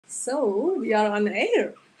So we are on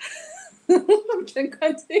air. We can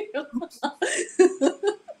continue.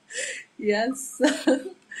 Yes,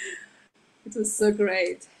 it was so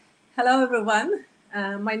great. Hello, everyone.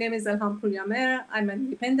 My name is Yamer. I'm an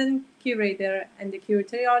independent curator and the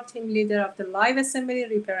curatorial team leader of the Live Assembly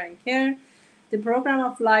Repair and Care, the program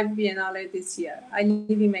of Live Biennale this year. I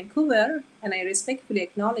live in Vancouver, and I respectfully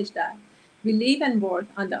acknowledge that we live and work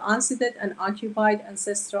on the unceded and occupied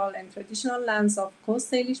ancestral and traditional lands of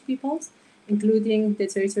Coast Salish peoples, including the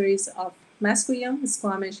territories of Musqueam,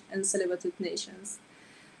 Squamish, and Tsleil-Waututh nations.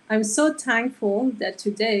 I'm so thankful that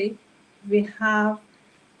today we have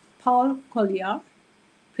Paul Couillard,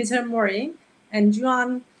 Peter Morin, and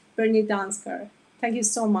Juan Birnie-Danzker. Thank you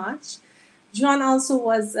so much. Juan also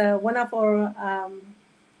was one of our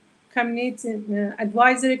community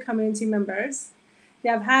advisory community members. We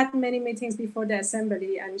have had many meetings before the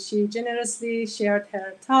assembly, and she generously shared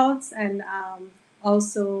her thoughts and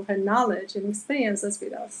also her knowledge and experiences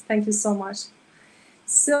with us. Thank you so much.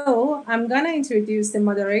 So I'm going to introduce the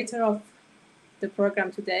moderator of the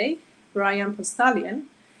program today, Brian Postalian.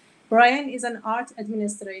 Brian is an art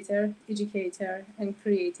administrator, educator, and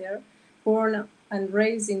creator, born and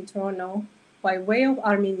raised in Toronto by way of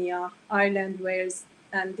Armenia, Ireland, Wales,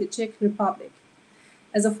 and the Czech Republic.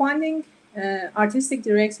 As a founding artistic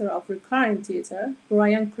director of Recurrent Theatre,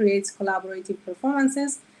 Brian creates collaborative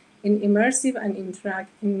performances in immersive and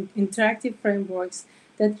interactive frameworks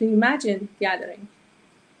that reimagine gathering.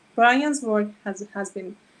 Brian's work has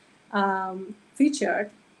been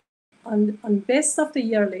featured on Best of the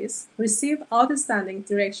Year list, received Outstanding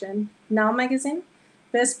Direction, Now Magazine,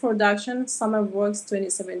 Best Production, Summer Works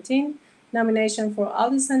 2017, nomination for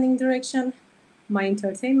Outstanding Direction, My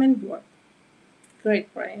Entertainment Work.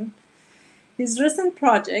 Great, Brian. His recent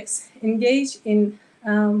projects engage in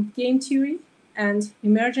game theory and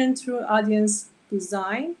emergent through audience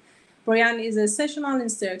design. Brian is a sessional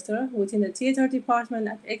instructor within the theater department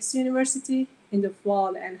at X University in the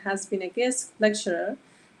fall and has been a guest lecturer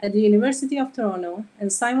at the University of Toronto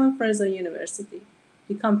and Simon Fraser University.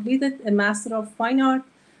 He completed a Master of Fine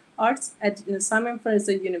Arts at Simon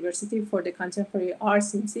Fraser University for the Contemporary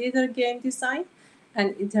Arts in Theater Game Design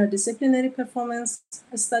and Interdisciplinary Performance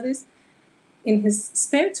Studies. In his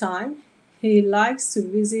spare time, he likes to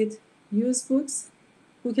visit used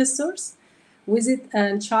bookstores, visit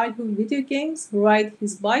childhood video games, ride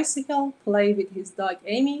his bicycle, play with his dog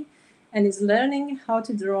Amy, and is learning how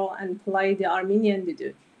to draw and play the Armenian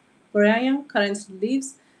duduk. Brian currently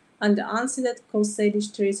lives on the unceded Coast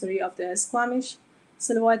Salish territory of the Squamish,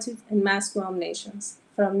 Tsleil-Waututh, and Musqueam nations.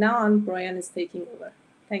 From now on, Brian is taking over.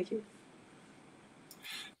 Thank you.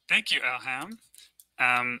 Thank you, Elham.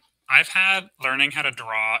 I've had learning how to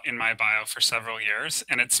draw in my bio for several years,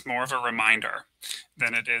 and it's more of a reminder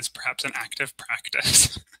than it is perhaps an active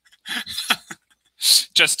practice.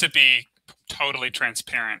 Just to be totally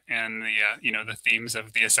transparent in the the themes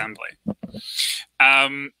of the assembly.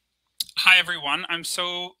 Hi, everyone. I'm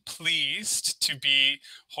so pleased to be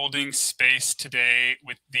holding space today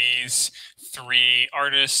with these three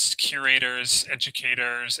artists, curators,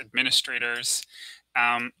 educators, administrators.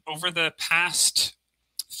 Over the past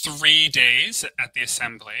 3 days at the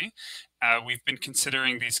assembly, we've been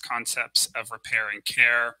considering these concepts of repair and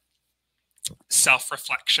care,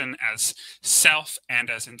 self-reflection as self and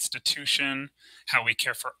as institution, how we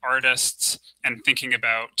care for artists, and thinking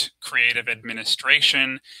about creative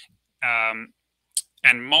administration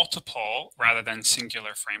and multiple rather than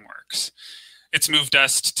singular frameworks. It's moved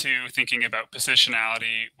us to thinking about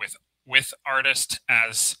positionality with artists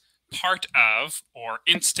as part of or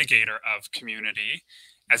instigator of community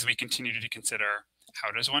as we continue to consider how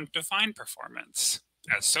does one define performance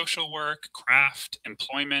as social work, craft,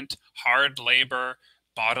 employment, hard labor,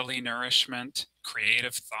 bodily nourishment,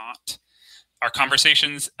 creative thought. Our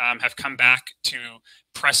conversations have come back to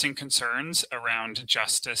pressing concerns around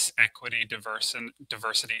justice, equity,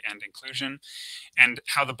 diversity, and inclusion, and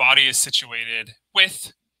how the body is situated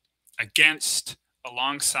with, against,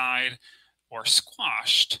 alongside, or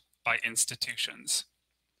squashed by institutions.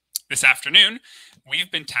 This afternoon,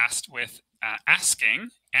 we've been tasked with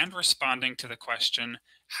asking and responding to the question,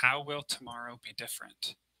 how will tomorrow be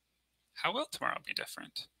different? How will tomorrow be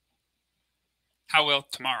different? How will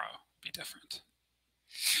tomorrow be different?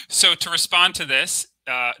 So to respond to this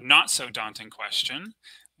not so daunting question,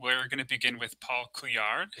 we're going to begin with Paul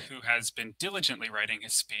Couillard, who has been diligently writing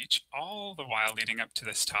his speech all the while leading up to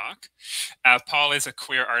this talk. Paul is a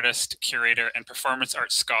queer artist, curator, and performance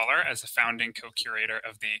arts scholar as a founding co-curator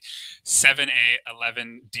of the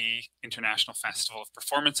 7A11D International Festival of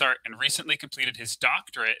Performance Art, and recently completed his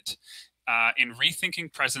doctorate in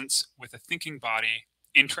rethinking presence with a thinking body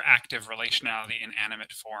interactive relationality in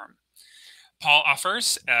animate form. Paul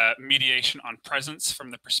offers mediation on presence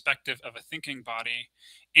from the perspective of a thinking body,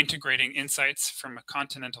 integrating insights from a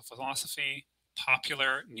continental philosophy,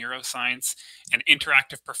 popular neuroscience, and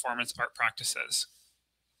interactive performance art practices.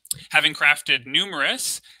 Having crafted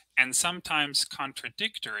numerous and sometimes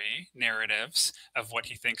contradictory narratives of what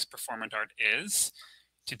he thinks performant art is,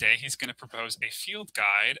 today he's going to propose a field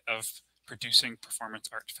guide of producing performance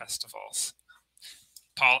art festivals.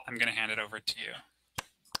 Paul, I'm going to hand it over to you.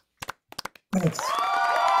 Thanks.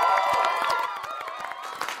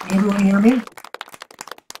 Can everyone hear me?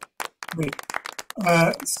 Great.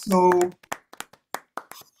 So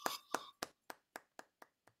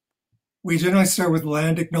we generally start with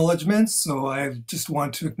land acknowledgements. So I just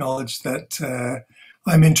want to acknowledge that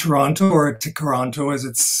I'm in Toronto, or Toronto as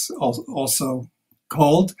it's also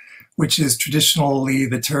called, which is traditionally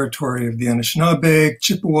the territory of the Anishinaabe,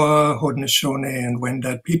 Chippewa, Haudenosaunee, and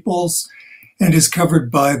Wendat peoples, and is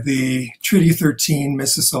covered by the Treaty 13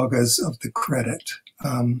 Mississaugas of the Credit,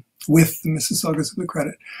 with the Mississaugas of the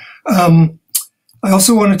Credit. I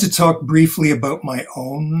also wanted to talk briefly about my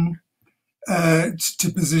own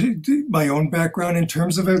my own background in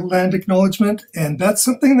terms of a land acknowledgement, and that's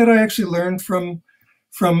something that I actually learned from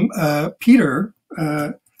Peter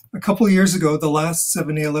a couple of years ago, the last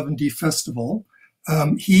 7A11D festival.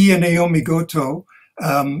 He and Naomi Goto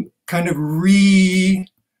kind of reimagined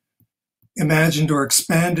or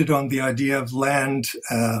expanded on the idea of land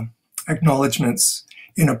acknowledgements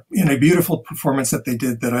in a beautiful performance that they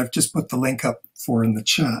did that I've just put the link up for in the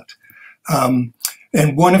chat.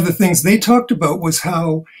 And one of the things they talked about was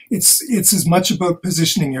how it's as much about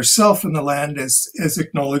positioning yourself in the land as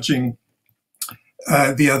acknowledging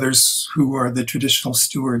the others who are the traditional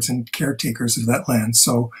stewards and caretakers of that land.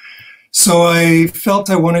 So I felt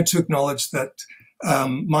I wanted to acknowledge that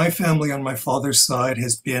my family on my father's side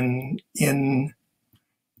has been in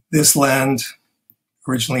this land,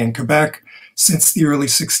 originally in Quebec, since the early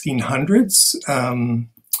 1600s.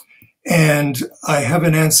 And I have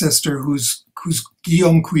an ancestor who's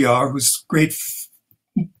Guillaume Couillard, whose great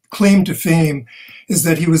claim to fame is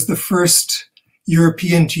that he was the first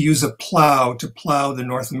European to use a plow to plow the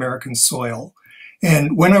North American soil.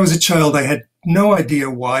 And when I was a child, I had no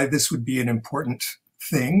idea why this would be an important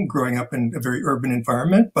thing, growing up in a very urban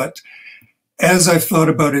environment. But as I've thought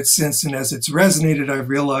about it since, and as it's resonated, I've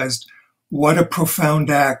realized what a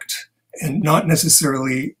profound act, and not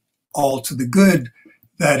necessarily all to the good,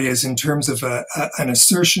 that is in terms of an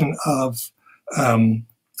assertion of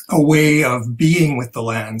a way of being with the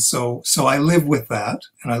land. So I live with that,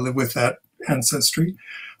 and I live with that ancestry.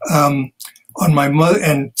 On my mother,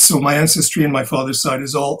 and so my ancestry on my father's side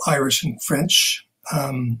is all Irish and French.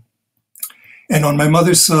 And on my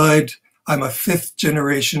mother's side, I'm a fifth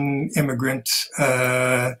generation immigrant,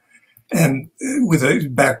 and with a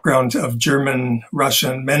background of German,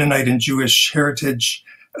 Russian, Mennonite, and Jewish heritage.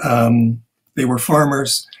 They were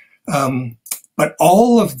farmers. But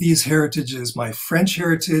all of these heritages, my French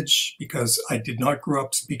heritage, because I did not grow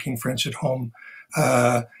up speaking French at home,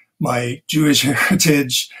 my Jewish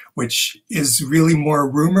heritage, which is really more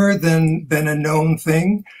rumor than a known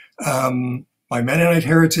thing, my Mennonite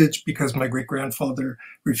heritage, because my great-grandfather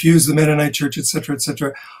refused the Mennonite church, etc.,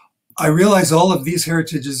 etc. I realize all of these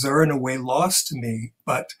heritages are in a way lost to me,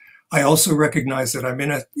 but I also recognize that I'm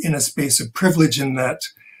in a space of privilege in that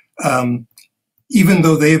even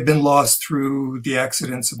though they have been lost through the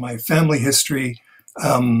accidents of my family history,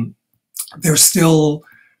 they're still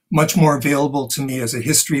much more available to me as a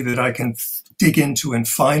history that I can dig into and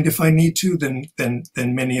find if I need to than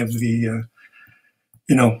many of the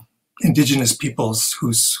indigenous peoples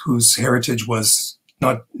whose heritage was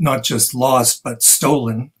not just lost but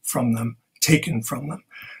stolen from them, taken from them.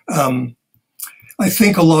 I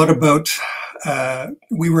think a lot about.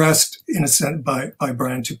 We were asked, in a sense, by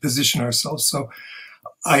Brian to position ourselves. So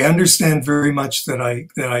I understand very much that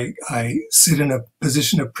I sit in a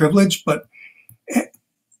position of privilege, but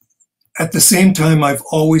at the same time, I've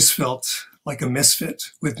always felt like a misfit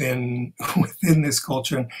within this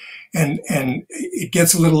culture, and it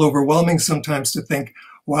gets a little overwhelming sometimes to think,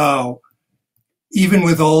 wow, even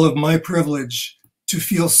with all of my privilege, to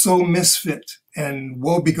feel so misfit and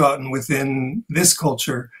woe-begotten within this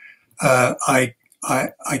culture. I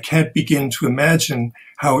can't begin to imagine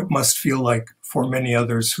how it must feel like for many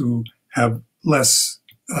others who have less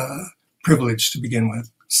privilege to begin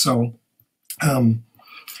with. So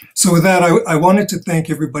with that, I wanted to thank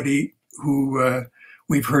everybody who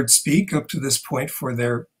we've heard speak up to this point for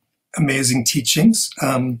their amazing teachings.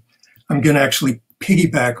 I'm going to actually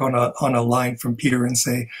piggyback on a line from Peter and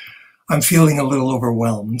say, I'm feeling a little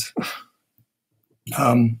overwhelmed.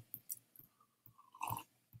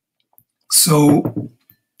 So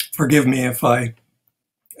forgive me if I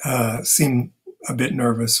seem a bit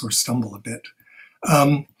nervous or stumble a bit.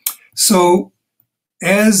 So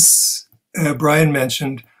as Brian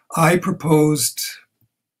mentioned, I proposed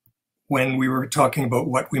when we were talking about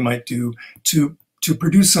what we might do to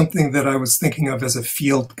produce something that I was thinking of as a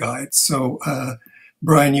field guide. So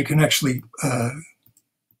Brian, you can actually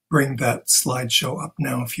bring that slideshow up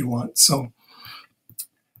now if you want. So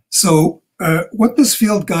what this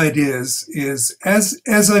field guide is as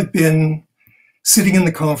I've been sitting in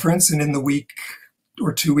the conference and in the week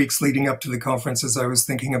or 2 weeks leading up to the conference, as I was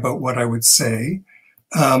thinking about what I would say,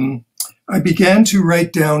 I began to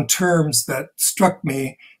write down terms that struck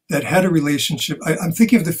me that had a relationship. I'm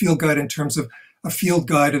thinking of the field guide in terms of a field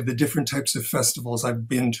guide of the different types of festivals. I've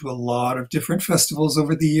been to a lot of different festivals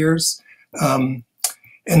over the years.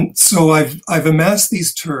 And so I've amassed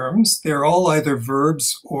these terms. They're all either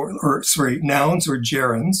verbs or nouns or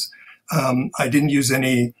gerunds. I didn't use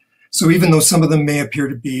any, so even though some of them may appear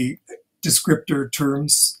to be descriptor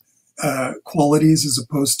terms, qualities as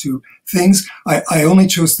opposed to things, I only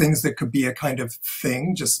chose things that could be a kind of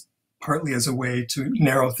thing, just partly as a way to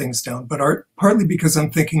narrow things down, but partly because I'm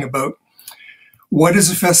thinking about what is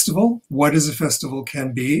a festival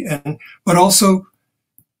can be, but also,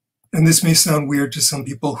 and this may sound weird to some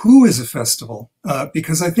people, who is a festival?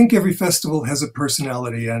 Because I think every festival has a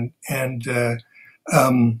personality, and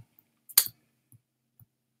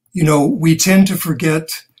you know, we tend to forget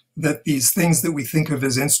that these things that we think of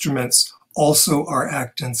as instruments also are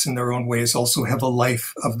actants in their own ways, also have a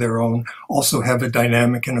life of their own, also have a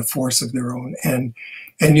dynamic and a force of their own. And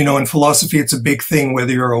you know, in philosophy, it's a big thing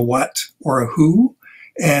whether you're a what or a who.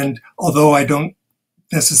 And although I don't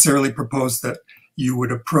necessarily propose that you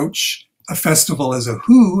would approach a festival as a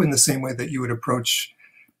who in the same way that you would approach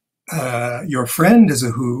your friend as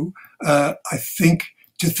a who, I think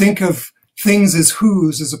to think of things as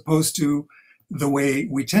whos as opposed to the way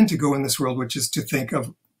we tend to go in this world, which is to think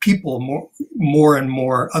of people more and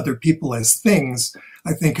more other people as things,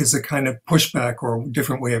 I think is a kind of pushback or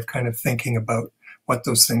different way of kind of thinking about what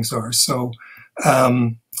those things are. So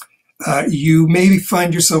you may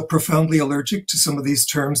find yourself profoundly allergic to some of these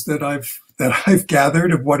terms that I've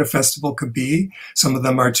gathered of what a festival could be. Some of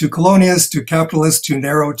them are too colonialist, too capitalist, too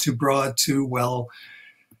narrow, too broad, too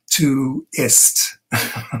ist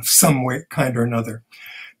of some way, kind or another.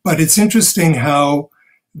 But it's interesting how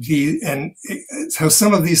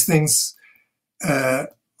some of these things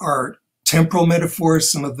are temporal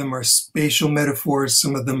metaphors, some of them are spatial metaphors,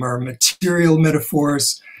 some of them are material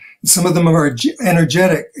metaphors, some of them are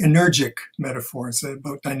energic metaphors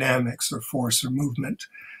about dynamics or force or movement.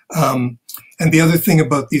 And the other thing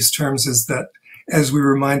about these terms is that, as we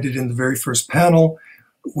were reminded in the very first panel,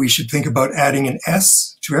 we should think about adding an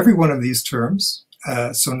S to every one of these terms.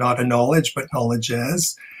 So not a knowledge, but knowledge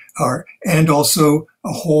as, and also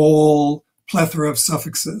a whole plethora of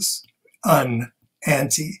suffixes: un,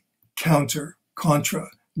 anti, counter, contra,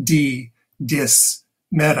 di, dis,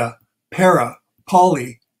 meta, para,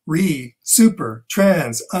 poly, re, super,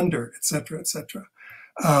 trans, under, etc., etc.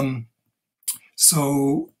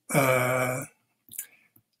 So that,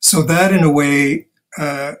 in a way,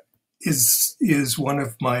 is one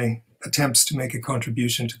of my attempts to make a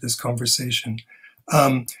contribution to this conversation.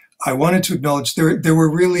 I wanted to acknowledge there were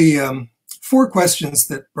really 4 questions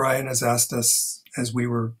that Brian has asked us as we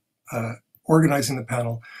were organizing the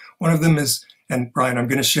panel. One of them is, and Brian, I'm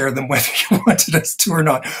going to share them whether you wanted us to or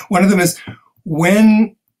not. One of them is,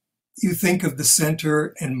 when you think of the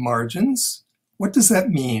center and margins, what does that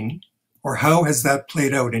mean? Or how has that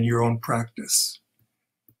played out in your own practice?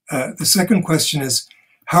 The second question is,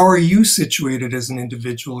 how are you situated as an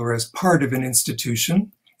individual or as part of an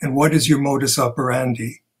institution? And what is your modus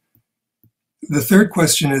operandi? The third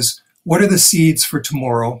question is, what are the seeds for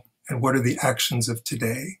tomorrow? And what are the actions of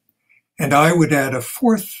today? And I would add a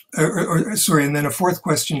fourth, and then a fourth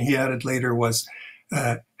question he added later was,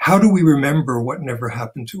 how do we remember what never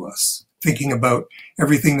happened to us? Thinking about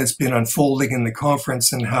everything that's been unfolding in the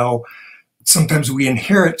conference and how sometimes we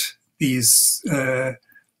inherit these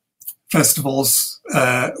festivals,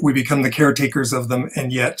 we become the caretakers of them,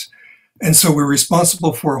 and so we're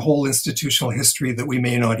responsible for a whole institutional history that we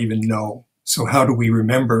may not even know. So how do we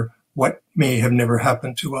remember what may have never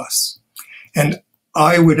happened to us? And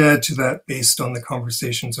I would add to that, based on the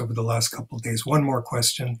conversations over the last couple of days, one more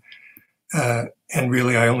question, and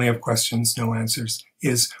really I only have questions, no answers,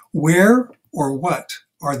 is where or what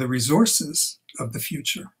are the resources of the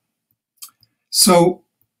future? So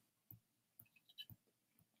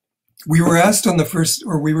we were asked on the first,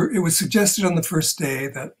 it was suggested on the first day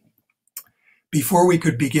that before we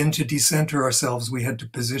could begin to decenter ourselves, we had to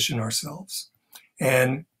position ourselves.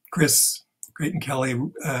 And Chris Creighton-Kelly,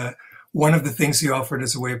 one of the things he offered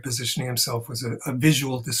as a way of positioning himself was a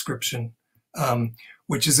visual description,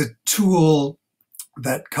 which is a tool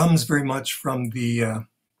that comes very much from the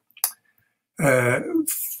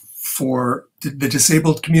for the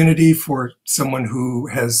disabled community, for someone who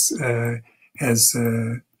has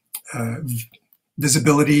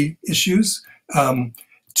visibility issues.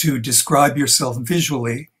 To describe yourself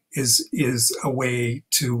visually is a way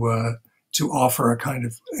to offer a kind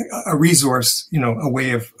of a resource, you know, a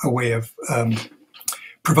way of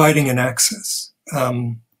providing an access.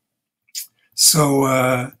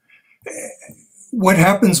 So what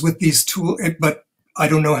happens with these tools? But I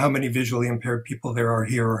don't know how many visually impaired people there are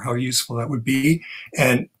here or how useful that would be.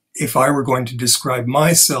 And if I were going to describe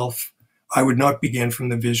myself, I would not begin from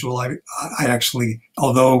the visual. I actually,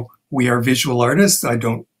 although we are visual artists, I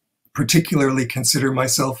don't particularly consider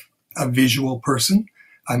myself a visual person.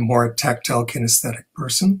 I'm more a tactile kinesthetic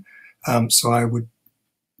person. So I would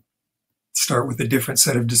start with a different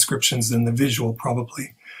set of descriptions than the visual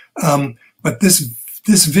probably. But this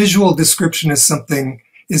visual description is something,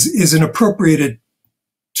 is an appropriated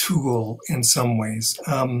tool in some ways.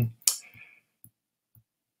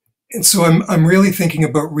 And so I'm really thinking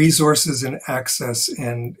about resources and access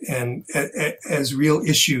and as real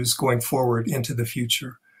issues going forward into the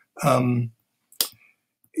future.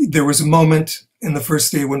 There was a moment in the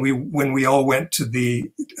first day when we all went to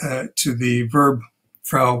the Verb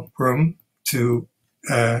Frau room to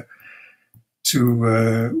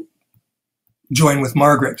join with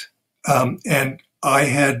Margaret, and I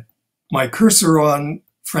had my cursor on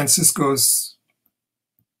Francisco's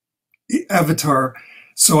avatar,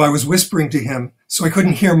 so I was whispering to him, so I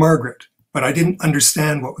couldn't hear Margaret, but I didn't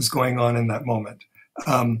understand what was going on in that moment.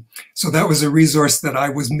 So that was a resource that I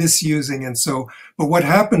was misusing. And so, but what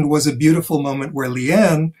happened was a beautiful moment where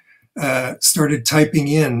Leanne started typing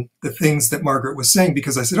in the things that Margaret was saying,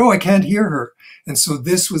 because I said, oh, I can't hear her. And so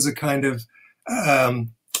this was a kind of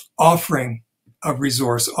offering of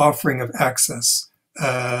resource, offering of access,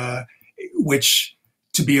 which,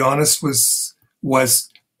 to be honest, was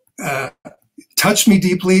touched me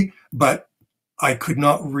deeply, but I could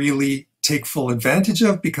not really take full advantage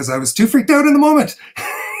of because I was too freaked out in the moment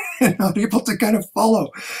and not able to kind of follow.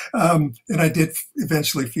 And I did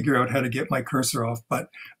eventually figure out how to get my cursor off.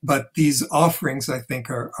 But these offerings, I think,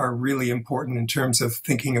 are really important in terms of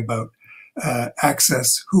thinking about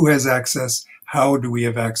access. Who has access? How do we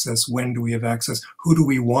have access? When do we have access? Who do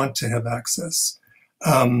we want to have access?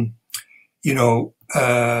 You know,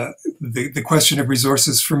 the question of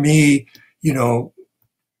resources for me, you know,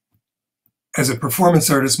 as a performance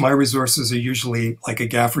artist, my resources are usually like a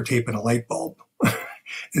gaffer tape and a light bulb.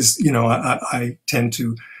 You know, I tend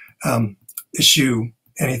to eschew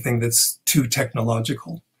anything that's too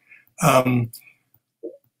technological.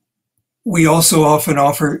 We also often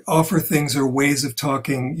offer things or ways of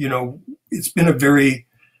talking. You know, it's been a very,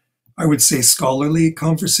 I would say, scholarly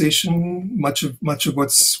conversation. Much of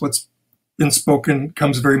what's been spoken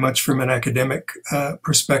comes very much from an academic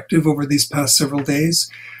perspective over these past several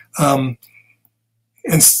days. And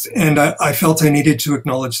I felt I needed to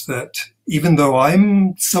acknowledge that even though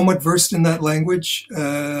I'm somewhat versed in that language,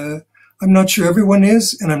 I'm not sure everyone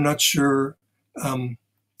is, and I'm not sure,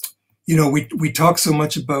 you know, we talk so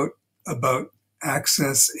much about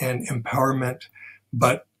access and empowerment,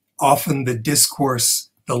 but often the discourse,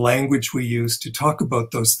 the language we use to talk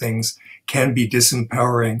about those things can be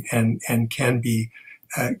disempowering and can be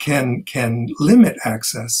can limit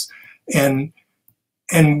access, and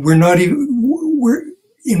we're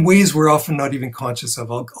in ways we're often not even conscious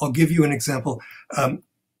of. I'll give you an example.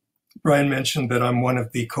 Brian mentioned that I'm one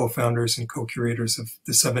of the co-founders and co-curators of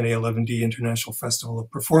the 7A11D International Festival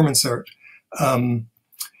of Performance Art.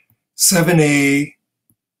 7A11D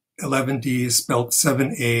is spelled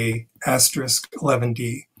 7A asterisk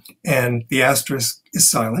 11D, and the asterisk is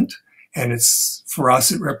silent. And it's, for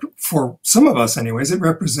us, for some of us anyways, it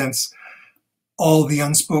represents all the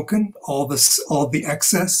unspoken, all the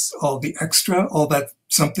excess, all the extra, all that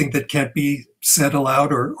something that can't be said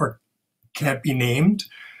aloud or can't be named.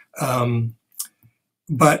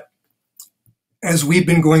 But as we've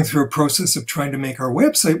been going through a process of trying to make our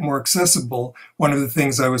website more accessible, one of the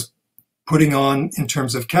things I was putting on in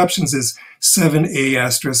terms of captions is 7A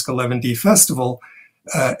asterisk 11D Festival,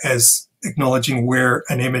 as acknowledging where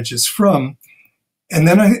an image is from. And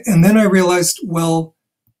then I realized, well,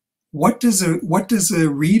 what does a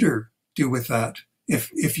reader do with that?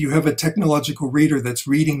 If you have a technological reader that's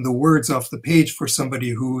reading the words off the page for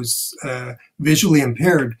somebody who's visually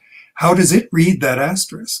impaired, how does it read that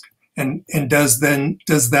asterisk? And does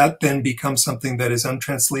that then become something that is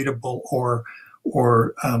untranslatable or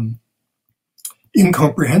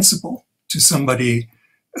incomprehensible to somebody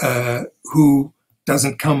who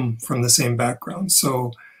doesn't come from the same background?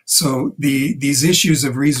 So these issues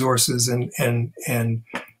of resources and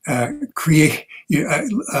create.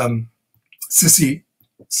 Sissy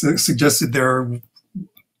suggested there are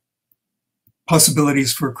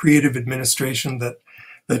possibilities for creative administration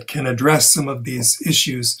that can address some of these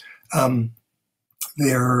issues. For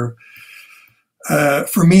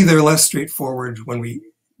me, they're less straightforward when we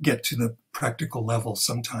get to the practical level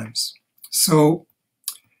sometimes. So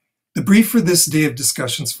the brief for this day of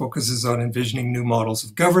discussions focuses on envisioning new models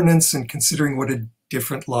of governance and considering what a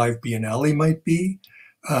different live biennale might be,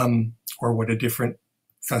 or what a different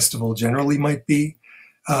festival generally might be.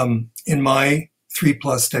 In my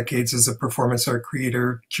 3+ decades as a performance art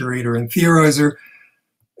creator, curator, and theorizer,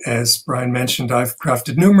 as Brian mentioned, I've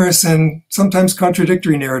crafted numerous and sometimes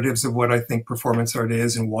contradictory narratives of what I think performance art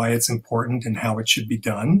is and why it's important and how it should be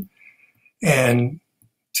done. And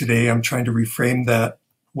today I'm trying to reframe that,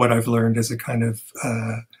 what I've learned, as a kind of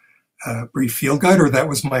brief field guide, or that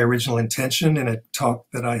was my original intention in a talk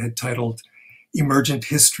that I had titled Emergent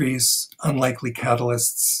Histories, Unlikely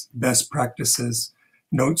Catalysts, Best Practices,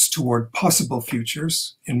 Notes Toward Possible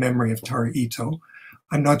Futures in memory of Tara Ito.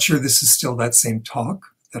 I'm not sure this is still that same talk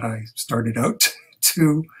that I started out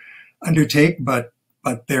to undertake, but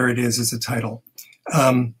there it is as a title.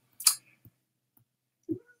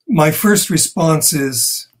 My first response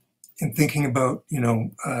is, in thinking about,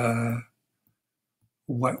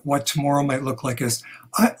 what tomorrow might look like, is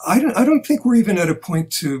I don't think we're even at a point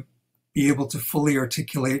to be able to fully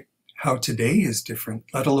articulate how today is different,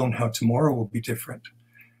 let alone how tomorrow will be different.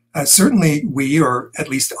 Certainly we, or at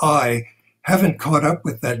least I, haven't caught up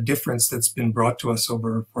with that difference that's been brought to us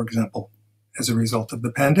over, for example, as a result of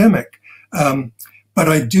the pandemic. But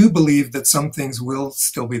I do believe that some things will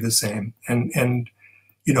still be the same. And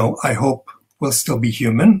I hope we'll still be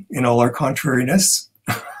human in all our contrariness.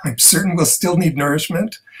 I'm certain we'll still need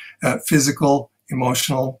nourishment, physical,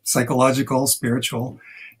 emotional, psychological, spiritual.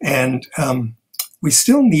 And we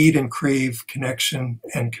still need and crave connection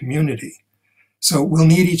and community. So we'll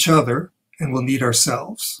need each other and we'll need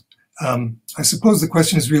ourselves. I suppose the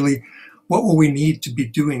question is really, what will we need to be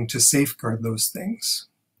doing to safeguard those things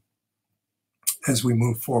as we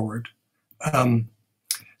move forward?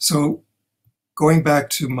 So going back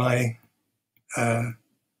to my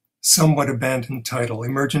somewhat abandoned title,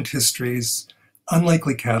 Emergent Histories,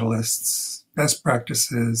 Unlikely Catalysts, Best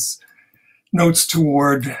Practices, Notes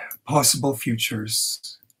Toward Possible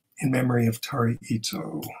Futures in memory of Tara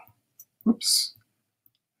Ito. Oops.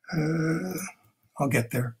 I'll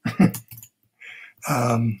get there.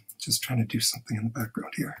 Just trying to do something in the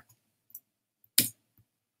background here.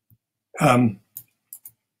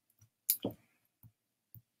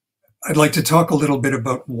 I'd like to talk a little bit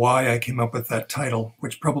about why I came up with that title,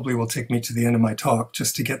 which probably will take me to the end of my talk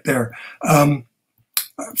just to get there.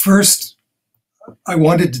 First, I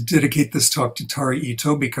wanted to dedicate this talk to Tara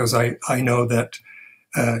Ito because I know that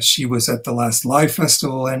she was at the last Live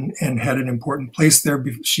Festival and had an important place there.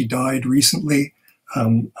 She died recently.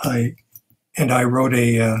 I wrote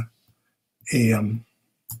a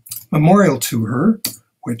memorial to her,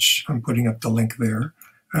 which I'm putting up the link there.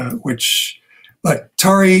 But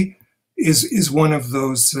Tari is one of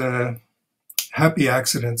those happy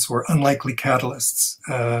accidents or unlikely catalysts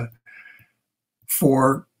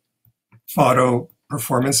for Fado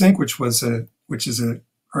Performance Inc., which is a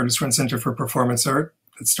artist-run center for performance art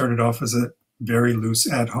that started off as a very loose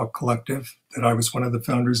ad hoc collective that I was one of the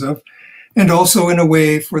founders of, and also in a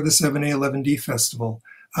way for the 7A11D Festival.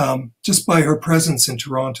 Just by her presence in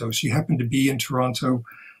Toronto. She happened to be in Toronto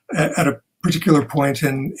at a particular point,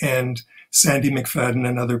 and Sandy McFadden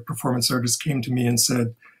and other performance artists came to me and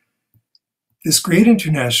said, this great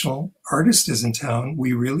international artist is in town.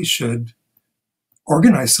 We really should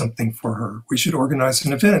organize something for her. We should organize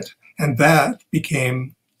an event. And that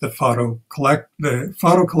became the Fado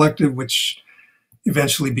Collective, which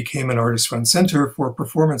eventually became an artist-run center for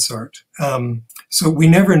performance art. So we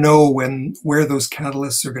never know where those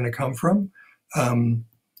catalysts are going to come from. And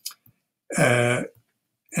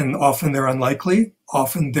often they're unlikely.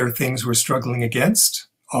 Often they're things we're struggling against.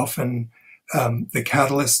 Often the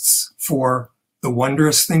catalysts for the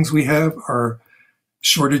wondrous things we have are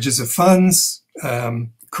shortages of funds,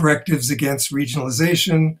 correctives against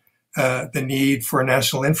regionalization, the need for a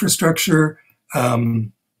national infrastructure.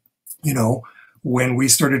 When we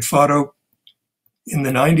started Fado in the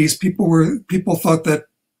 90s, people thought that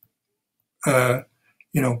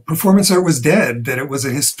performance art was dead, that it was a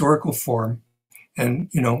historical form. And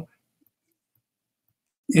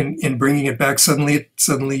in bringing it back, suddenly,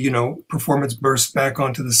 performance burst back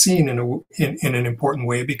onto the scene in an important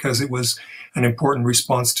way because it was an important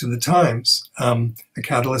response to the times. A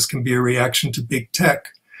catalyst can be a reaction to big tech.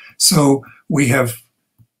 So we have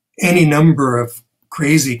any number of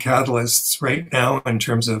crazy catalysts right now in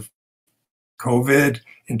terms of COVID,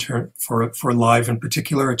 for live in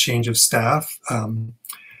particular, a change of staff,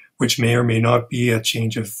 which may or may not be a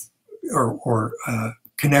change of or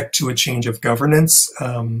connect to a change of governance.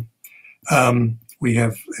 We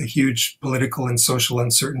have a huge political and social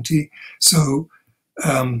uncertainty. So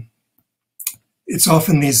it's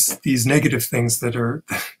often these negative things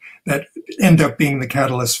that end up being the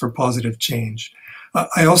catalyst for positive change.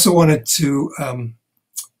 I also wanted to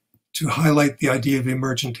highlight the idea of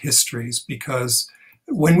emergent histories, because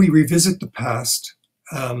when we revisit the past,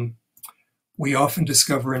 we often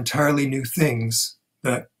discover entirely new things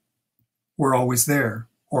that were always there,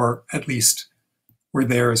 or at least were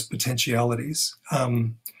there as potentialities.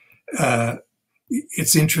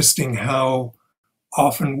 It's interesting how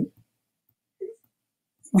often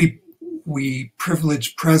we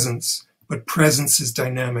privilege presence, but presence is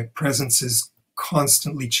dynamic. Presence is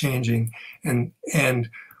constantly changing, and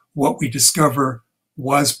what we discover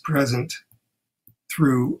was present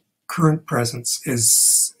through current presence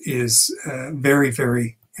is very,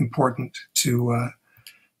 very important to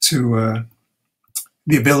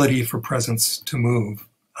the ability for presence to move.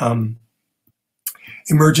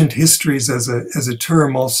 Emergent histories as a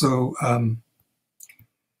term also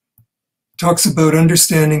talks about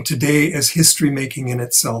understanding today as history making in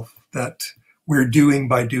itself, that we're doing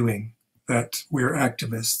by doing, that we're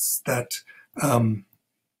activists, that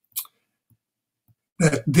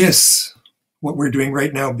what we're doing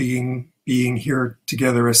right now, being here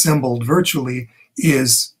together, assembled virtually,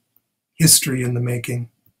 is history in the making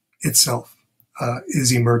itself,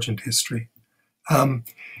 is emergent history. And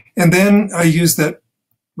then I use that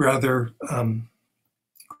rather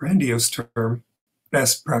grandiose term,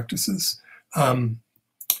 best practices.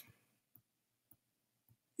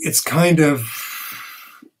 It's kind of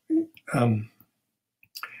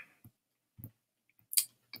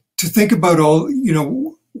to think about all,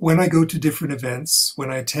 when I go to different events, when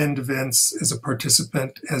I attend events as a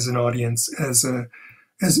participant, as an audience, as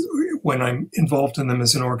when I'm involved in them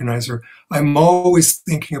as an organizer, I'm always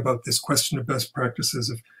thinking about this question of best practices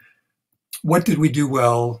of what did we do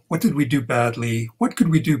well, what did we do badly, what could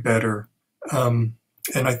we do better?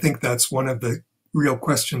 And I think that's one of the real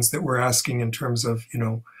questions that we're asking in terms of,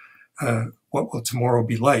 what will tomorrow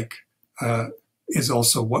be like? Is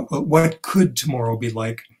also what could tomorrow be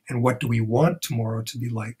like, and what do we want tomorrow to be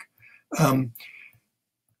like? Of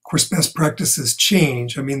course, best practices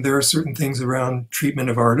change. I mean, there are certain things around treatment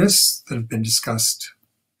of artists that have been discussed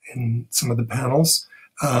in some of the panels,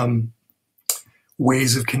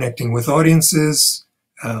 ways of connecting with audiences,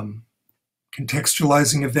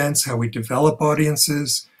 contextualizing events, how we develop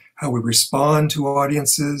audiences, how we respond to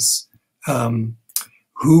audiences,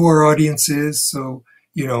 who our audience is. So,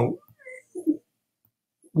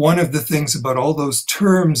 one of the things about all those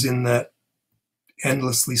terms in that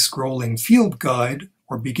endlessly scrolling field guide,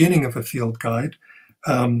 or beginning of a field guide,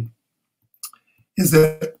 is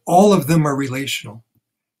that all of them are relational.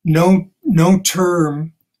 No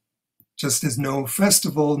term, just as no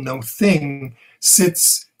festival, no thing,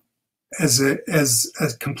 sits as a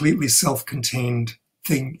completely self-contained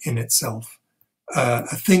thing in itself.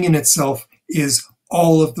 A thing in itself is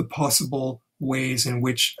all of the possible ways in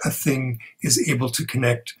which a thing is able to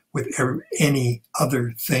connect with any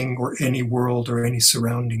other thing or any world or any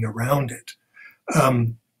surrounding around it.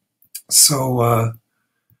 So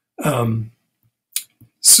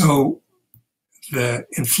the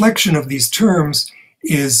inflection of these terms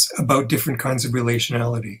is about different kinds of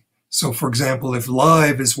relationality. So for example, if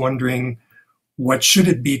live is wondering, what should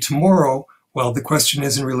it be tomorrow? Well, the question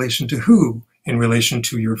is in relation to who? In relation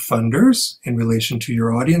to your funders, in relation to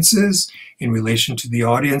your audiences, in relation to the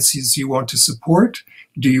audiences you want to support?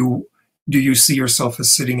 Do you see yourself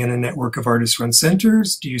as sitting in a network of artist-run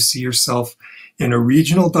centers? Do you see yourself in a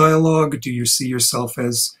regional dialogue? Do you see yourself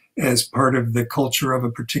as part of the culture of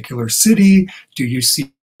a particular city? Do you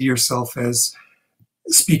see yourself as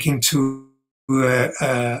speaking to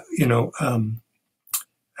an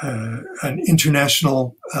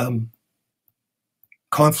international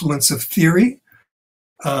confluence of theory?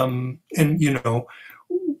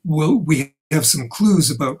 We have some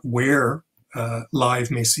clues about where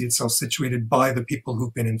live may see itself situated by the people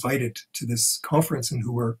who've been invited to this conference and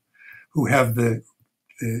who have the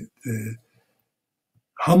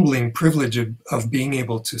humbling privilege of being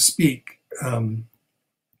able to speak.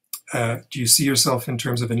 Do you see yourself in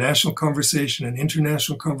terms of a national conversation, an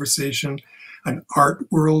international conversation, an art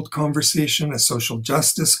world conversation, a social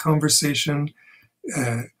justice conversation,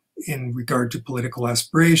 in regard to political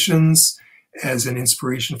aspirations, as an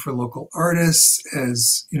inspiration for local artists,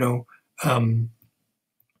 as, you know,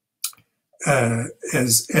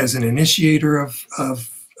 as an initiator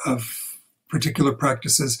of particular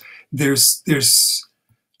practices? There's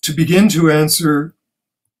to begin to answer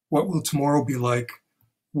what will tomorrow be like,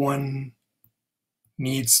 one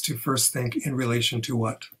needs to first think in relation to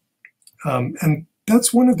what. And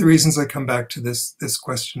that's one of the reasons I come back to this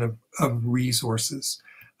question of resources.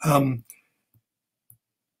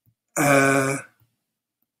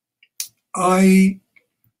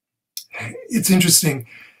 It's interesting.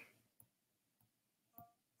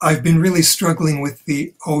 I've been really struggling with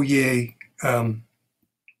the Okwui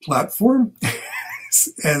platform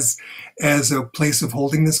as a place of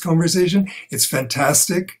holding this conversation. It's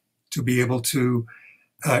fantastic to be able to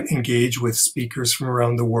engage with speakers from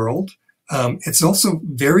around the world. It's also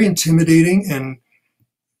very intimidating,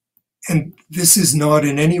 and this is not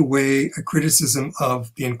in any way a criticism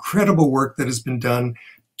of the incredible work that has been done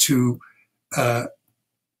to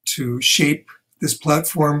shape this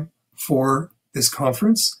platform for this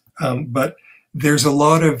conference. But there's a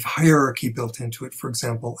lot of hierarchy built into it, for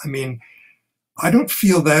example. I mean, I don't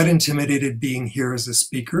feel that intimidated being here as a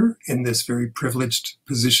speaker in this very privileged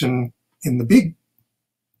position in the big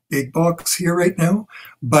box here right now,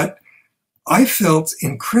 but I felt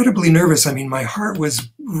incredibly nervous. I mean, my heart was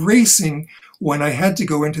racing when I had to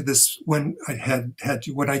go into this, when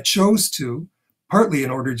I chose to, partly in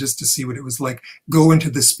order just to see what it was like, go into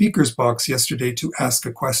the speaker's box yesterday to ask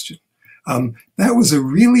a question. That was a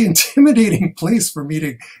really intimidating place for me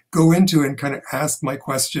to go into and kind of ask my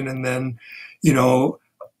question. And then, you know,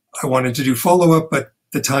 I wanted to do follow-up, but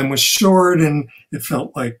the time was short and it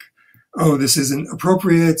felt like, oh, this isn't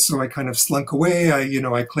appropriate. So I kind of slunk away.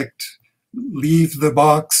 I clicked leave the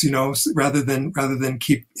box, rather than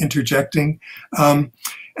keep interjecting. And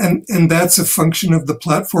that's a function of the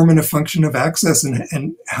platform and a function of access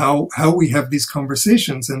and how we have these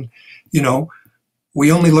conversations. And, we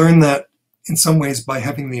only learn that in some ways by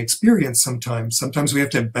having the experience sometimes. Sometimes we have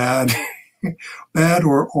to have bad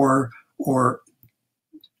or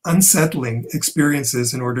unsettling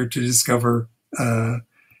experiences in order to discover,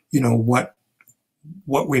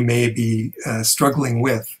 what we may be struggling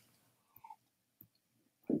with.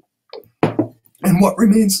 And what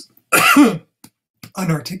remains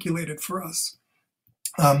unarticulated for us.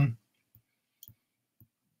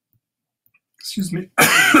 Excuse me.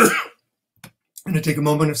 I'm going to take a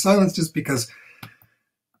moment of silence just because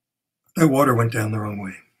that water went down the wrong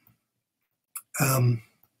way.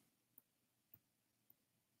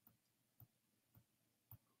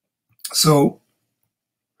 So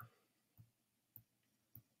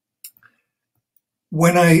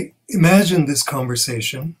when I imagined this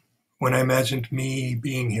conversation, when I imagined me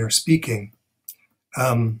being here speaking,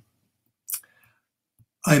 I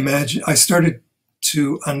started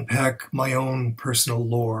to unpack my own personal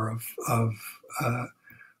lore of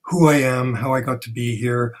who I am, how I got to be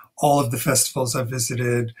here, all of the festivals I've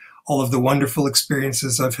visited, all of the wonderful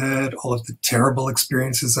experiences I've had, all of the terrible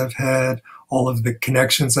experiences I've had, all of the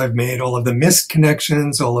connections I've made, all of the missed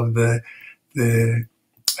connections, all of the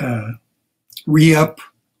re-up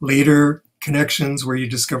later connections where you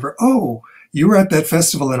discover, oh, you were at that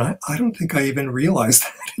festival and I don't think I even realized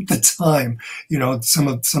that at the time. Some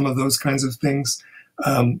of those kinds of things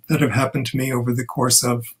that have happened to me over the course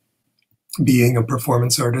of being a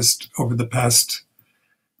performance artist over the past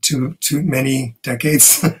too many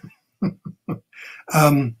decades.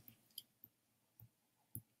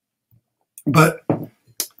 But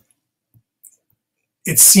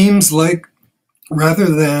it seems like rather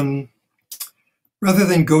than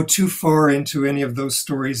go too far into any of those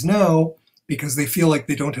stories now, because they feel like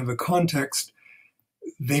they don't have a context,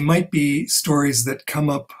 they might be stories that come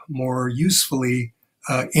up more usefully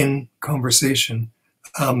in conversation.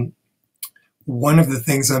 One of the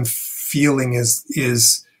things I'm feeling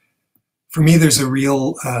is for me, there's a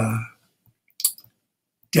real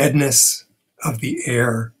deadness of the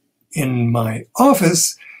air in my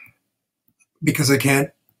office because I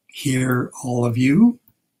can't hear all of you.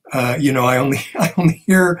 I only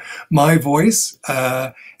hear my voice,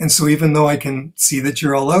 and so even though I can see that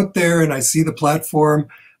you're all out there and I see the platform,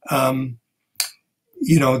 that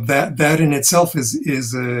in itself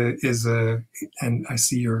is a and I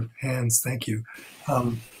see your hands. Thank you.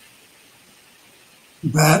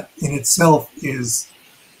 That in itself is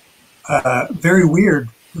very weird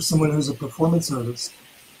for someone who's a performance artist.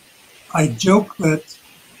 I joke that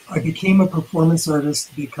I became a performance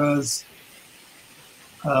artist because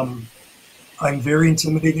I'm very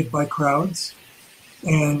intimidated by crowds.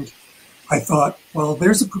 And I thought, well,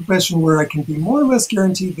 there's a profession where I can be more or less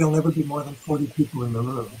guaranteed there'll never be more than 40 people in the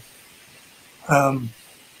room.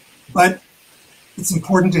 But it's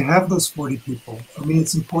important to have those 40 people. For me,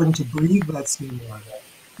 it's important to breathe that steam air.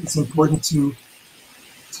 It's important to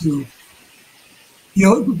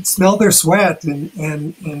smell their sweat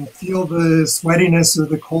and feel the sweatiness or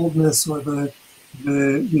the coldness or the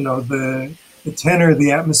tenor,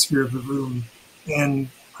 the atmosphere of the room. And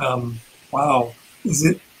wow, is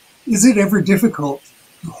it ever difficult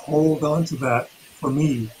to hold on to that for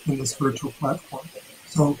me in this virtual platform?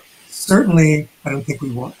 So certainly, I don't think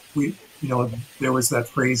there was that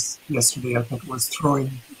phrase yesterday, I think it was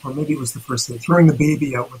throwing, or maybe it was the first day, throwing the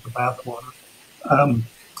baby out with the bathwater.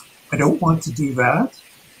 I don't want to do that,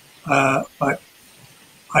 but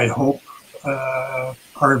I hope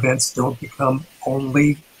our events don't become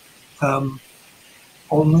only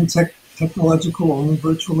technological, only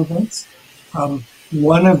virtual events.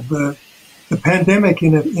 One of the pandemic,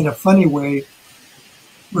 in a funny way,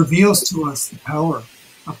 reveals to us the power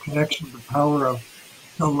of connection, the power of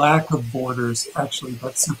the lack of borders, actually,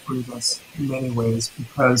 that separate us in many ways,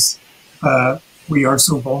 because we are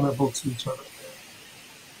so vulnerable to each other.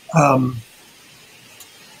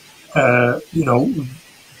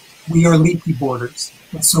 We are leaky borders.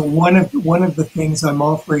 And so one of the things I'm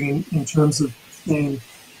offering in terms of saying,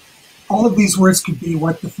 all of these words could be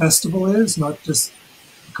what the festival is, not just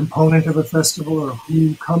a component of a festival or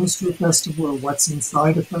who comes to a festival or what's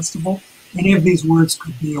inside a festival. Any of these words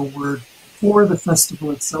could be a word for the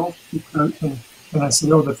festival itself. And I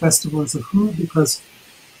say, oh, the festival is a who, because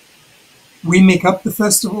we make up the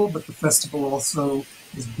festival, but the festival also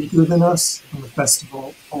is bigger than us, and the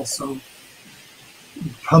festival also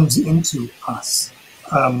comes into us.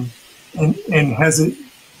 And has it,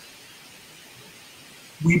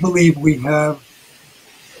 we believe we have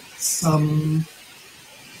some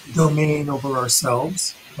domain over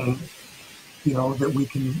ourselves, and that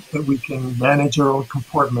we can manage our own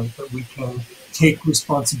comportment, that we can take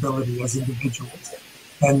responsibility as individuals.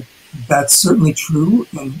 And that's certainly true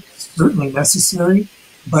and certainly necessary,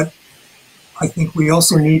 but I think we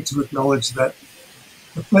also need to acknowledge that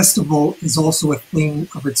the festival is also a thing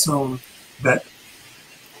of its own that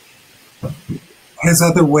has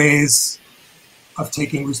other ways of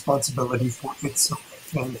taking responsibility for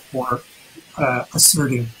itself and for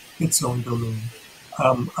asserting its own domain.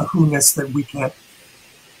 A who-ness that we can't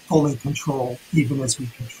fully control, even as we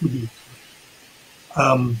contribute.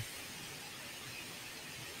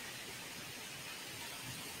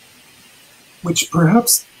 Which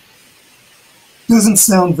perhaps doesn't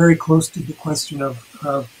sound very close to the question of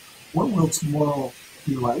what will tomorrow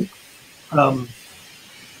be like. But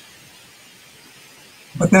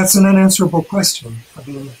that's an unanswerable question. I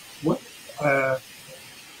mean,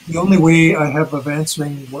 the only way I have of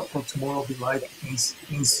answering what will tomorrow be like is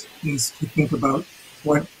to think about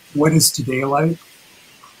what is today like.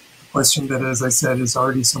 A question that, as I said, is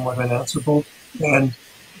already somewhat unanswerable, and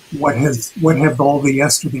what have all the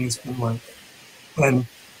yesterdays been like? And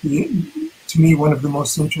to me, one of the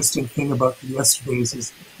most interesting thing about the yesterdays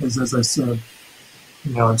is as I said,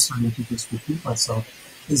 I'm starting to just repeat myself,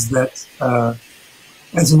 is that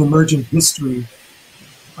as an emergent history,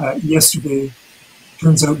 yesterday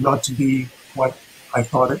turns out not to be what I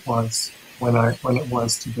thought it was when it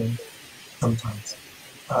was today, sometimes.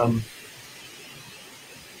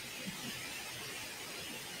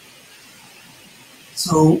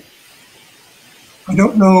 So I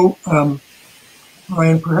don't know,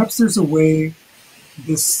 Ryan, perhaps there's a way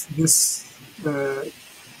this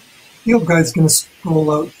field guide's going to scroll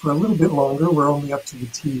out for a little bit longer. We're only up to the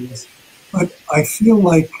T's, but I feel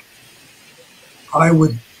like I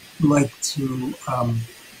would like to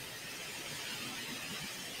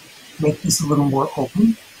make this a little more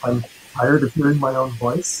open. I'm tired of hearing my own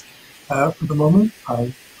voice for the moment.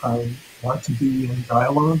 I want to be in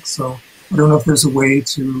dialogue, so I don't know if there's a way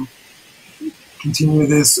to continue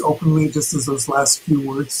this openly, just as those last few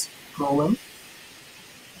words roll out.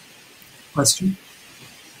 Question?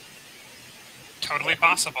 Totally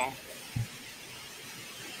possible.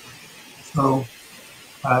 So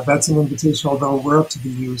that's an invitation, although we're up to the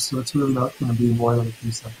U, so it's really not going to be more than a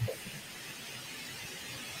few seconds.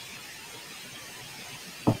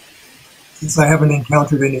 Since I haven't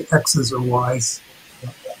encountered any X's or Y's,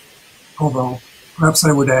 although perhaps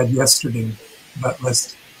I would add yesterday to that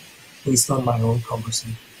list based on my own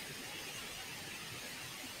conversation.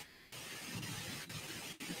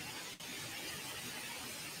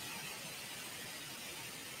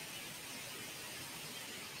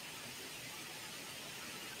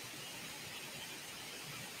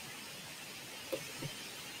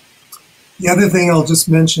 The other thing I'll just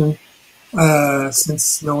mention,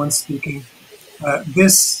 since no one's speaking,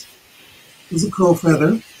 this is a crow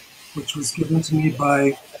feather, which was given to me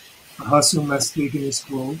by Hasu Mastigini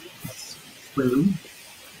School, who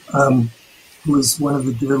is one of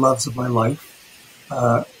the dear loves of my life.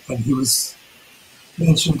 And he was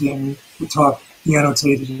mentioned in the talk he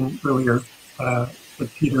annotated in earlier that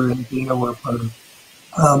Peter and Dina were a part of.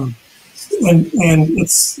 And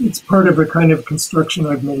it's part of a kind of construction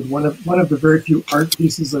I've made. One of the very few art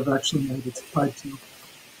pieces I've actually made. It's tied to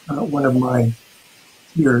one of my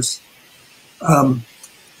peers. In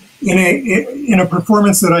a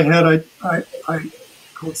performance that I had, I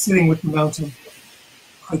called Sitting with the Mountain.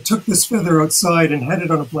 I took this feather outside and had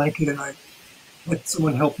it on a blanket, and I had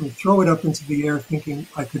someone help me throw it up into the air, thinking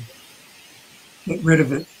I could get rid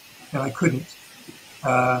of it, and I couldn't.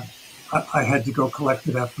 I had to go collect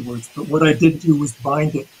it afterwards. But what I did do was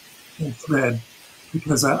bind it in thread,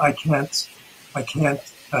 because I can't let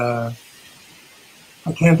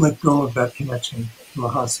go of that connection to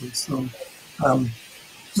Hasu.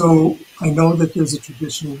 So I know that there's a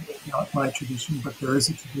tradition, not my tradition, but there is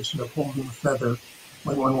a tradition of holding a feather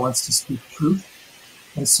when one wants to speak truth.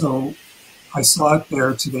 And so I saw it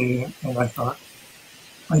there today, and I thought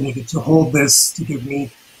I needed to hold this to give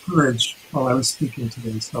me courage while I was speaking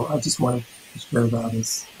today. So I just wanted to share that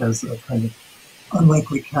as a kind of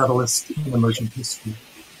unlikely catalyst in emergent history.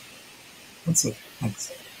 That's it.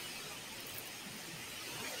 Thanks.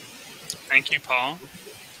 Thank you, Paul.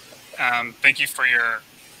 Thank you for your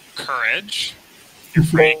courage, your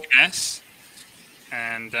frankness,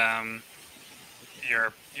 and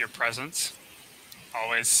your presence.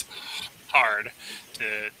 Always hard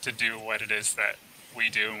to do what it is that we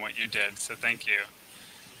do and what you did. So thank you.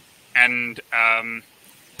 And I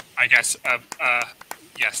guess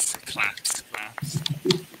yes, claps.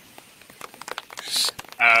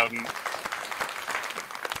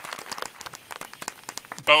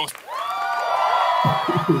 Both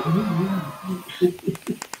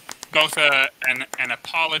an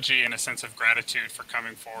apology and a sense of gratitude for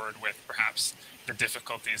coming forward with perhaps the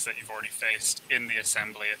difficulties that you've already faced in the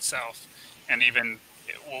assembly itself, and even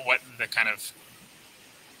what the kind of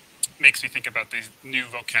makes me think about these new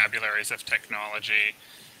vocabularies of technology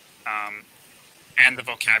and the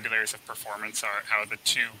vocabularies of performance are how the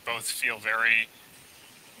two both feel very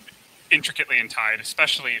intricately tied,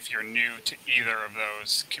 especially if you're new to either of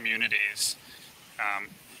those communities.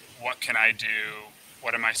 What can I do?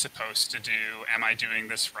 What am I supposed to do? Am I doing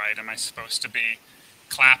this right? Am I supposed to be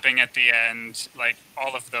clapping at the end? Like,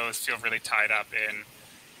 all of those feel really tied up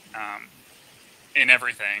in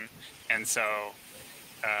everything. And so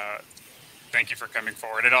thank you for coming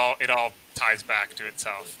forward. It all ties back to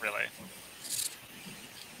itself, really.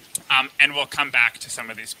 And we'll come back to some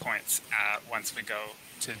of these points once we go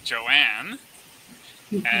to Joanne.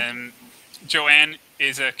 And Joanne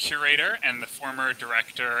is a curator and the former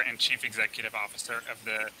director and chief executive officer of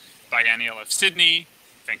the Biennale of Sydney,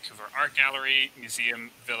 Vancouver Art Gallery, Museum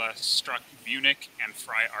Villa Struck Munich, and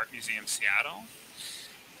Frye Art Museum Seattle.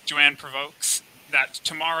 Joanne provokes that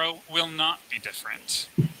tomorrow will not be different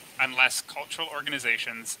unless cultural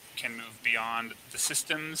organizations can move beyond the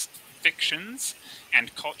systems, fictions,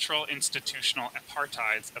 and cultural institutional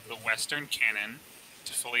apartheids of the Western canon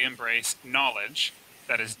to fully embrace knowledge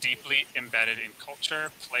that is deeply embedded in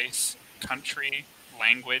culture, place, country,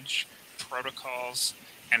 language, protocols,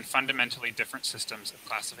 and fundamentally different systems of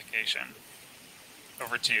classification.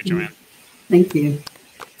 Over to you, Joanne. Thank you.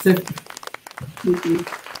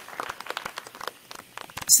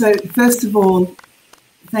 So first of all,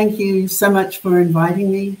 thank you so much for inviting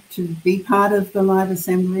me to be part of the live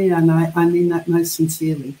assembly, and I mean that most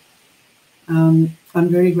sincerely. I'm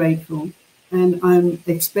very grateful, and I'm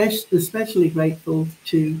especially grateful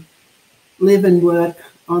to live and work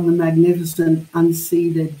on the magnificent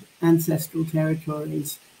unceded ancestral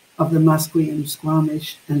territories of the Musqueam,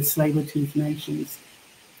 Squamish, and Tsleil-Waututh nations.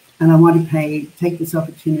 And I want to take this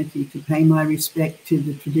opportunity to pay my respect to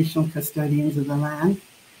the traditional custodians of the land,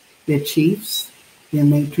 their chiefs, their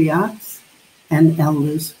matriarchs, and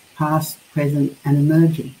elders, past, present, and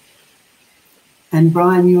emerging. And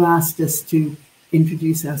Brian, you asked us to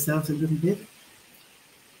introduce ourselves a little bit.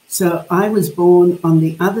 So I was born on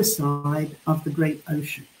the other side of the Great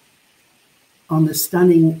Ocean, on the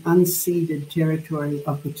stunning unceded territory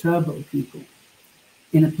of the Turrbal people,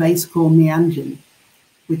 in a place called Meanjin,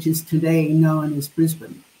 which is today known as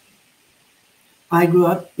Brisbane. I grew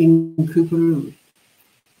up in Coorparoo,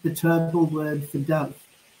 the Turrbal word for dove.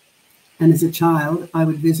 And as a child, I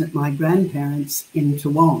would visit my grandparents in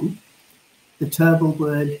Toowong, the Turrbal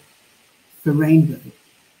word for rainbow.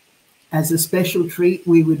 As a special treat,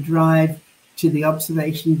 we would drive to the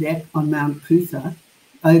observation deck on Mount Coot-tha,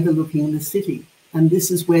 overlooking the city. And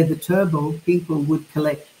this is where the Turrbal people would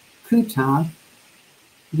collect kutar,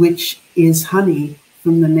 which is honey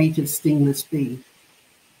from the native stingless bee.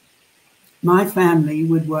 My family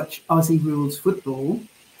would watch Aussie rules football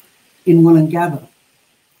in Wollongabba,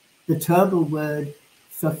 the Turrbal word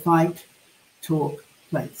for fight, talk,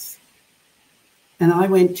 place. And I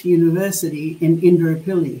went to university in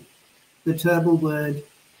Indooroopilly, the Turrbal word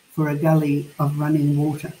for a gully of running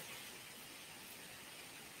water.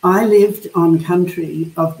 I lived on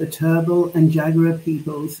country of the Turrbal and Jagera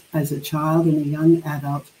peoples as a child and a young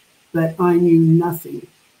adult, but I knew nothing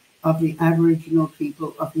of the Aboriginal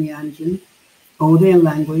people of Mianjin, or their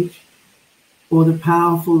language, or the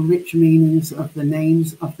powerful, rich meanings of the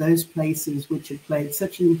names of those places which had played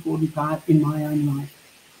such an important part in my own life.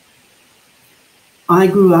 I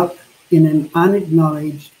grew up in an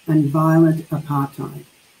unacknowledged and violent apartheid,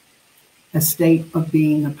 a state of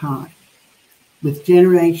being apart, with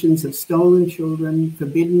generations of stolen children,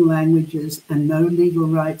 forbidden languages, and no legal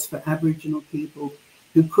rights for Aboriginal people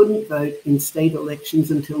who couldn't vote in state elections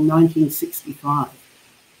until 1965.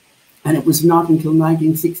 And it was not until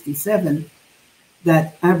 1967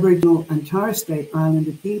 that Aboriginal and Torres Strait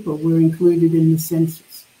Islander people were included in the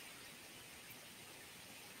census.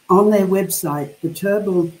 On their website, the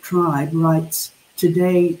Turrbal tribe writes,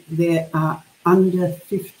 today there are under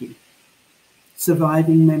 50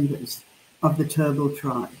 surviving members of the Turrbal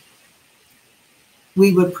tribe.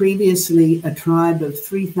 We were previously a tribe of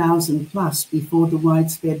 3,000 plus before the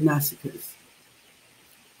widespread massacres.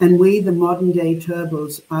 And we, the modern-day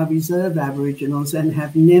Turbals, are reserve Aboriginals and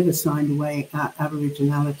have never signed away our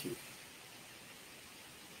Aboriginality.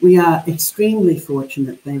 We are extremely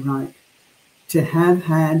fortunate, they write, to have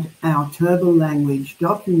had our Turrbal language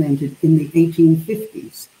documented in the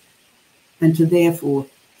 1850s and to therefore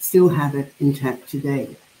still have it intact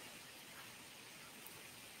today.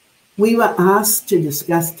 We were asked to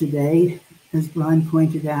discuss today, as Brian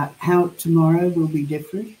pointed out, how tomorrow will be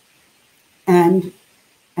different. And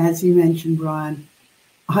as you mentioned, Brian,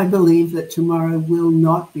 I believe that tomorrow will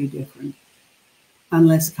not be different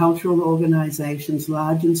unless cultural organizations,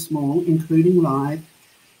 large and small, including live,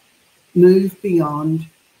 move beyond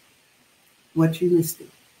what you listed,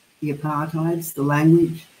 the apartheids, the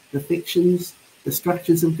language, the fictions, the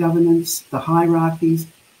structures of governance, the hierarchies,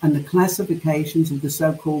 and the classifications of the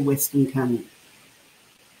so-called Western canon.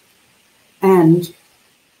 And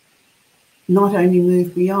not only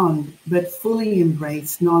move beyond, but fully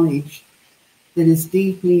embrace knowledge that is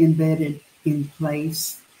deeply embedded in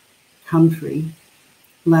place, country,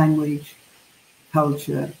 language,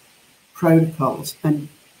 culture, protocols, and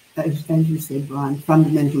as you said, Brian,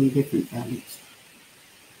 fundamentally different values.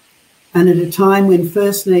 And at a time when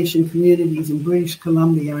First Nation communities in British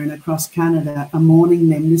Columbia and across Canada are mourning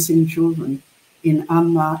their missing children in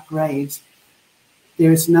unmarked graves,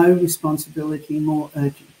 there is no responsibility more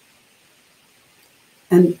urgent.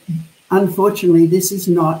 And unfortunately, this is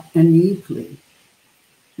not a new plea.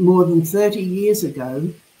 More than 30 years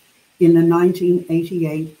ago, in a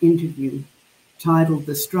 1988 interview titled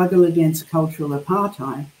The Struggle Against Cultural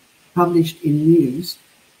Apartheid, published in News,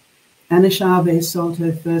 Anishinaabe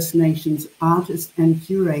Saulteaux First Nations artist and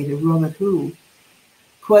curator Robert Houle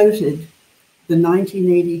quoted the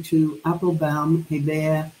 1982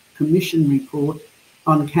 Applebaum-Hebert Commission report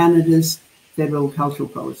on Canada's federal cultural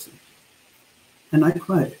policy. And I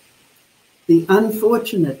quote, "The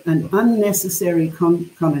unfortunate and unnecessary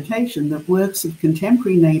connotation that works of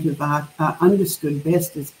contemporary native art are understood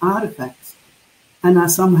best as artifacts and are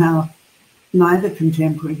somehow neither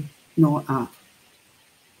contemporary nor art."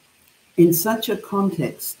 In such a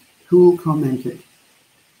context, Houle commented,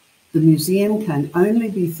 "The museum can only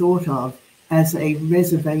be thought of as a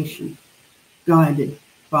reservation guided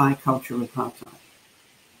by cultural apartheid."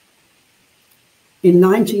 In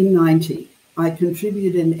 1990, I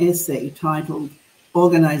contributed an essay titled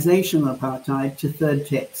Organizational Apartheid to Third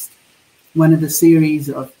Text, one of a series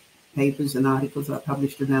of papers and articles I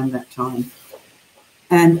published around that time.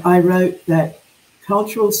 And I wrote that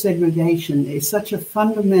cultural segregation is such a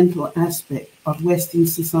fundamental aspect of Western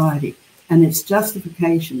society and its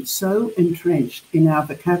justification so entrenched in our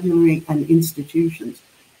vocabulary and institutions,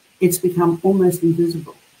 it's become almost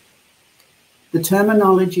invisible. The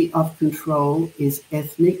terminology of control is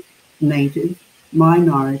ethnic, native,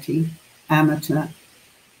 minority, amateur,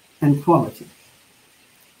 and quality.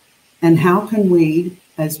 And how can we,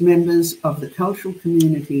 as members of the cultural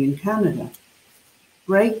community in Canada,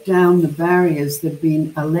 break down the barriers that have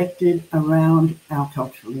been elected around our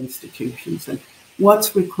cultural institutions and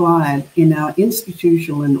what's required in our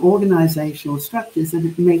institutional and organizational structures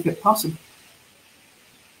that make it possible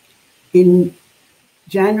In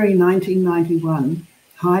January 1991,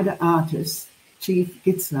 Haida artist, Chief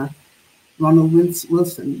Gitzer, Ronald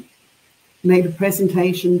Wilson, made a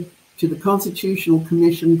presentation to the Constitutional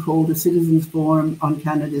Commission called the Citizens Forum on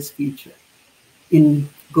Canada's Future in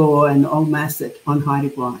Gore and Old Masset on Haida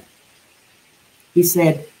Gwaii. He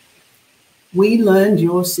said, "We learned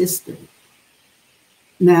your system.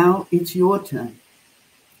 Now it's your turn.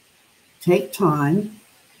 Take time,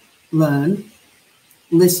 learn,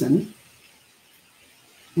 listen.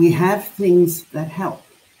 We have things that help.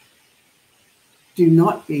 Do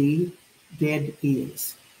not be dead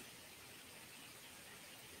ears."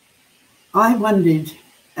 I wondered,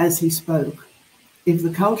 as he spoke, if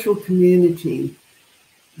the cultural community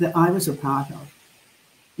that I was a part of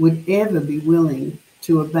would ever be willing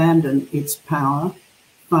to abandon its power,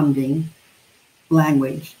 funding,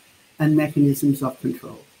 language, and mechanisms of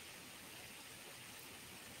control.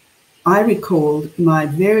 I recalled my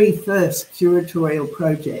very first curatorial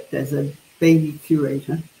project as a baby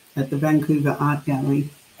curator at the Vancouver Art Gallery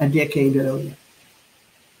a decade earlier.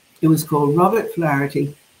 It was called Robert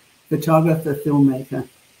Flaherty, Photographer, Filmmaker,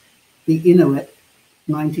 The Inuit,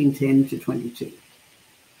 1910 to 22.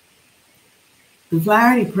 The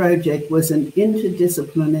Flaherty project was an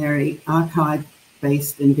interdisciplinary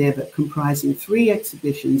archive-based endeavor comprising 3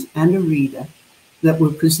 exhibitions and a reader that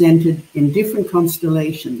were presented in different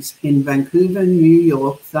constellations in Vancouver, New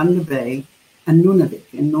York, Thunder Bay, and Nunavut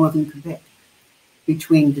in northern Quebec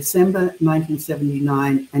between December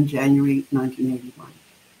 1979 and January 1981.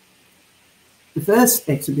 The first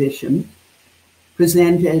exhibition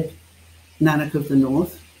presented Nanook of the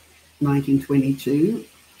North, 1922,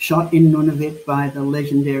 shot in Nunavut by the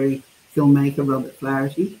legendary filmmaker Robert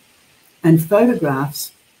Flaherty, and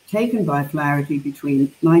photographs taken by Flaherty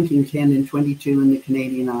between 1910 and 22 in the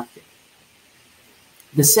Canadian Arctic.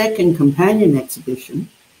 The second companion exhibition,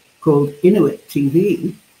 called Inuit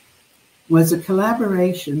TV, was a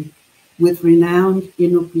collaboration with renowned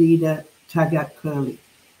Inuk leader Tagak Curley.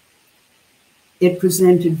 It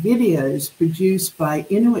presented videos produced by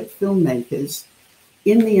Inuit filmmakers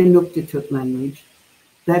in the Inuktitut language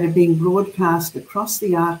that had been broadcast across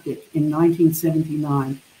the Arctic in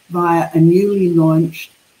 1979 via a newly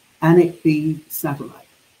launched Anik B satellite.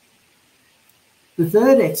 The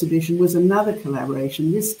third exhibition was another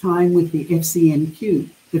collaboration, this time with the FCNQ,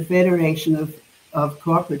 the Federation of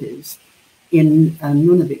Cooperatives in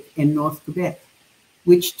Nunavut in North Quebec,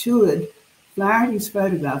 which toured Flaherty's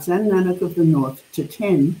photographs and Nanook of the North to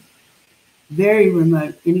 10 very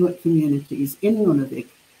remote Inuit communities in Nunavut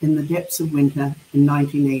in the depths of winter in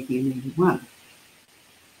 1980 and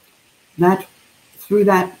 81. Through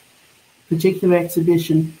that particular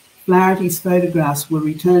exhibition, Flaherty's photographs were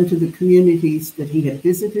returned to the communities that he had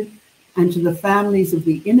visited and to the families of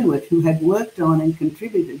the Inuit who had worked on and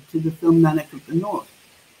contributed to the film Nanook of the North.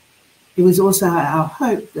 It was also our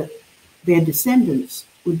hope that their descendants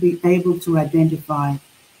would be able to identify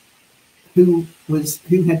who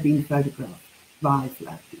had been photographed by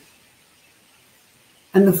Flaherty.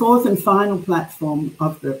 And the fourth and final platform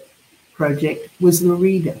of the project was the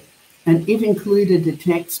reader, and it included a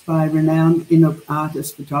text by renowned Inuk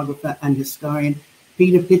artist, photographer, and historian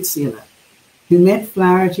Peter Pitzieler, who met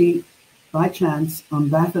Flaherty by chance on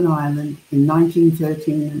Baffin Island in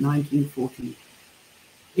 1913 and 1914.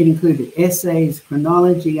 It included essays,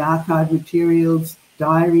 chronology, archive materials,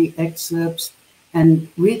 diary excerpts, and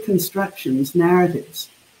reconstructions,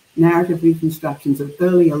 narrative reconstructions of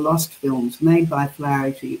earlier lost films made by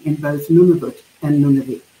Flaherty in both Nunavut and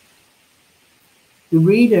Nunavut. The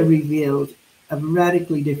reader revealed a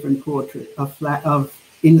radically different portrait of the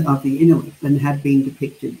Inuit than had been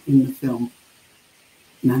depicted in the film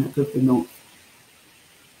Nanook of the North.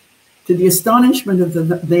 To the astonishment of the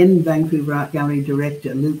then Vancouver Art Gallery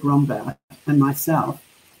director, Luc Rombaut, and myself,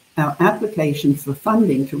 our application for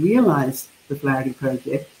funding to realize the Flaherty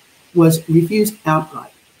project was refused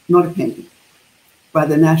outright, not a penny, by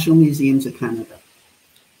the National Museums of Canada.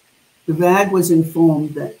 The VAG was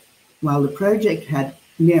informed that while the project had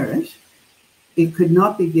merit, it could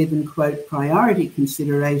not be given, quote, priority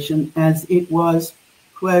consideration as it was,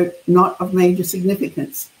 quote, not of major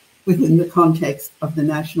significance within the context of the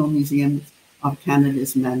National Museums of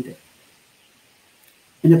Canada's mandate.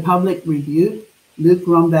 In a public review, Luc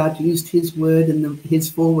Rombaut used his word and his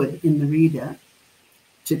foreword in the reader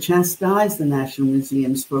to chastise the National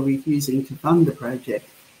Museums for refusing to fund the project,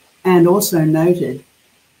 and also noted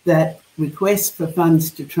that requests for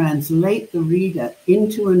funds to translate the reader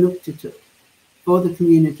into Inuktitut for the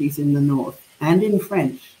communities in the North and in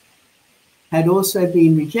French had also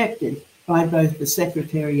been rejected by both the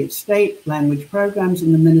Secretary of State, Language Programs,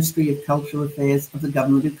 and the Ministry of Cultural Affairs of the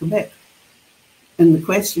Government of Quebec, And the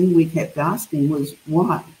question we kept asking was,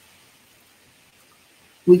 why?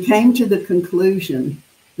 We came to the conclusion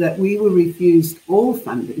that we were refused all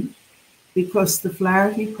funding because the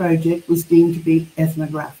Flaherty project was deemed to be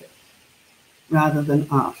ethnographic rather than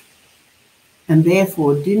art, and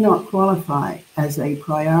therefore did not qualify as a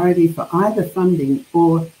priority for either funding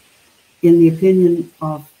or, in the opinion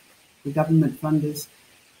of the government funders,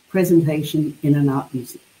 presentation in an art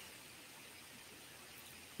museum.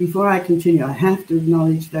 Before I continue, I have to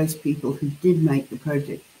acknowledge those people who did make the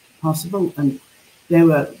project possible, and there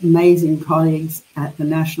were amazing colleagues at the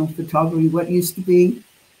National Photography, what used to be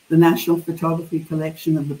the National Photography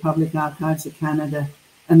Collection of the Public Archives of Canada,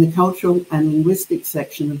 and the Cultural and Linguistic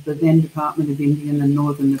section of the then Department of Indian and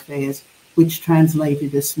Northern Affairs, which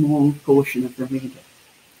translated a small portion of the reader.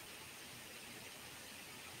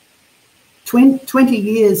 20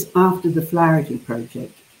 years after the Flaherty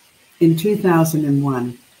project, in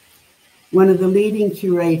 2001, one of the leading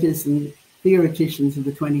curators and theoreticians of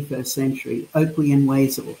the 21st century, Okwui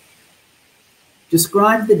Enwezor,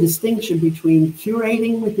 described the distinction between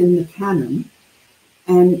curating within the canon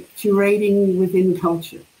and curating within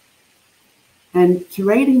culture. And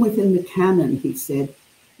curating within the canon, he said,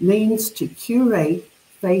 means to curate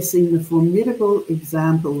facing the formidable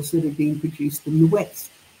examples that have been produced in the West.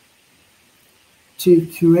 To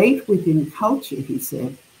curate within culture, he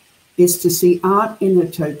said, is to see art in a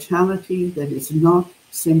totality that is not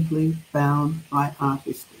simply bound by art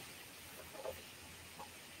history.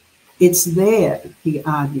 It's there, he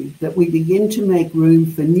argued, that we begin to make room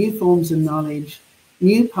for new forms of knowledge,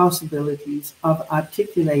 new possibilities of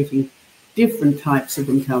articulating different types of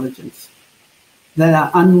intelligence that are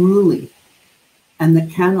unruly and that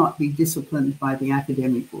cannot be disciplined by the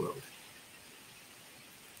academic world.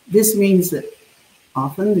 This means that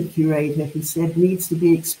often the curator, he said, needs to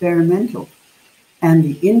be experimental, and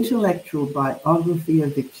the intellectual biography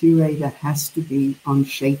of the curator has to be on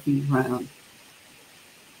shaky ground.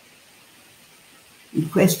 The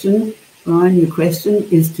question, Brian, your question,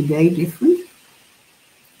 is today different?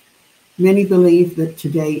 Many believe that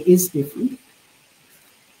today is different.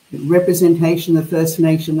 The representation of First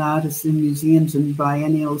Nation artists in museums and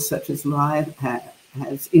biennials such as Live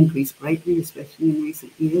has increased greatly, especially in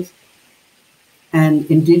recent years. And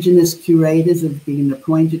Indigenous curators have been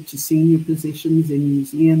appointed to senior positions in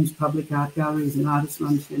museums, public art galleries, and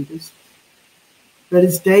artist-run centres. But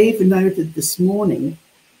as Dave noted this morning,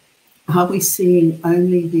 are we seeing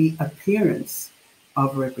only the appearance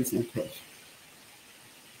of representation?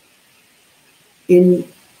 In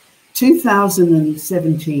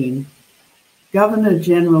 2017,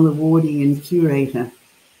 Governor-General awardee and curator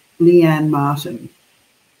Leanne Martin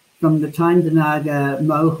from the Tyendinaga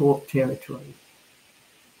Mohawk Territory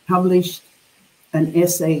published an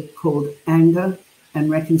essay called Anger and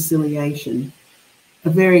Reconciliation, a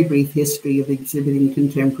very brief history of exhibiting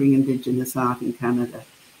contemporary Indigenous art in Canada,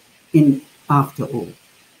 in After All.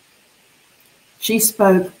 She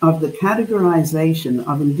spoke of the categorization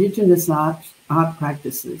of Indigenous art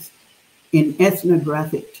practices in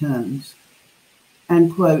ethnographic terms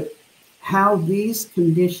and, quote, how these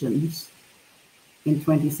conditions in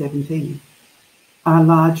 2017 are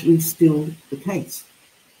largely still the case.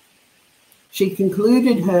 She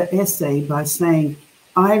concluded her essay by saying,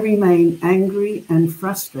 I remain angry and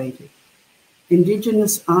frustrated.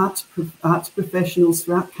 Indigenous arts professionals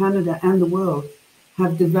throughout Canada and the world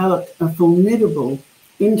have developed a formidable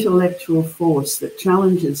intellectual force that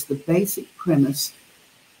challenges the basic premise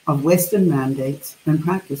of Western mandates and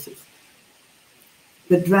practices.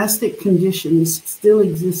 But drastic conditions still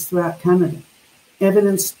exist throughout Canada,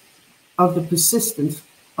 evidence of the persistence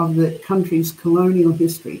of the country's colonial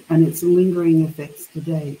history and its lingering effects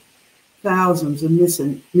today. Thousands of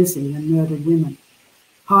missing and murdered women,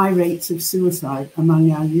 high rates of suicide among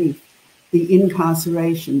our youth, the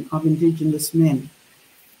incarceration of Indigenous men,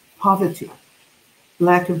 poverty,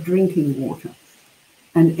 lack of drinking water,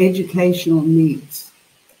 and educational needs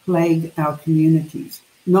plague our communities,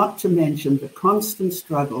 not to mention the constant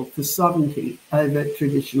struggle for sovereignty over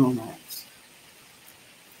traditional lands.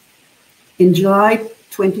 In July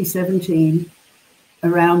 2017,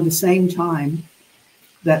 around the same time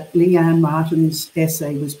that Leanne Martin's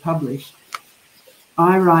essay was published,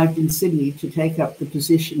 I arrived in Sydney to take up the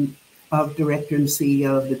position of Director and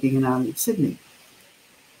CEO of the Biennale of Sydney.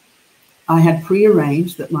 I had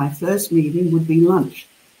prearranged that my first meeting would be lunch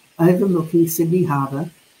overlooking Sydney Harbour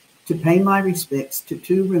to pay my respects to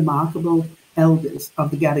two remarkable elders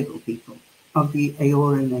of the Gadigal people of the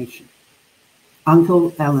Eora Nation,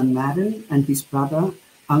 Uncle Alan Madden and his brother,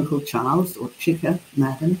 Uncle Charles, or Chicka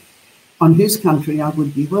Madden, on whose country I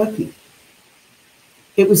would be working.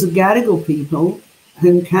 It was the Gadigal people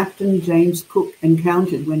whom Captain James Cook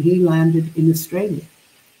encountered when he landed in Australia.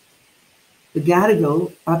 The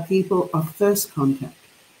Gadigal are people of first contact,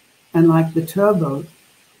 and like the Turbo,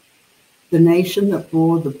 the nation that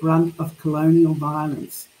bore the brunt of colonial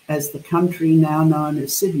violence as the country now known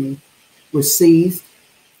as Sydney was seized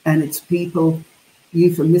and its people,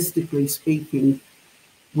 euphemistically speaking,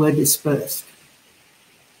 were dispersed.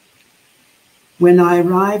 When I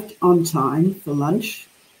arrived on time for lunch,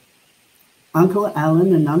 Uncle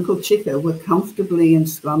Alan and Uncle Chicka were comfortably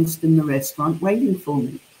ensconced in the restaurant waiting for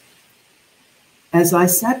me. As I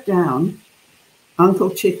sat down, Uncle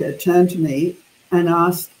Chicka turned to me and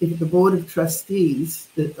asked if the Board of Trustees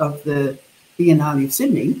of the Biennale of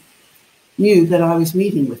Sydney knew that I was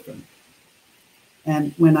meeting with them.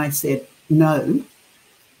 And when I said no,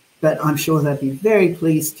 but I'm sure they'd be very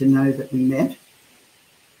pleased to know that we met,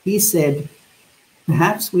 he said,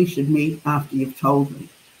 "Perhaps we should meet after you've told me."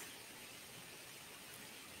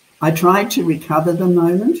 I tried to recover the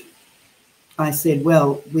moment. I said,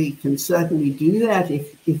 "Well, we can certainly do that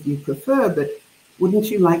if you prefer, but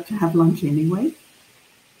wouldn't you like to have lunch anyway?"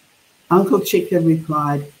 Uncle Chicka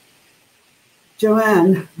replied,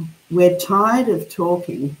 "Joanne, we're tired of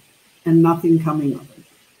talking and nothing coming of it.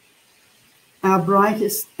 Our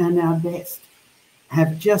brightest and our best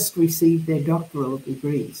have just received their doctoral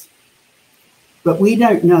degrees, but we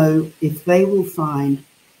don't know if they will find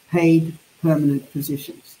paid permanent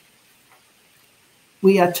positions.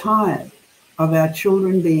 We are tired of our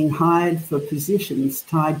children being hired for positions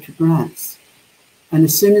tied to grants, and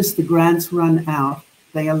as soon as the grants run out,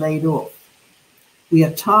 they are laid off. We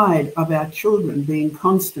are tired of our children being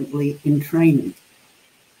constantly in training.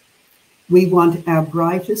 We want our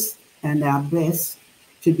brightest and our best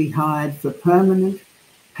to be hired for permanent,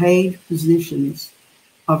 paid positions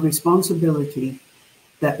of responsibility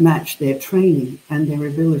that match their training and their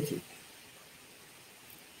ability.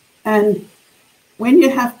 And when you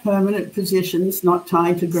have permanent positions not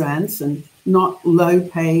tied to grants and not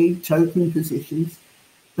low-paid token positions,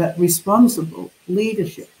 but responsible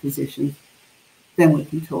leadership positions, then we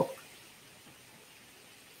can talk."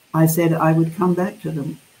 I said I would come back to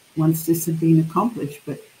them once this had been accomplished,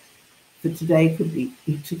 but for today could we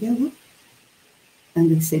eat together?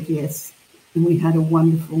 And they said yes, and we had a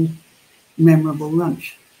wonderful, memorable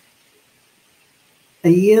lunch. A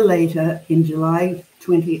year later, in July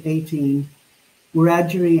 2018,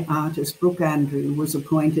 Wiradjuri artist Brooke Andrew was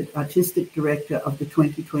appointed Artistic Director of the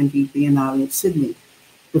 2020 Biennale of Sydney,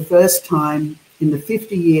 the first time in the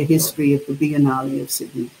 50-year history of the Biennale of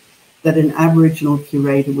Sydney that an Aboriginal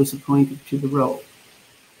curator was appointed to the role.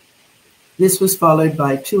 This was followed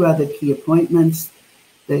by 2 other key appointments,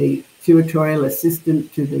 the curatorial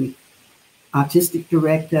assistant to the artistic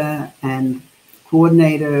director and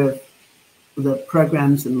coordinator of the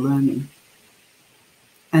programs and learning.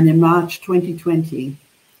 And in March 2020,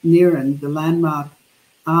 Niran, the landmark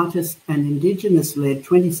artist and Indigenous-led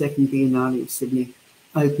 22nd Biennale of Sydney,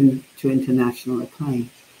 opened to international acclaim.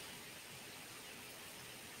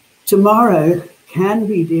 Tomorrow can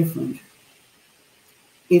be different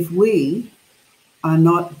if we are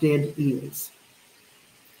not dead ears.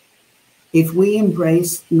 If we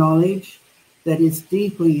embrace knowledge that is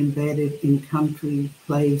deeply embedded in country,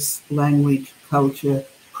 place, language, culture,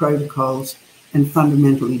 protocols, and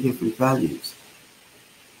fundamentally different values.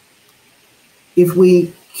 If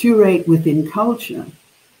we curate within culture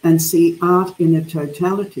and see art in a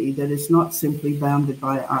totality that is not simply bounded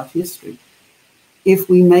by art history, if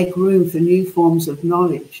we make room for new forms of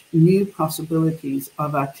knowledge, new possibilities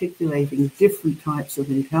of articulating different types of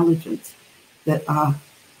intelligence that are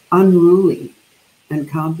unruly and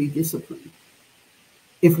can't be disciplined,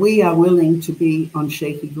 if we are willing to be on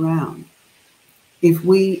shaky ground, if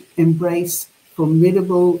we embrace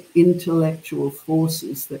formidable intellectual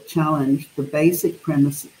forces that challenge the basic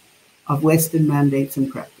premise of Western mandates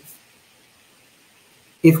and practice,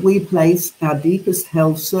 if we place our deepest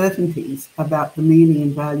held certainties about the meaning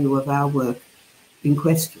and value of our work in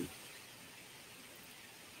question,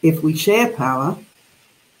 if we share power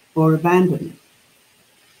or abandon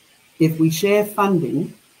it, if we share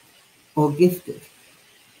funding or gift it,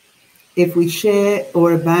 if we share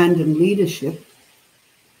or abandon leadership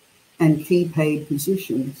and key paid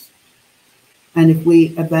positions, and if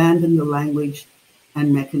we abandon the language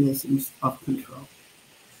and mechanisms of control.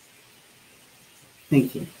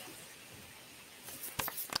 Thank you.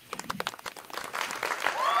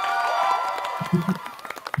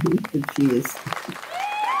 Cheers.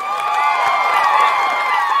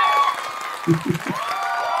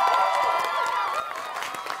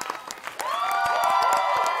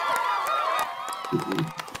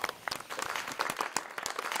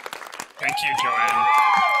 Thank Thank you, Joanne.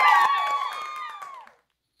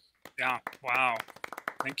 Yeah, wow.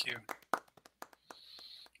 Thank you.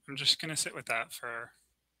 I'm just going to sit with that for...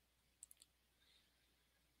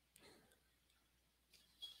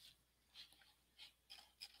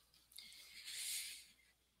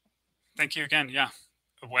 Thank you again. Yeah,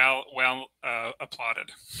 well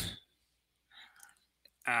applauded.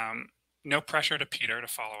 No pressure to Peter to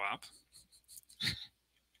follow up.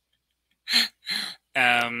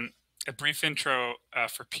 A brief intro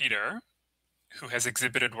for Peter, who has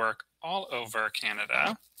exhibited work all over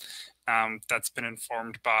Canada that's been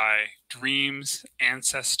informed by dreams,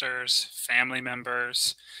 ancestors, family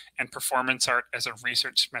members, and performance art as a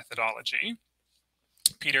research methodology.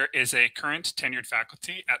 Peter is a current tenured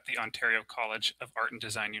faculty at the Ontario College of Art and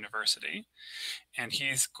Design University, and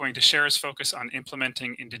he's going to share his focus on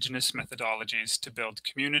implementing Indigenous methodologies to build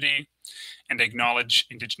community and acknowledge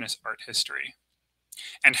Indigenous art history,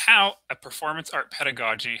 and how a performance art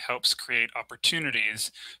pedagogy helps create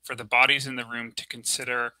opportunities for the bodies in the room to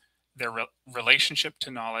consider their relationship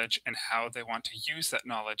to knowledge and how they want to use that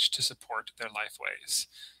knowledge to support their life ways.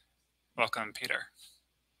 Welcome, Peter.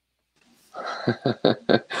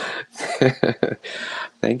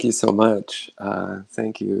 Thank you so much.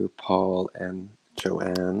 Thank you, Paul and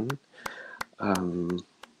Joanne.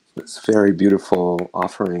 It's very beautiful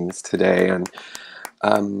offerings today, and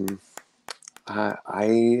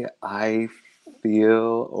I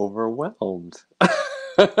feel overwhelmed.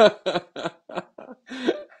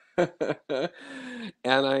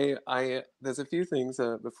 And I there's a few things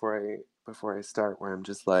before I start where I'm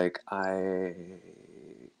just like, I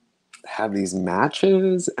have these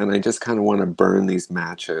matches and I just kind of want to burn these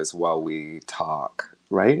matches while we talk,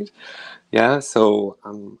 right? Yeah, so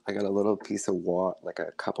I got a little piece of water, like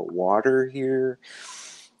a cup of water here.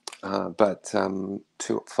 But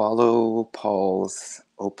to follow Paul's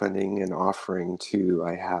opening and offering too,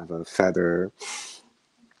 I have a feather.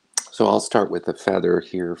 So I'll start with the feather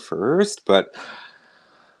here first, but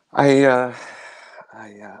I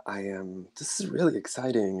am, this is really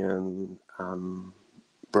exciting, and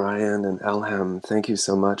Brian and Elham, thank you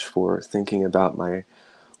so much for thinking about my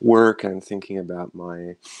work and thinking about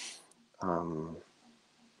my,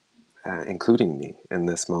 including me in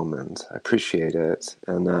this moment. I appreciate it.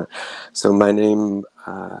 And so my name,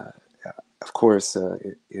 of course,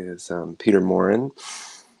 is Peter Morin.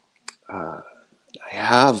 I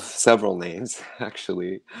have several names,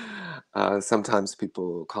 actually. Sometimes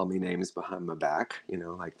people call me names behind my back, you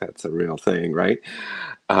know, like that's a real thing, right?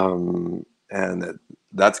 And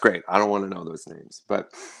that's great. I don't want to know those names.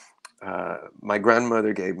 But my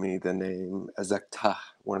grandmother gave me the name Ezekta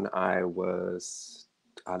when I was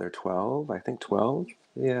either 12, I think 12.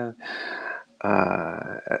 Yeah.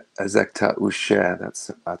 Ezekta Ushe,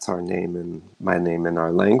 that's our name, my name in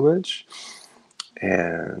our language.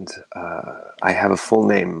 And I have a full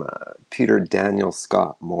name, Peter Daniel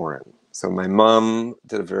Scott Morin. So my mom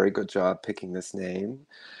did a very good job picking this name.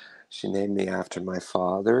 She named me after my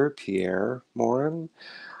father, Pierre Morin,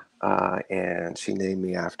 and she named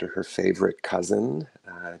me after her favorite cousin,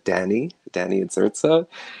 Danny Enwezor,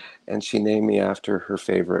 and she named me after her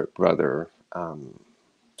favorite brother,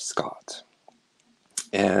 Scott.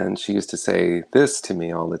 And she used to say this to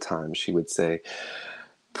me all the time. She would say,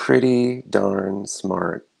 "Pretty darn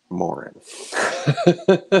smart Morin."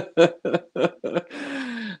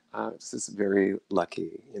 This is very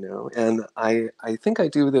lucky, you know. And I think I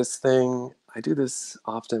do this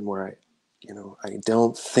often where I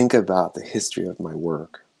don't think about the history of my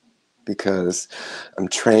work, because I'm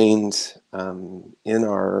trained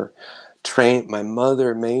my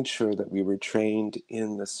mother made sure that we were trained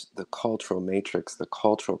in the cultural matrix, the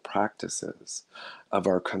cultural practices of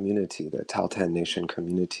our community, the Tahltan Nation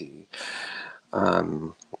community.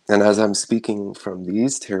 And as I'm speaking from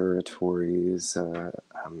these territories,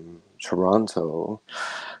 Toronto,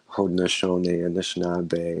 Haudenosaunee,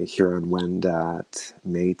 Anishinaabe, Huron-Wendat,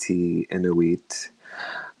 Métis, Inuit,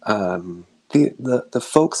 the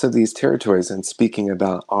folks of these territories, and speaking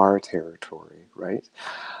about our territory, right?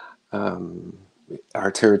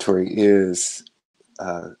 Our territory is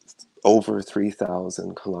over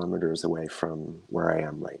 3,000 kilometers away from where I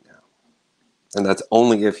am right now. And that's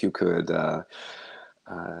only if you could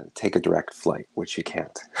take a direct flight, which you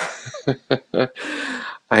can't.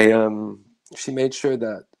 She made sure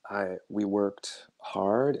that we worked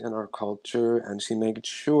hard in our culture, and she made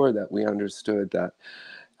sure that we understood that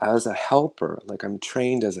as a helper, like I'm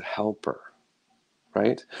trained as a helper,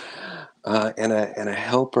 right? And a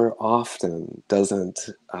helper often doesn't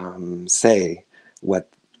say what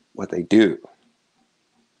they do.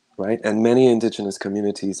 right? And many indigenous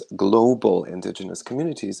communities, global indigenous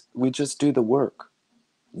communities, we just do the work.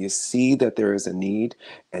 You see that there is a need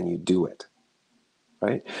and you do it,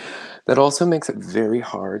 right? That also makes it very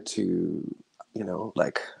hard to,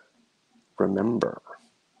 like remember,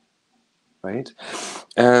 right?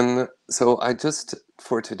 And so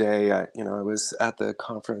for today, I was at the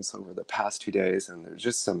conference over the past 2 days, and there's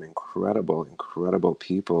just some incredible, incredible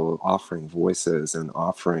people offering voices and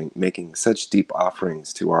making such deep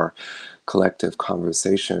offerings to our collective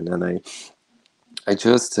conversation. And I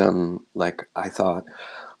just, I thought,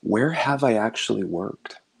 where have I actually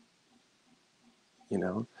worked?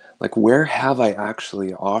 Like, where have I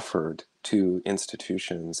actually offered to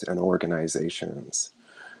institutions and organizations?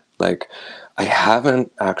 Like, I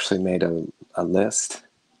haven't actually made a list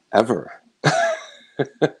ever.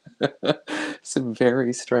 It's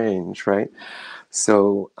very strange, right?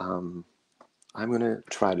 So I'm going to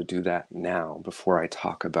try to do that now before I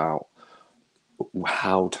talk about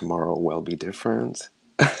how tomorrow will be different.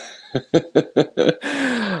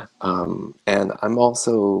 And I'm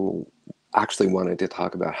also actually wanted to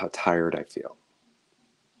talk about how tired I feel.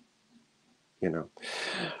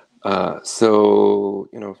 So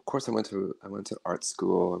of course, I went to art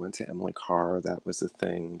school. I went to Emily Carr. That was a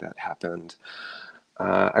thing that happened.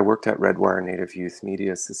 I worked at Redwire Native Youth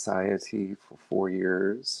Media Society for 4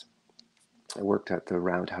 years. I worked at the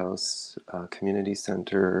Roundhouse Community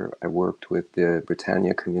Center. I worked with the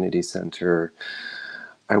Britannia Community Center.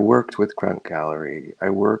 I worked with Grunt Gallery. I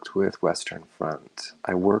worked with Western Front.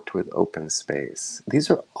 I worked with Open Space. These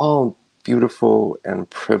are all beautiful and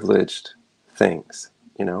privileged things,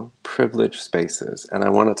 privileged spaces. And I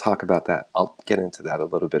want to talk about that. I'll get into that a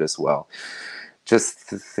little bit as well. Just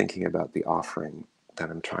thinking about the offering that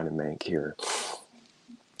I'm trying to make here.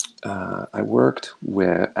 I worked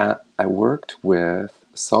with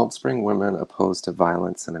Salt Spring Women Opposed to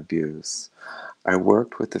Violence and Abuse. I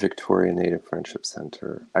worked with the Victoria Native Friendship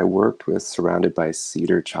Center. I worked with Surrounded by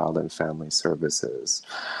Cedar Child and Family Services.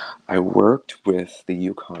 I worked with the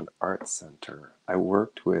Yukon Arts Center. I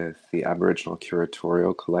worked with the Aboriginal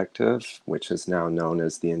Curatorial Collective, which is now known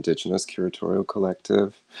as the Indigenous Curatorial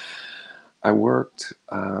Collective. I worked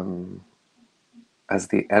as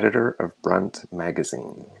the editor of Brunt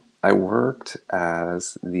Magazine. I worked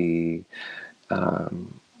as I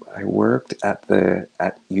worked at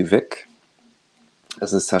UVic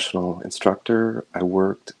as a sessional instructor. I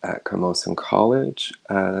worked at Camosun College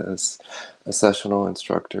as a sessional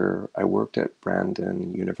instructor. I worked at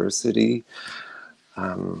Brandon University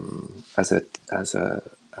as a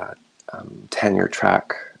tenure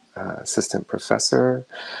track assistant professor.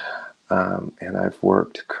 And I'm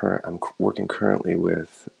working currently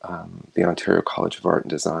with the Ontario College of Art and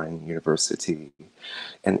Design University.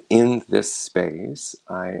 And in this space,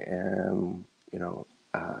 I am,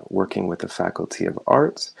 working with the Faculty of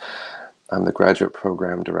Art. I'm the graduate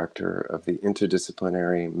program director of the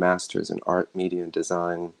Interdisciplinary Masters in Art, Media, and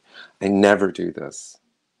Design. I never do this.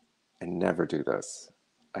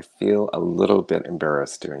 I feel a little bit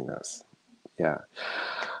embarrassed doing this. Yeah.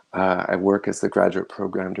 I work as the graduate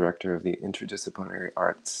program director of the Interdisciplinary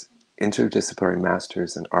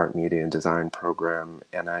Masters in Art, Media, and Design program,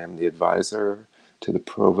 and I am the advisor to the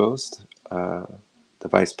provost, the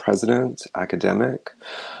vice president, academic,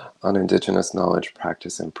 on Indigenous knowledge,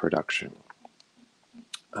 practice, and production.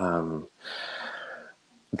 The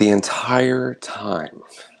entire time,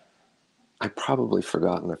 I've probably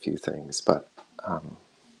forgotten a few things, but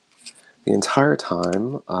the entire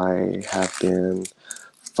time I have been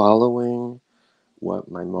following what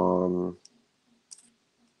my mom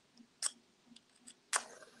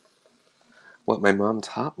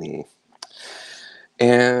taught me.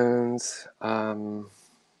 And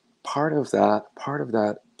part of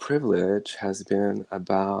that privilege has been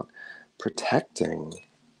about protecting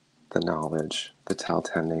the knowledge, the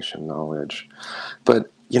Tahltan Nation knowledge. But,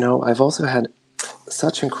 I've also had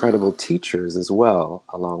such incredible teachers as well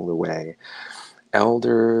along the way.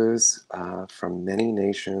 Elders from many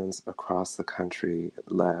nations across the country,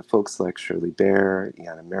 folks like Shirley Bear,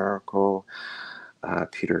 Yana Miracle,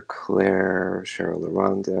 Peter Clare, Cheryl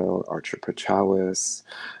Larondel, Archer Pachawis,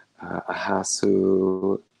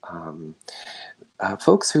 Ahasu,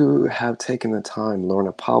 folks who have taken the time,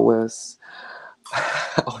 Lorna Powis.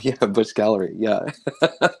 Oh yeah, Bush Gallery, yeah.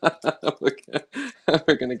 We're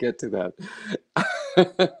gonna get to that.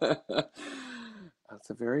 That's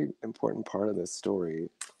a very important part of this story.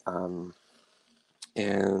 And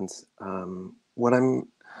what I'm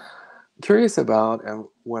curious about and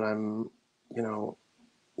what I'm,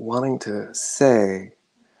 wanting to say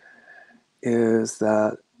is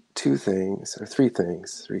that two things, or three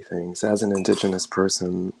things. As an Indigenous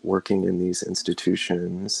person working in these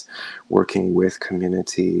institutions, working with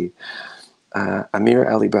community, Amir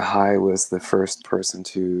Ali Bahai was the first person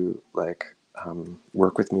to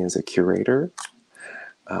work with me as a curator.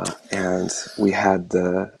 And we had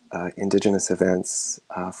the Indigenous events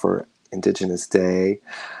for Indigenous Day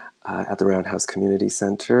at the Roundhouse Community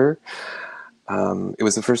Center. It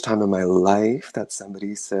was the first time in my life that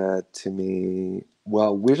somebody said to me,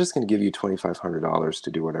 well, we're just going to give you $2,500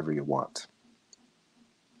 to do whatever you want.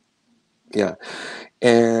 Yeah.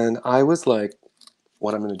 And I was like,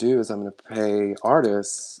 what I'm going to do is I'm going to pay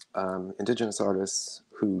artists, Indigenous artists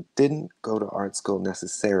who didn't go to art school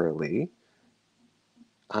necessarily,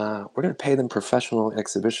 we're going to pay them professional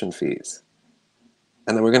exhibition fees.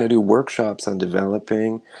 And then we're going to do workshops on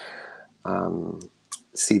developing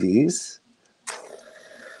CVs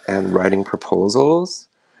and writing proposals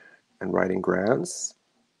and writing grants.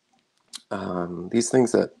 These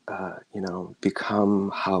things that,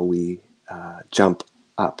 become how we jump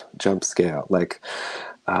scale. Like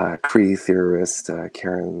Cree theorist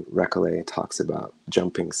Karen Recollet talks about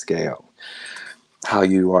jumping scale. How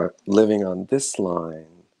you are living on this line,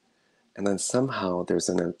 and then somehow there's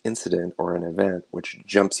an incident or an event which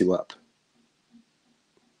jumps you up.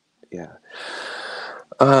 Yeah.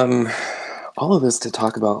 All of this to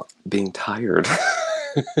talk about being tired.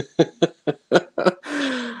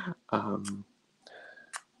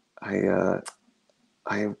 I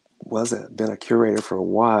been a curator for a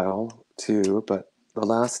while too, but the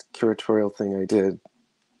last curatorial thing I did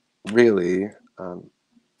really on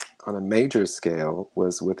a major scale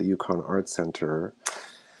was with the Yukon Art Center,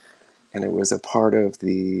 and it was a part of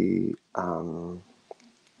the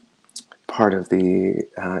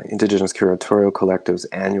Indigenous Curatorial Collective's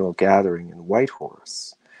annual gathering in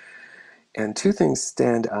Whitehorse. And two things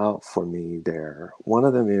stand out for me there. One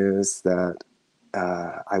of them is that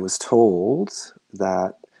I was told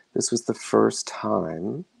that this was the first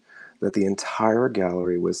time that the entire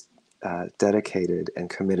gallery was dedicated and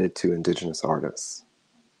committed to Indigenous artists.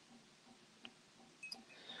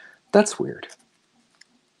 That's weird.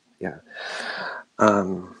 Yeah.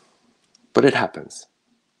 But it happens.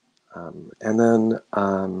 And then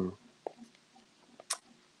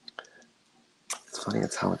it's funny,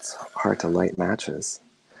 it's hard to light matches.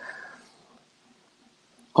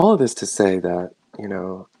 All of this to say that,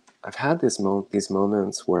 I've had these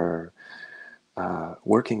moments where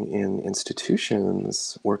working in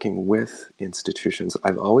institutions, working with institutions,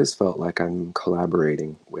 I've always felt like I'm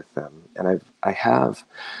collaborating with them. And I have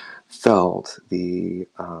felt the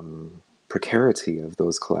precarity of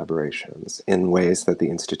those collaborations in ways that the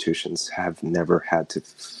institutions have never had to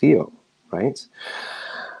feel, right?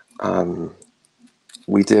 Karen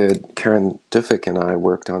Duffick and I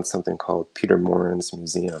worked on something called Peter Morin's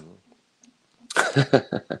Museum.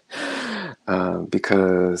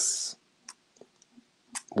 Because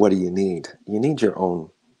what do you need? You need your own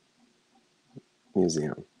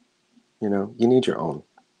museum. You need your own,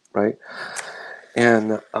 right?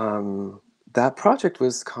 And that project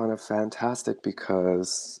was kind of fantastic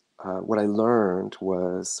because what I learned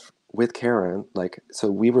was with Karen, so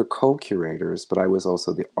we were co-curators, but I was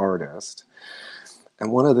also the artist.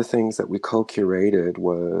 And one of the things that we co-curated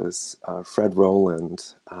was Fred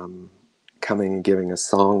Rowland coming and giving a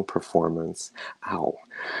song performance,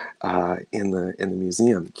 in the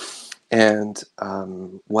museum. And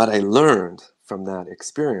what I learned from that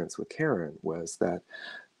experience with Karen was that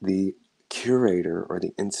the curator or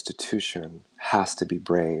the institution has to be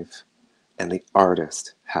brave, and the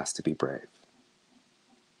artist has to be brave.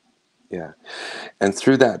 Yeah. And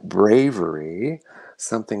through that bravery,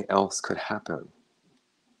 something else could happen.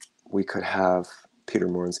 We could have Peter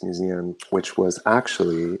Morin's Museum, which was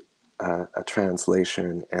actually a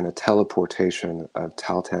translation and a teleportation of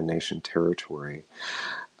Tahltan Nation territory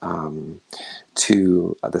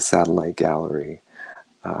to the satellite gallery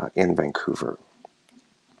in Vancouver.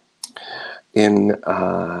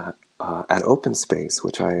 At Open Space,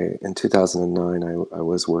 which in 2009, I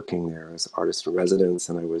was working there as artist in residence,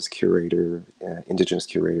 and I was curator, Indigenous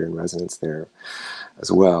curator in residence there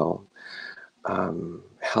as well.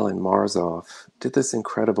 Helen Marzoff did this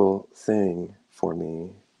incredible thing for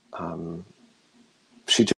me.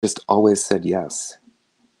 She just always said yes.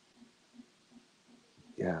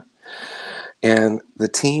 Yeah. And the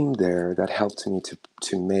team there that helped me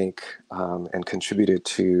to make and contributed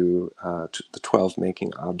to the 12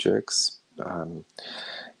 making objects,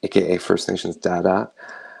 aka First Nations data,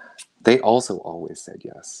 they also always said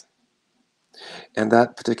yes. And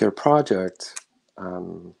that particular project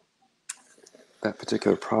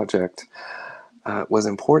was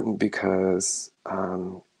important because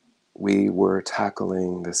we were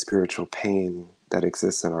tackling the spiritual pain that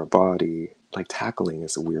exists in our body. Like, tackling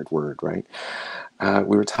is a weird word, right?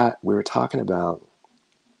 We were talking about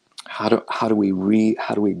how do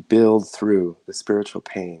we build through the spiritual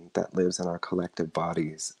pain that lives in our collective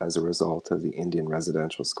bodies as a result of the Indian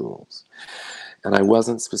residential schools. And I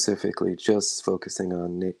wasn't specifically just focusing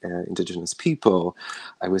on Indigenous people.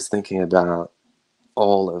 I was thinking about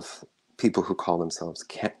all of people who call themselves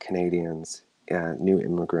Canadians, new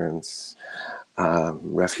immigrants,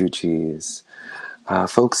 refugees,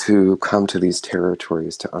 folks who come to these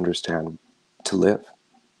territories to understand, to live,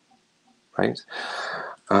 right?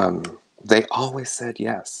 They always said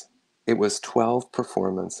yes. It was 12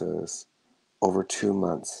 performances over 2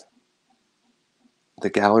 months. The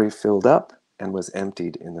gallery filled up and was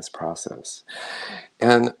emptied in this process.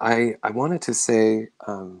 And I wanted to say,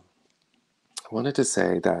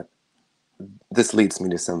 that this leads me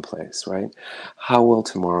to someplace, right? How will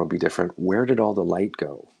tomorrow be different? Where did all the light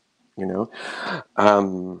go? You know?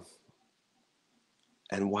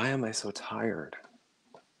 And why am I so tired?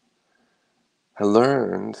 I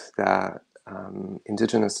learned that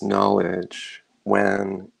Indigenous knowledge,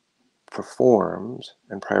 when performed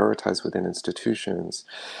and prioritized within institutions,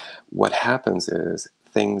 what happens is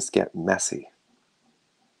things get messy.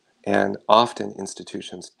 And often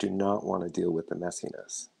institutions do not want to deal with the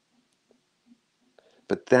messiness.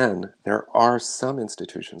 But then there are some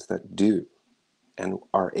institutions that do and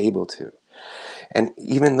are able to. And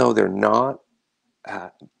even though they're not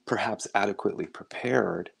perhaps adequately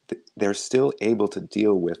prepared, they're still able to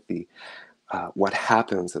deal with the what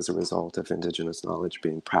happens as a result of Indigenous knowledge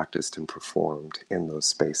being practiced and performed in those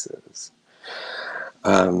spaces.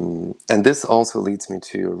 And this also leads me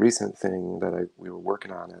to a recent thing that we were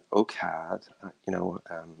working on at OCAD.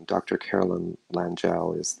 Dr. Carolyn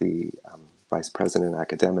Langell is the vice president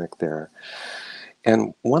academic there.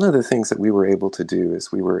 And one of the things that we were able to do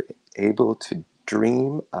is we were able to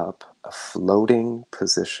dream up a floating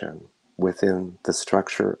position within the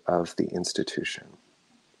structure of the institution.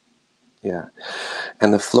 Yeah.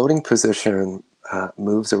 And the floating position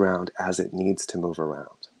moves around as it needs to move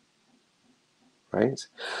around. Right?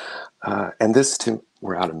 And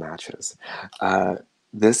we're out of matches.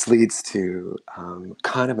 This leads to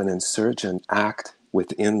kind of an insurgent act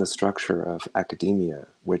within the structure of academia,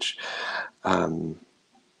 which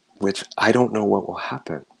I don't know what will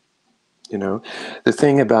happen. You know, the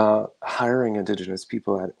thing about hiring Indigenous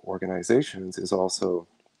people at organizations is also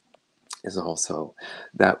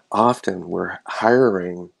that often we're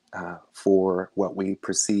hiring for what we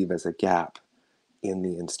perceive as a gap in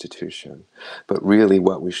the institution. But really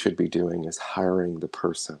what we should be doing is hiring the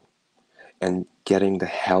person and getting the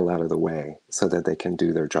hell out of the way so that they can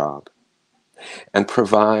do their job and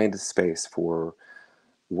provide space for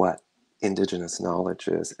what Indigenous knowledge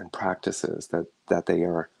is and practices that they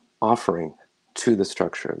are offering to the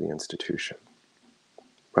structure of the institution.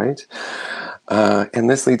 Right? And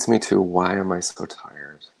this leads me to, why am I so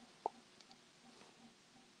tired?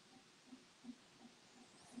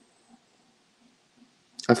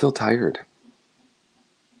 I feel tired.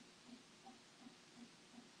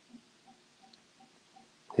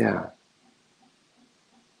 Yeah.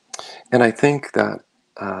 And I think that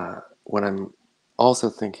what I'm also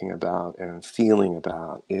thinking about and feeling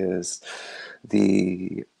about is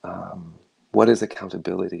the what is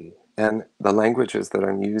accountability? And the languages that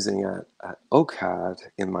I'm using at OCAD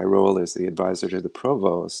in my role as the advisor to the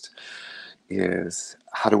provost is,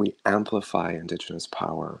 how do we amplify Indigenous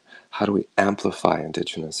power? How do we amplify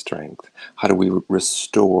Indigenous strength? How do we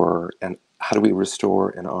restore and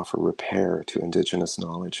offer repair to Indigenous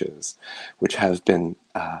knowledges, which have been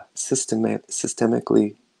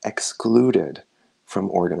systemically excluded from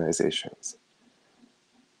organizations?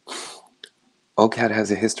 OCAD has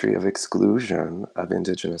a history of exclusion of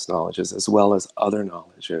Indigenous knowledges as well as other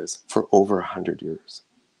knowledges for over 100 years.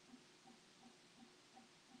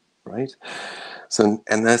 Right? So,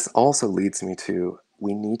 and this also leads me to,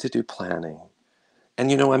 we need to do planning. And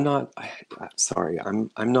I'm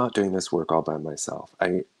not doing this work all by myself.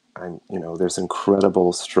 There's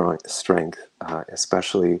incredible strength,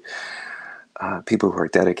 especially people who are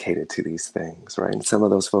dedicated to these things, right? And some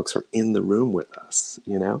of those folks are in the room with us,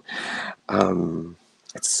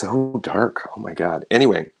 It's so dark. Oh my God.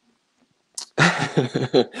 Anyway,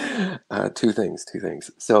 two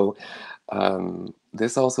things. So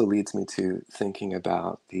this also leads me to thinking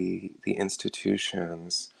about the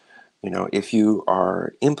institutions. If you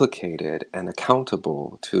are implicated and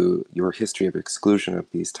accountable to your history of exclusion of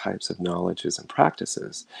these types of knowledges and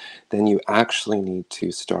practices, then you actually need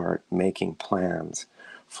to start making plans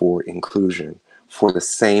for inclusion, for the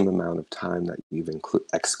same amount of time that you've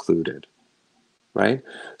excluded, right?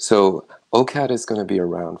 So OCAD is going to be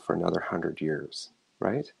around for another 100 years,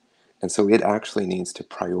 right? And so it actually needs to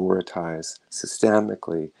prioritize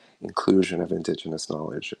systemically inclusion of Indigenous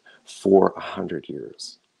knowledge for 100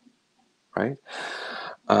 years, right?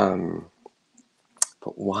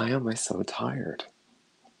 But why am I so tired?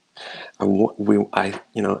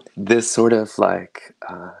 This sort of like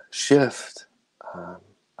shift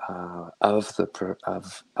of the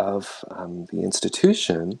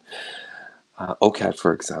institution, OCAD,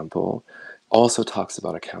 for example, also talks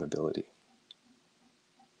about accountability,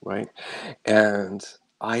 right? And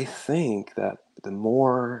I think that the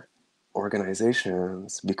more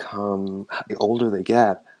organizations become, the older they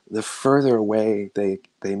get, the further away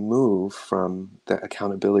they move from the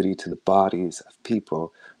accountability to the bodies of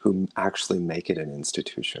people who actually make it an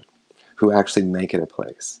institution, who actually make it a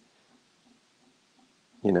place.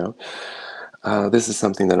 You know, this is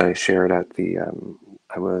something that I shared at the,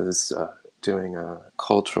 I was doing a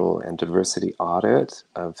cultural and diversity audit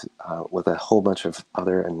of with a whole bunch of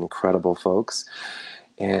other incredible folks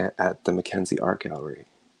at the Mackenzie Art Gallery,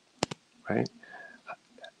 right?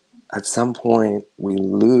 At some point, we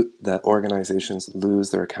lose that organizations lose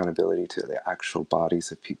their accountability to the actual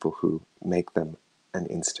bodies of people who make them an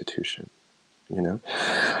institution, you know?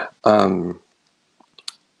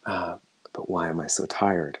 But why am I so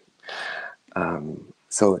tired?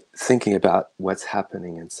 So thinking about what's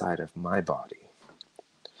happening inside of my body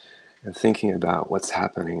and thinking about what's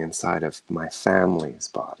happening inside of my family's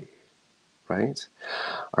body, right?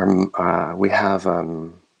 We have,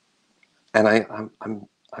 and I'm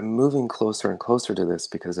moving closer and closer to this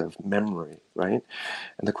because of memory, right?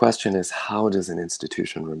 And the question is, how does an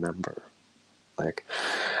institution remember? Like,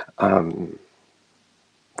 well,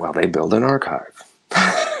 they build an archive.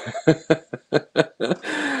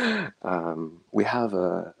 We have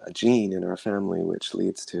a gene in our family which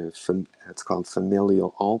leads to, it's called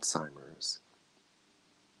familial Alzheimer's,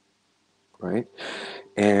 right?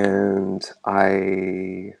 And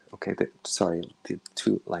the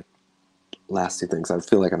two last two things, I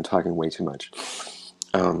feel like I'm talking way too much.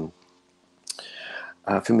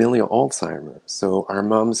 Familial Alzheimer's. So our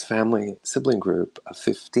mom's family sibling group of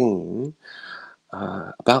 15,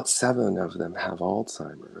 about 7 of them have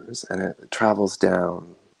Alzheimer's, and it travels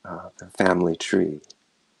down the family tree,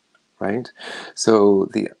 right? So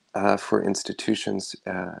for institutions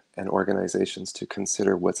and organizations to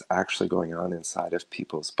consider what's actually going on inside of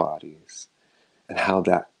people's bodies and how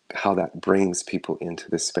that brings people into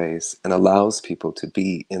the space and allows people to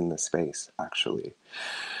be in the space, actually.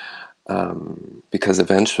 Because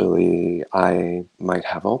eventually I might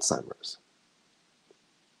have Alzheimer's,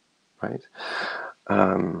 right?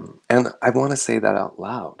 And I want to say that out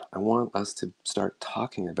loud. I want us to start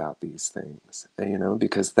talking about these things, you know,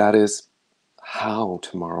 because that is how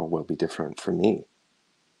tomorrow will be different for me.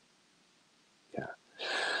 Yeah.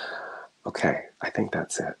 Okay, I think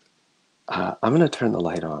that's it. I'm going to turn the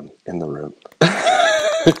light on in the room.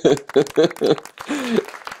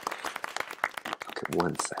 Okay,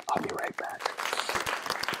 one sec. I'll be right back.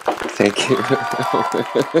 Thank you.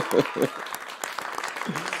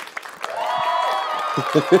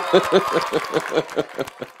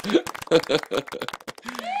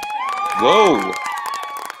 Whoa!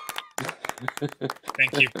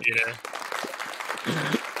 Thank you, Peter.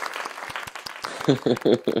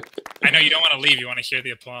 I know you don't want to leave. You want to hear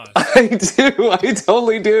the applause. I do. I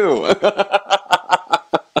totally do.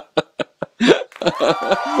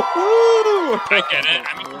 I get it.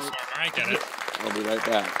 I'm a performer. I get it. I'll be right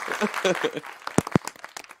back.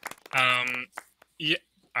 Yeah,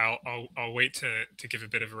 I'll wait to give a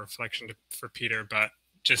bit of a reflection for Peter, but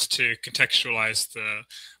just to contextualize the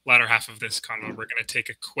latter half of this convo, we're going to take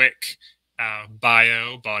a quick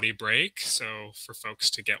body break. So for folks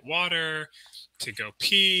to get water, to go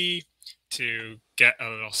pee, to get a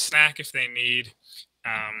little snack if they need,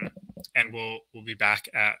 and we'll be back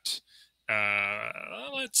at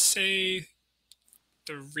let's say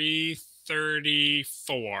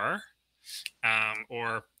 3:34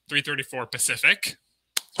 or 3:34 Pacific.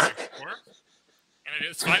 3:34. And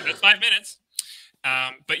it's fine. That's 5 minutes.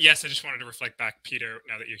 But yes, I just wanted to reflect back, Peter,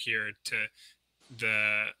 now that you're here,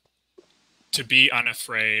 to be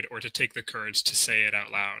unafraid or to take the courage to say it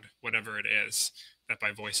out loud, whatever it is, that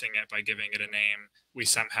by voicing it, by giving it a name, we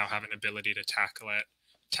somehow have an ability to tackle it.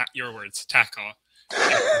 Your words, tackle,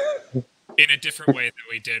 in a different way than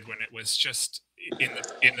we did when it was just in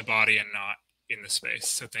the body and not in the space.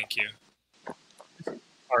 So thank you.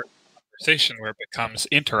 Our conversation where it becomes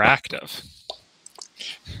interactive.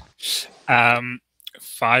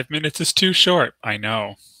 5 minutes is too short. I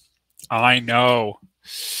know. I know.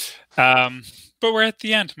 But we're at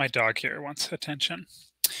the end. My dog here wants attention.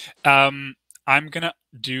 I'm going to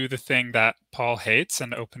do the thing that Paul hates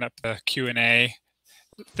and open up the Q&A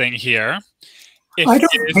thing here. I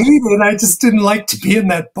don't hate it. I just didn't like to be in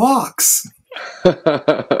that box.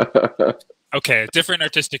 Okay, different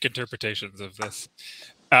artistic interpretations of this.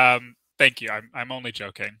 Thank you. I'm only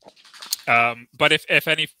joking. But if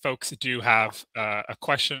any folks do have a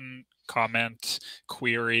question, comment,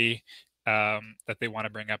 query that they want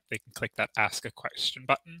to bring up, they can click that Ask a Question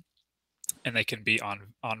button, and they can be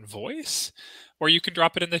on voice, or you can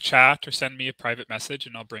drop it in the chat or send me a private message,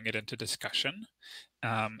 and I'll bring it into discussion.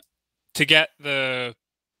 To get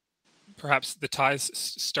perhaps the ties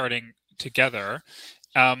starting together.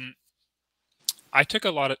 I took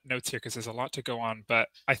a lot of notes here because there's a lot to go on, but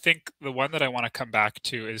I think the one that I want to come back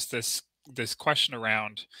to is this question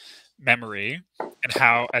around memory and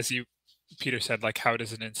how, as Peter said, like, how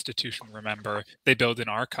does an institution remember? They build an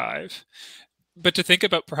archive. But to think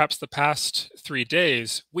about perhaps the past 3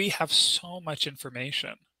 days, we have so much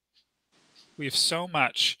information. We have so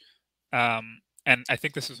much, and I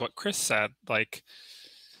think this is what Chris said, like,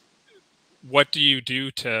 what do you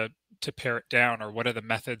do to pare it down, or what are the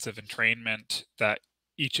methods of entrainment that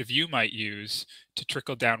each of you might use to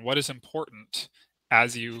trickle down what is important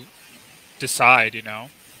as you decide,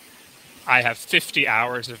 I have 50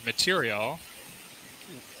 hours of material.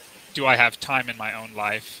 Do I have time in my own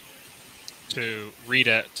life to read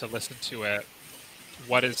it, to listen to it?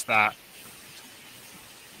 What does that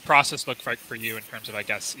process look like for you in terms of, I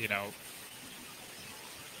guess,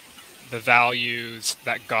 the values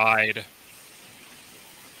that guide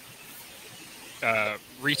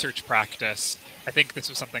research practice? I think this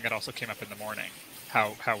was something that also came up in the morning,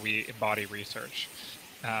 how we embody research.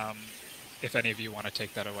 If any of you want to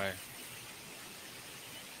take that away.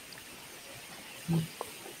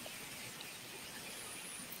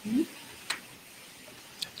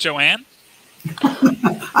 Joanne?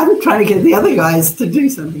 I'm trying to get the other guys to do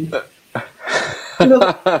something.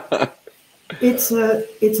 Look, it's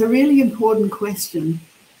a really important question.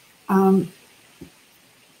 I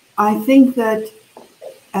think that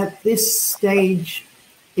at this stage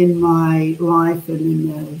in my life and in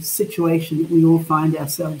the situation that we all find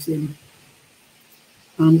ourselves in,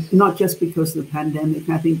 not just because of the pandemic,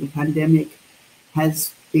 I think the pandemic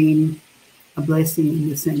has been a blessing in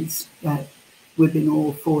the sense that we've been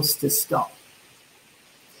all forced to stop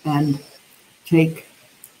and take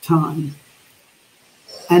time.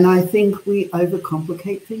 And I think we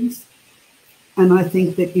overcomplicate things. And I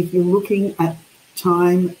think that if you're looking at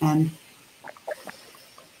time and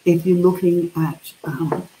if you're looking at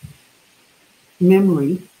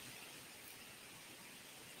memory,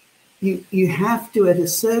 you have to, at a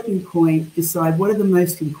certain point, decide what are the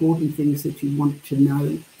most important things that you want to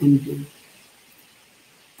know and do.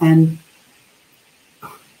 And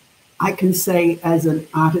I can say, as an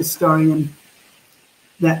art historian,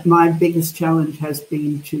 that my biggest challenge has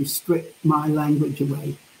been to strip my language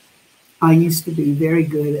away. I used to be very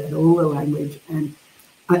good at all the language, and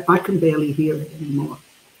I can barely hear it anymore.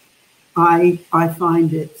 I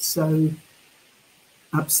find it so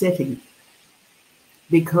upsetting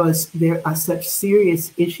because there are such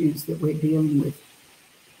serious issues that we're dealing with.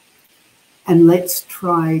 And let's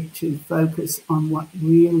try to focus on what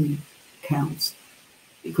really counts.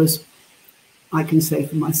 Because I can say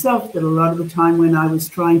for myself that a lot of the time when I was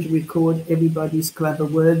trying to record everybody's clever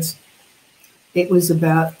words, it was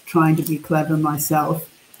about trying to be clever myself,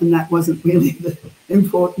 and that wasn't really the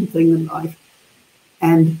important thing in life.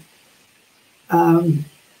 And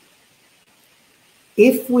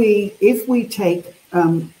if we take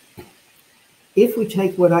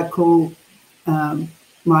what I call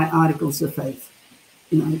my articles of faith,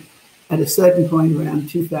 at a certain point around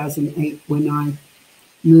 2008, when I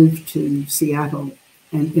moved to Seattle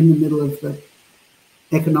and in the middle of the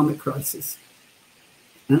economic crisis.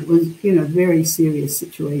 And it was, a very serious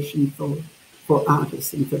situation for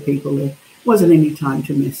artists and for people. There wasn't any time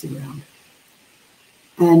to mess around.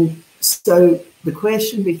 And so the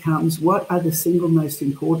question becomes, what are the single most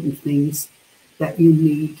important things that you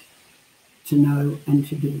need to know and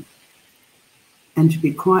to do? And to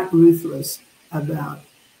be quite ruthless about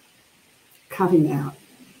cutting out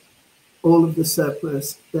all of the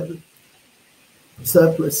surplus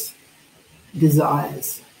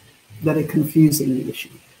desires that are confusing the issue.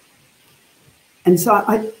 And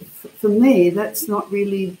so for me, that's not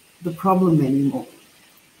really the problem anymore,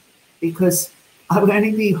 because I would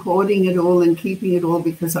only be hoarding it all and keeping it all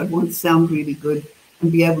because I want to sound really good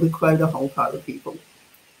and be able to quote a whole pile of people.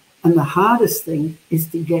 And the hardest thing is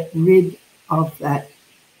to get rid of that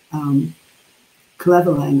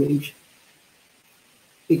clever language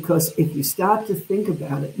because if you start to think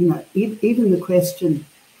about it, you know, even the question,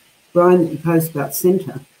 Brian, that you posed about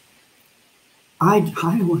centre, I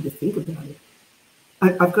don't want to think about it.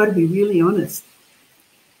 I've got to be really honest.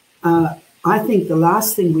 I think the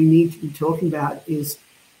last thing we need to be talking about is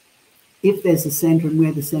if there's a centre and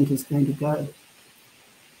where the centre is going to go.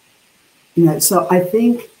 You know, so I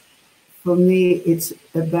think for me, it's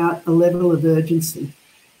about a level of urgency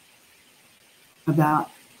about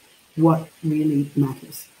what really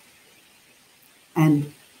matters.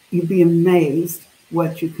 And you'd be amazed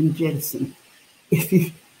what you can jettison if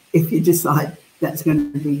you decide that's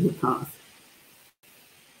going to be your path.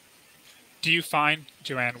 Do you find,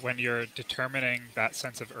 Joanne, when you're determining that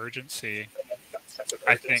sense of urgency,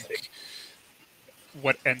 I think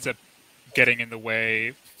what ends up getting in the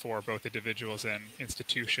way for both individuals and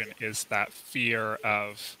institution is that fear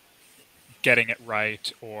of getting it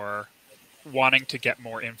right or wanting to get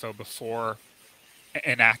more info before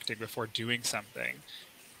enacting, before doing something.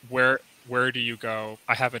 Where do you go,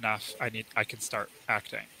 I have enough, I can start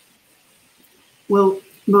acting? Well,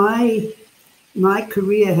 my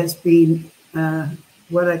career has been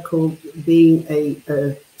what I call being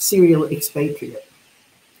a serial expatriate.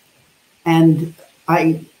 And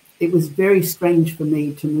it was very strange for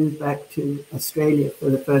me to move back to Australia for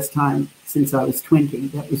the first time since I was 20.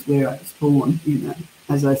 That was where I was born, you know,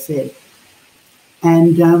 as I said.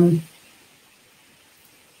 And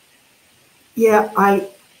yeah,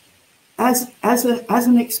 as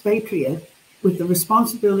an expatriate with the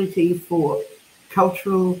responsibility for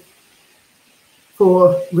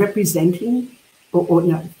representing,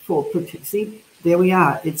 see, there we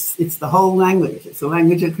are. It's the whole language. It's the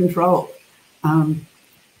language of control.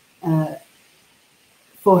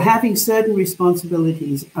 For having certain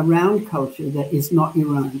responsibilities around culture that is not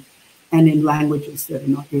your own, and in languages that are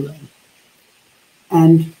not your own.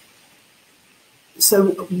 And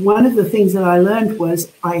so one of the things that I learned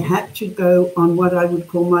was I had to go on what I would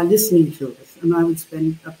call my listening tours, and I would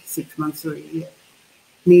spend up to 6 months or a year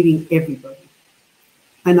meeting everybody.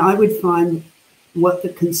 And I would find what the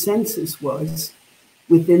consensus was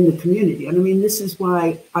within the community. And I mean, this is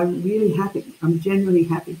why I'm really happy. I'm genuinely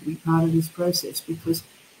happy to be part of this process, because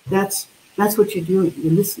that's what you're doing.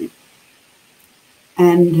 You're listening.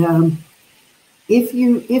 And if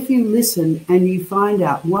you listen and you find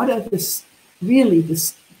out what are the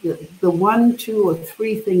 1, 2, or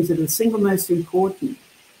 3 things that are the single most important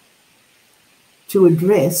to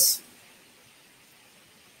address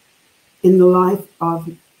in the life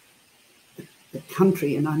of the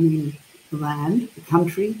country, and I mean the land, the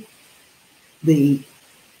country, the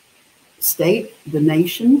state, the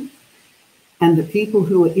nation, and the people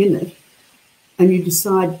who are in it, and you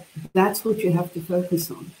decide that's what you have to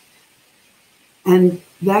focus on. And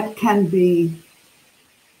that can be,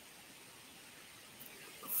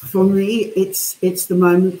 for me, it's the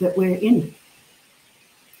moment that we're in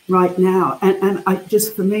right now. And I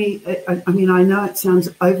just, for me, I mean, I know it sounds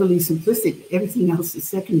overly simplistic. Everything else is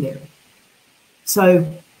secondary.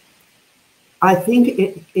 So I think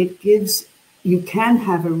it gives, you can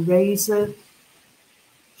have a razor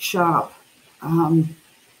sharp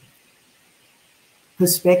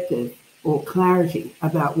perspective or clarity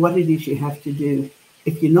about what it is you have to do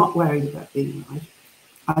if you're not worried about being right.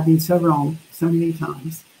 I've been so wrong so many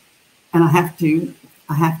times, and I have to,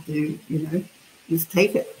 you know, just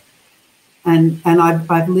take it. And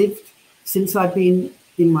I've lived, since I've been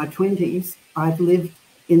in my 20s, I've lived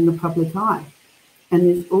in the public eye. And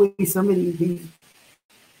there's always somebody who's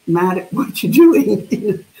mad at what you're doing. You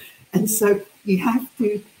know? And so you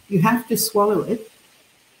have to swallow it.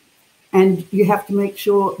 And you have to make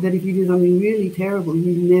sure that if you do something really terrible,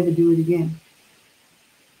 you never do it again.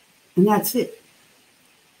 And that's it.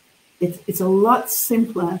 It's a lot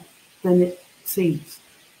simpler than it seems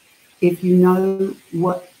if you know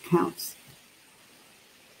what counts.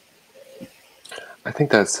 I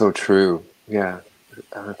think that's so true. Yeah.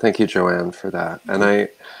 Thank you, Joanne, for that. And I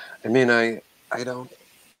mean, I don't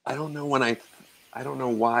know I don't know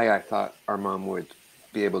why I thought our mom would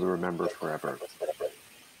be able to remember forever.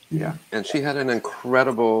 Yeah. And she had an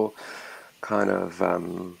incredible kind of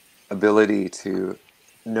ability to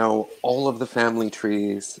know all of the family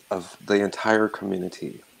trees of the entire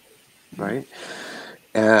community, right?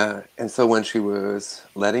 And so when she was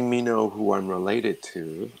letting me know who I'm related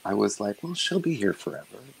to, I was like, well, she'll be here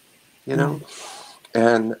forever, you know?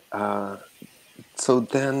 And so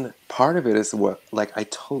then part of it is what, like, I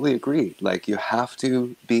totally agree. Like, you have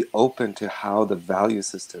to be open to how the value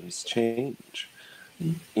systems change,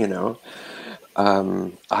 you know?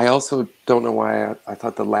 I also don't know why I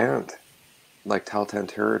thought the land, like Tahltan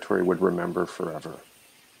territory, would remember forever,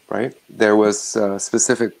 right? There was a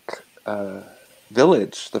specific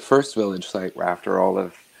village, the first village site, where after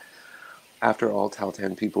all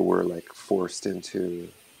Tahltan people were like forced into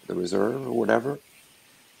the reserve or whatever,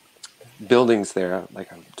 buildings there.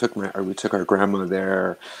 Like we took our grandma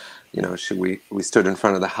there. You know, we stood in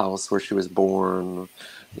front of the house where she was born.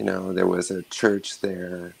 You know, there was a church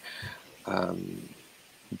there,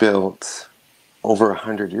 built over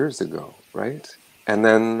 100 years ago, right? And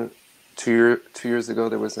then 2 years ago,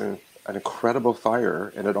 there was an incredible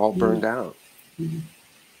fire, and it all burned down,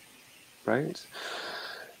 right?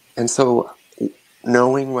 And so,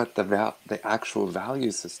 knowing what the actual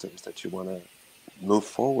value systems that you want to move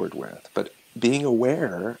forward with, but being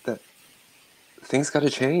aware that things got to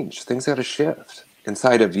change, things got to shift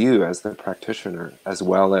inside of you as the practitioner, as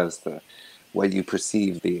well as what you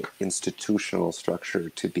perceive the institutional structure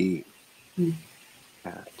to be. Yeah.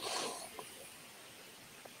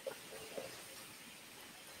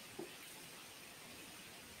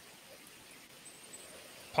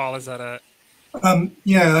 Paul, is that a...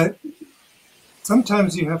 Yeah,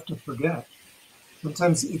 sometimes you have to forget.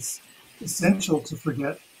 Sometimes it's essential to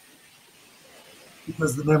forget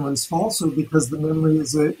because the memory is false, or because the memory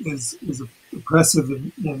is oppressive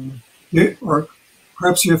or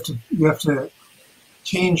perhaps you have to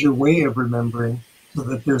change your way of remembering so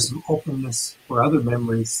that there's some openness for other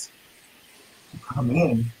memories to come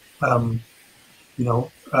in. You know,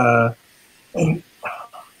 and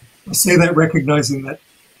I say that recognizing that,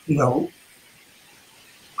 you know,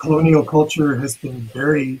 colonial culture has been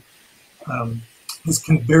very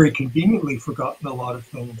conveniently forgotten a lot of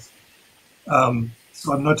things.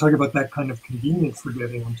 So I'm not talking about that kind of convenient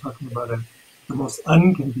forgetting. I'm talking about the most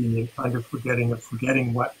inconvenient kind of forgetting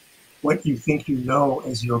what you think you know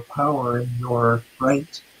as your power and your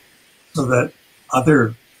right, so that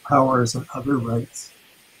other powers and other rights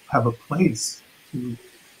have a place to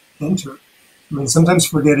enter. I mean, sometimes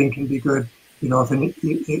forgetting can be good. You know,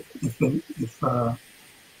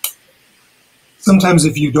 sometimes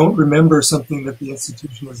if you don't remember something that the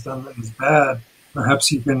institution has done that is bad,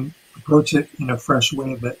 perhaps you can approach it in a fresh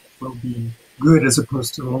way that will be good, as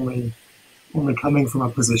opposed to only coming from a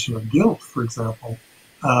position of guilt, for example.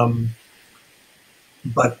 But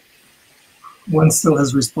one still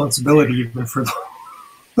has responsibility even for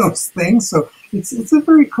those things. So it's a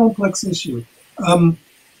very complex issue.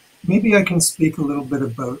 Maybe I can speak a little bit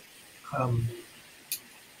about.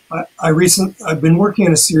 I've been working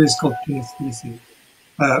on a series called Kinesthesia,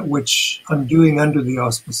 which I'm doing under the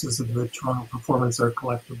auspices of the Toronto Performance Art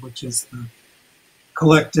Collective, which is the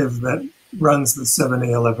collective that runs the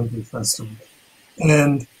 7A11D Festival.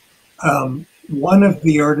 And one of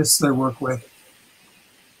the artists I work with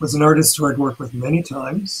was an artist who I'd worked with many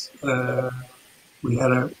times. We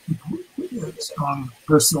had a strong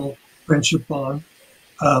personal friendship bond.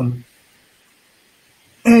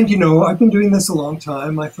 And, you know, I've been doing this a long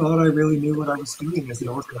time. I thought I really knew what I was doing as an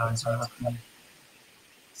organizer after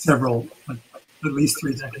at least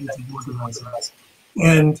 3 decades of organizing.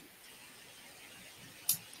 And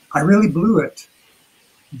I really blew it.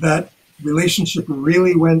 That relationship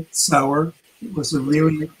really went sour. It was a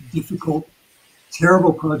really difficult,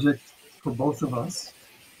 terrible project for both of us.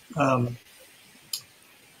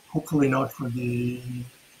 Hopefully not for the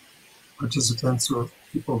participants or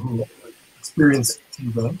people who experienced the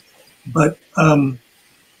event. But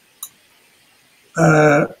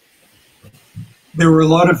there were a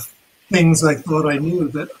lot of things I thought I knew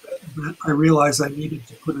that I realized I needed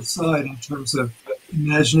to put aside in terms of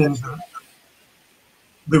imagining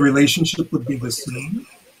the relationship would be the same.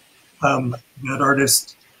 That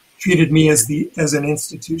artist treated me as an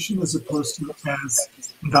institution as opposed to as,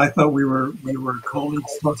 and I thought we were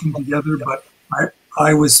colleagues talking together, but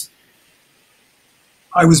I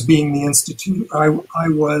was being the institute. I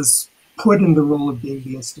was put in the role of being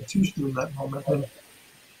the institution in that moment, and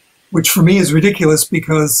which for me is ridiculous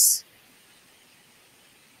because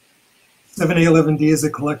 7A11D is a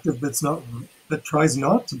collective that tries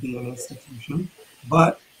not to be an institution,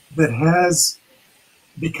 but that has,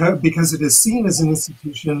 because it is seen as an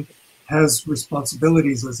institution, has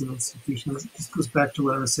responsibilities as an institution. This goes back to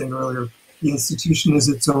what I was saying earlier. The institution is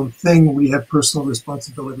its own thing. We have personal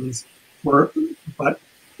responsibilities, but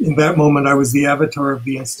in that moment, I was the avatar of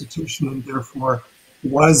the institution and therefore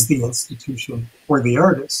was the institution for the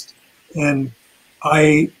artist. And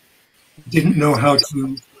I didn't know how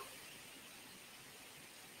to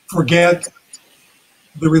forget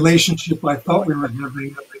the relationship I thought we were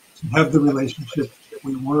having, to have the relationship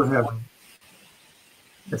we were having,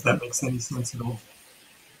 if that makes any sense at all.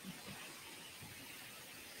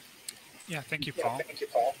 Yeah, thank you, Paul.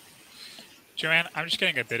 Joanne, I'm just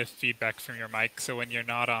getting a bit of feedback from your mic, so when you're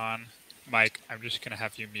not on mic, I'm just going to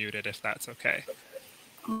have you muted if that's okay.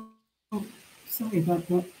 Oh, sorry about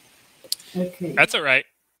that. Okay. That's all right.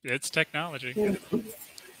 It's technology. Yeah,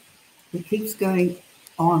 it keeps going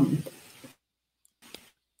on.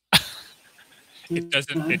 It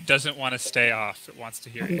doesn't want to stay off. It wants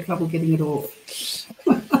to hear you. Trouble getting it off.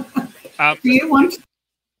 Do you want?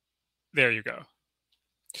 There you go.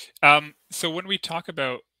 So when we talk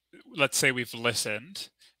about, let's say we've listened,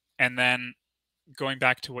 and then going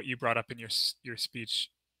back to what you brought up in your speech,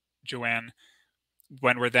 Joanne,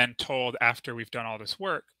 when we're then told after we've done all this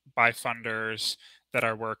work by funders that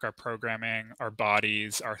our work, our programming, our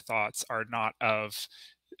bodies, our thoughts are not of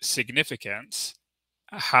significance,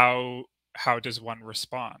 how does one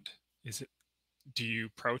respond? Do you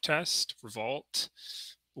protest, revolt,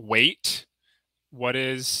 wait? What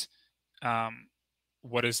is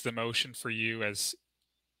the motion for you as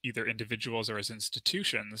either individuals or as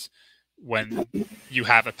institutions when you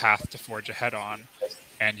have a path to forge ahead on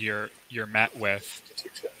and you're met with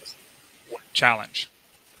challenge?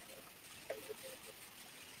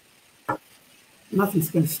 Nothing's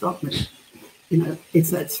going to stop me. It's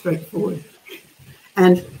that straightforward.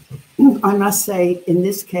 And I must say, in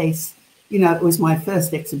this case, it was my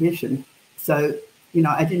first exhibition. So,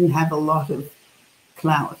 I didn't have a lot of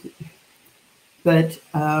clout. But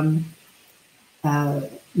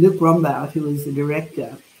Luc Rombout, who was the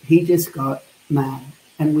director, he just got mad,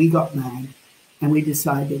 and we got mad, and we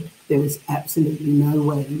decided there was absolutely no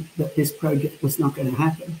way that this project was not going to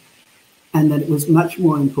happen, and that it was much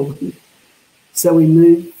more important. So we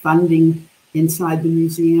moved funding inside the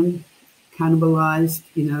museum, cannibalized,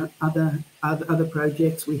 other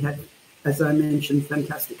projects. We had, as I mentioned,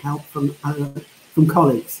 fantastic help from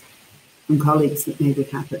colleagues that made it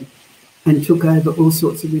happen, and took over all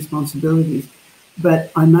sorts of responsibilities.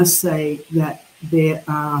 But I must say that there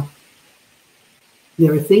are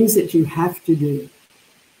things that you have to do,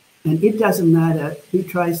 and it doesn't matter who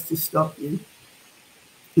tries to stop you,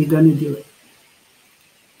 you're going to do it.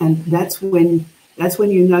 And that's when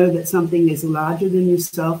you know that something is larger than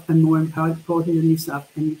yourself and more important than yourself,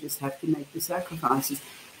 and you just have to make the sacrifices.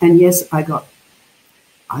 And yes, I got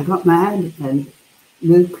mad, and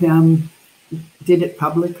Luke did it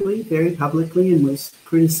publicly, very publicly, and was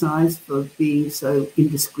criticized for being so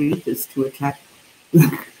indiscreet as to attack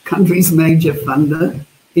the country's major funder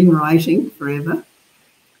in writing forever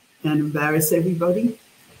and embarrass everybody.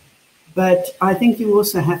 But I think you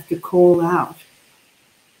also have to call out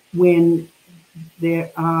when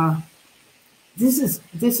there are, this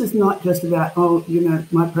is not just about,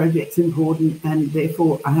 my project's important and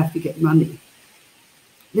therefore I have to get money.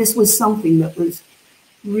 This was something that was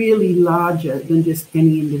really larger than just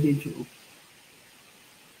any individual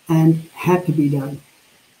and had to be done.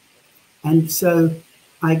 And so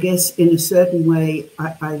I guess in a certain way,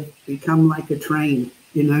 I've become like a train,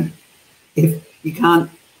 If you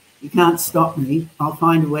can't stop me, I'll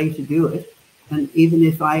find a way to do it. And even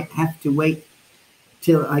if I have to wait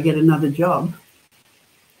till I get another job,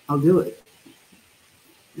 I'll do it.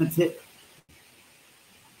 That's it.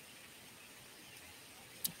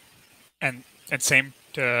 And same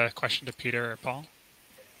question to Peter or Paul.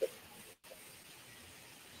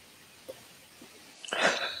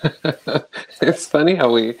 It's funny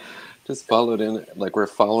how we just followed in, like we're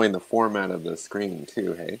following the format of the screen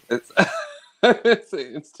too, hey? It's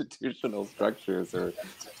institutional structures, or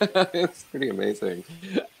it's pretty amazing.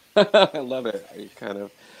 I love it.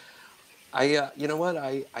 You know what?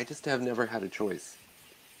 I just have never had a choice.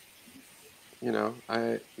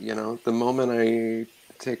 The moment I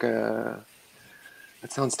take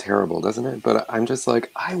it sounds terrible, doesn't it? But I'm just like,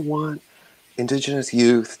 I want Indigenous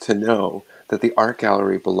youth to know that the art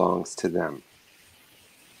gallery belongs to them.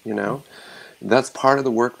 That's part of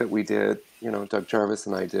the work that we did, Doug Jarvis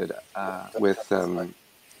and I did with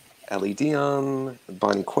Ellie Dion,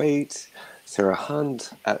 Bonnie Quate, Sarah Hunt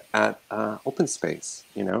at Open Space,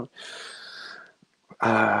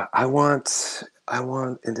 I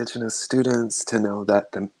want Indigenous students to know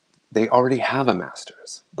that they already have a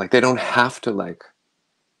master's. Like, they don't have to,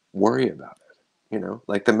 worry about it,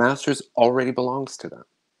 Like, the master's already belongs to them,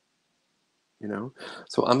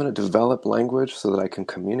 So I'm going to develop language so that I can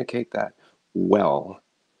communicate that well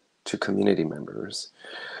to community members.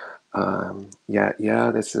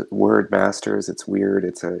 This word masters, it's weird,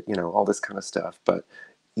 it's all this kind of stuff, but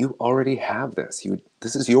you already have this.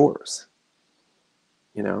 This is yours,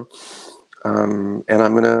 and I'm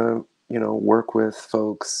gonna work with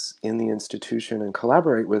folks in the institution and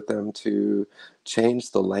collaborate with them to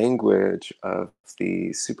change the language of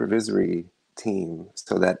the supervisory team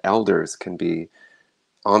so that elders can be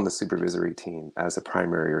on the supervisory team as a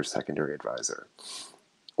primary or secondary advisor,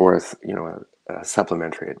 or a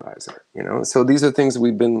supplementary advisor. So these are things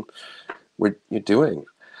we're doing.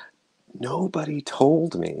 Nobody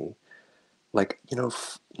told me, like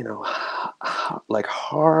like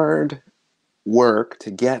hard work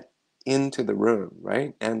to get into the room,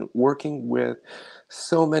 right? And working with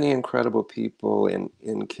so many incredible people in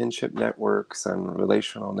kinship networks and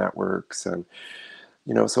relational networks, and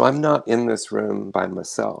so I'm not in this room by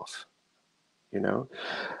myself,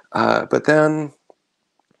 but then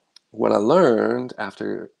what I learned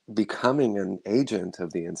after becoming an agent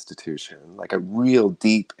of the institution, like a real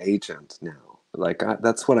deep agent now, like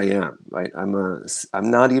that's what I am, right? I'm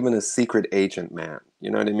not even a secret agent man, you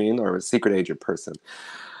know what I mean? Or a secret agent person.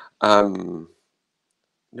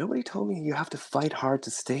 Nobody told me you have to fight hard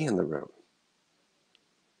to stay in the room,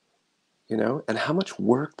 and how much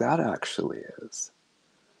work that actually is.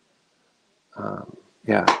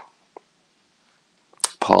 Yeah.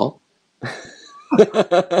 Paul?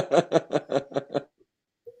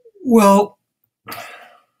 Well,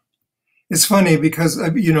 it's funny because,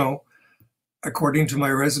 according to my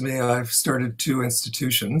resume, I've started 2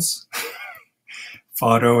 institutions,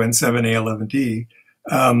 FADO and 7A11D.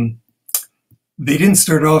 They didn't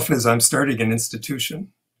start off as I'm starting an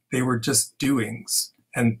institution. They were just doings,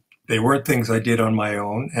 and they weren't things I did on my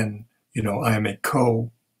own. And, I am a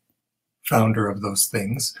co-founder of those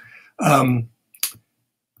things.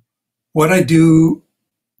 What I do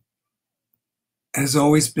has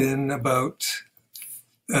always been about,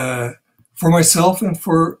 for myself and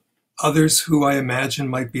for others who I imagine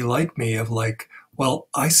might be like me, of like, well,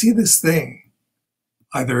 I see this thing.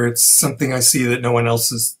 Either it's something I see that no one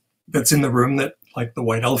else is, that's in the room, that like the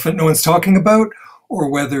white elephant no one's talking about, or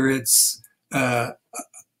whether it's a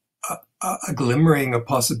glimmering of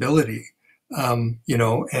possibility, and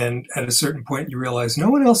at a certain point you realize no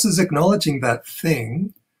one else is acknowledging that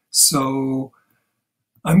thing, so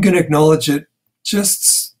I'm going to acknowledge it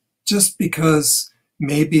just because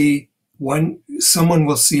maybe someone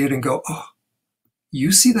will see it and go, oh,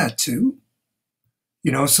 you see that too?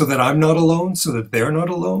 So that I'm not alone, so that they're not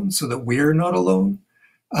alone, so that we're not alone.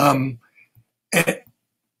 And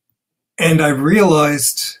I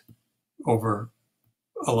realized over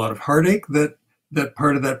a lot of heartache that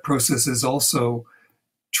part of that process is also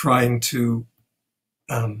trying to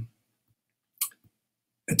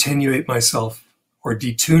attenuate myself or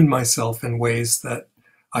detune myself in ways that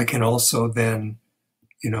I can also then,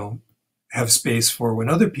 have space for when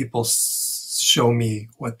other people show me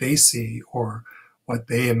what they see or what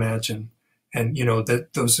they imagine. And,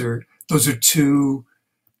 that those are 2,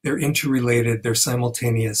 they're interrelated, they're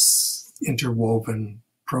simultaneous, interwoven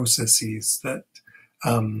processes that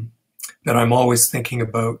I'm always thinking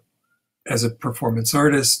about as a performance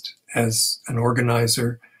artist, as an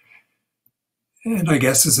organizer, and I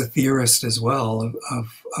guess as a theorist as well,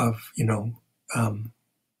 of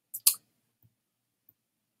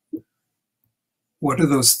what are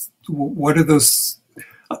those,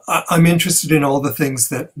 I'm interested in all the things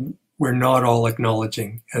that we're not all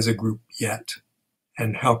acknowledging as a group yet.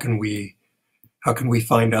 And how can we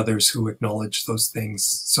find others who acknowledge those things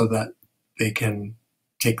so that they can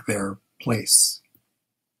take their place?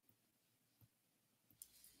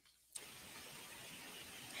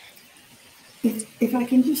 If I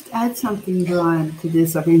can just add something, Brian, to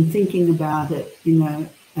this, I've been thinking about it,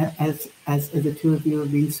 as the 2 of you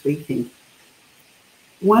have been speaking.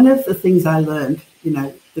 One of the things I learned,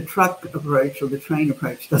 the truck approach or the train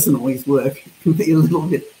approach doesn't always work. It can be a little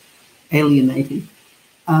bit alienating.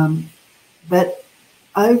 But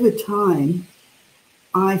over time,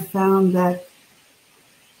 I found that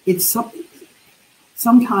it's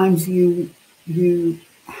sometimes you really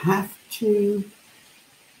have to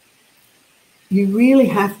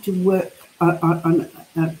work on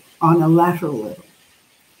a lateral level.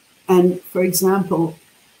 And for example,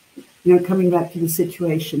 coming back to the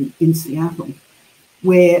situation in Seattle,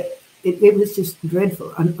 where it was just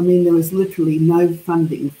dreadful. I mean, there was literally no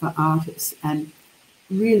funding for artists, and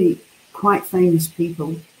really quite famous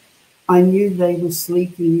people. I knew they were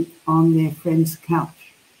sleeping on their friend's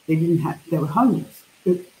couch. They were homeless.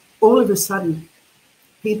 But all of a sudden,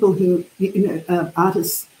 people who,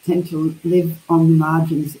 artists tend to live on the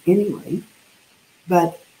margins anyway,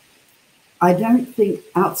 but I don't think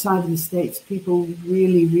outside of the States people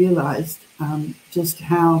really realized just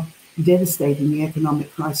how devastating the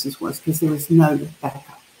economic crisis was, because there was no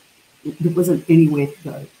backup. There wasn't anywhere to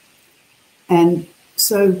go. And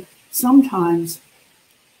so sometimes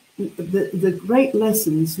the great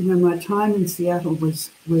lessons, my time in Seattle was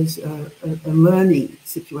a learning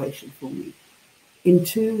situation for me in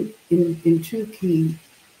two key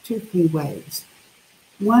two key ways.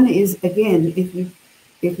 One is, again, if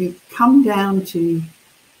you come down to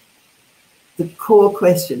the core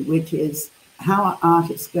question, which is how are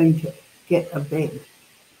artists going to get a bed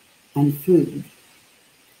and food,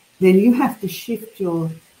 then you have to shift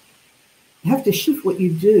what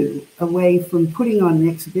you do away from putting on an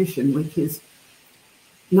exhibition, which is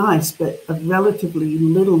nice, but of relatively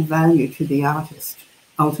little value to the artist,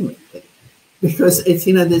 ultimately. Because it's,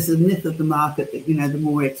 there's a myth of the market that, the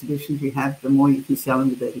more exhibitions you have, the more you can sell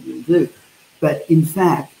and the better you'll do. But in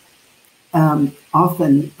fact,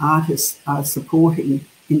 often artists are supporting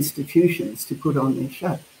institutions to put on their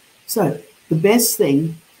show. So the best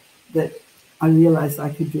thing that I realized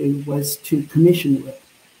I could do was to commission work,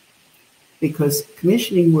 because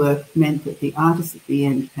commissioning work meant that the artists at the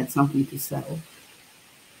end had something to sell,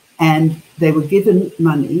 and they were given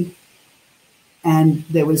money, and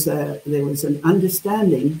there was an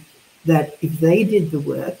understanding that if they did the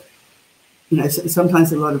work,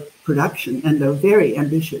 sometimes a lot of production, and they were very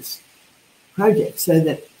ambitious projects, so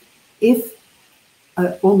that if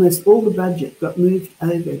almost all the budget got moved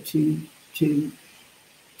over to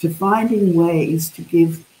finding ways to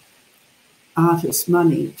give artists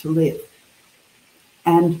money to live.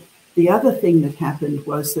 And the other thing that happened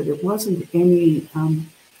was that there wasn't any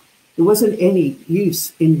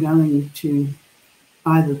use in going to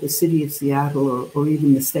either the city of Seattle or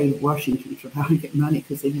even the state of Washington to try and get money,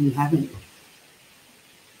 because they didn't have any.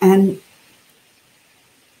 And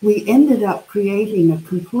we ended up creating a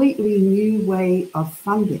completely new way of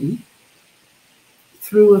funding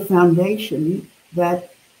through a foundation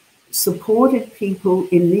that supported people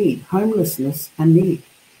in need, homelessness and need.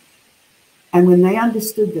 And when they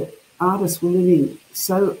understood that artists were living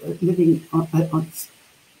so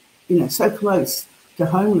close to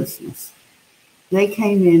homelessness, they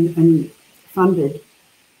came in and funded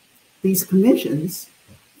these commissions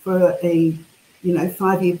for a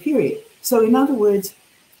 5-year period. So in other words,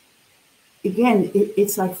 again,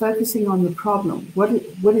 it's like focusing on the problem. What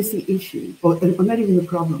is the issue? Or not even the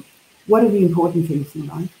problem. What are the important things in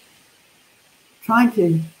life? Trying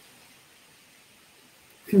to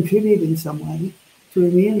contribute in some way to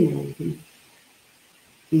ameliorating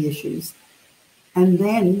the issues. And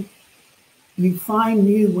then you find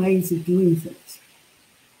new ways of doing things.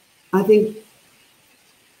 I think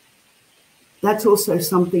that's also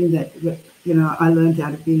something that I learned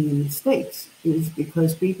out of being in the States, is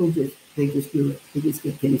because people just do it. They just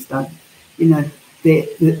get things done. There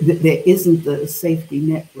isn't the safety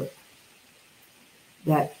network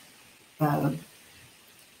that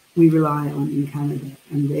we rely on in Canada,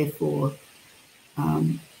 and therefore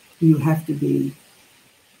you have to be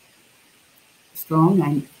strong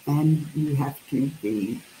and you have to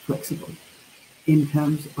be flexible in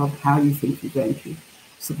terms of how you think you're going to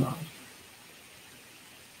survive.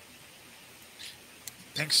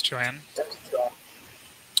 Thanks, Joanne.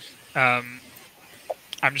 I'm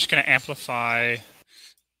just going to amplify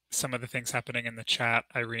some of the things happening in the chat.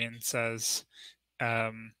 Irene says,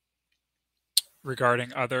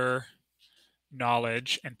 regarding other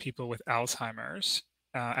knowledge and people with Alzheimer's,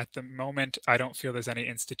 at the moment, I don't feel there's any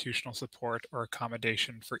institutional support or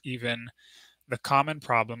accommodation for even the common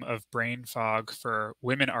problem of brain fog for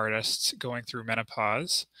women artists going through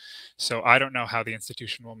menopause. So I don't know how the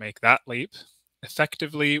institution will make that leap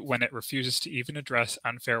effectively when it refuses to even address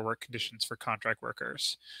unfair work conditions for contract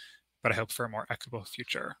workers. But I hope for a more equitable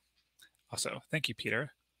future. Also, thank you,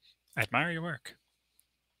 Peter. I admire your work.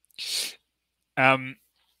 I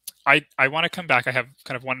want to come back. I have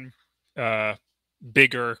kind of one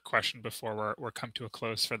bigger question before we're come to a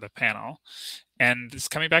close for the panel. And it's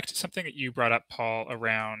coming back to something that you brought up, Paul,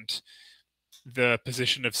 around the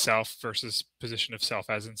position of self versus position of self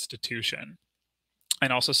as institution.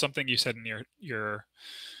 And also something you said in your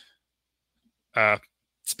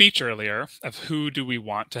speech earlier of who do we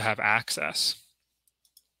want to have access.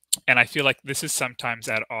 And I feel like this is sometimes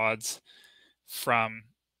at odds from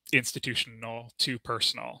institutional to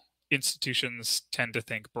personal. Institutions tend to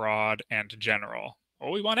think broad and general. Oh,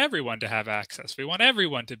 we want everyone to have access. We want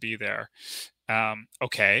everyone to be there.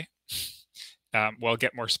 Okay. Well,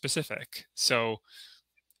 get more specific. So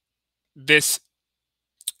this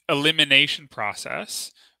elimination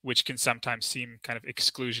process, which can sometimes seem kind of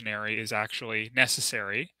exclusionary, is actually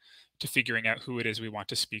necessary to figuring out who it is we want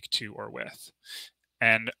to speak to or with.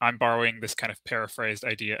 And I'm borrowing this kind of paraphrased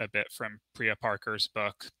idea a bit from Priya Parker's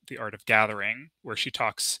book, The Art of Gathering, where she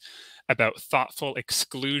talks about thoughtful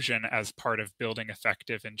exclusion as part of building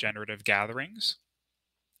effective and generative gatherings.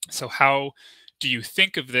 So how do you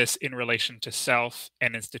think of this in relation to self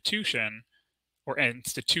and institution, or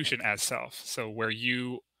institution as self? So where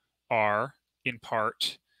you are, in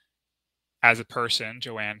part, as a person,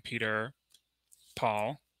 Joanne, Peter,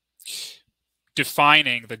 Paul,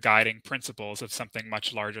 defining the guiding principles of something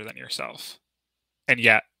much larger than yourself. And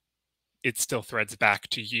yet it still threads back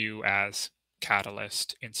to you as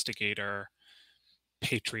catalyst, instigator,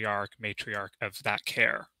 patriarch, matriarch of that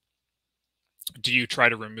care. Do you try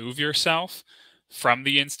to remove yourself from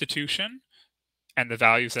the institution and the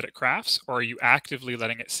values that it crafts, or are you actively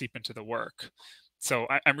letting it seep into the work? So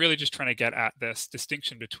I'm really just trying to get at this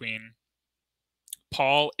distinction between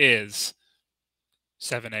Paul is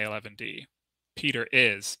 7A11D, Peter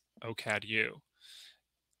is OCAD-U.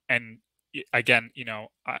 And again, you know,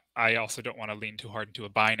 I also don't want to lean too hard into a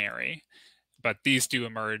binary, but these do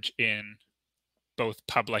emerge in both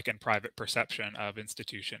public and private perception of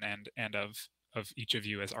institution and of each of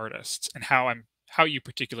you as artists, and how you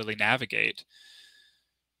particularly navigate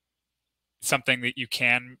something that you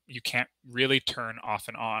can't really turn off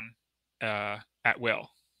and on at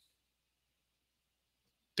will.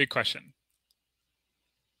 Big question.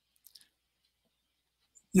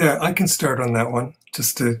 Yeah, I can start on that one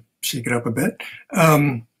just to shake it up a bit.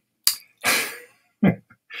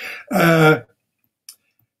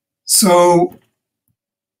 So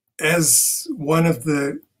as one of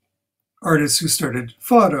the artists who started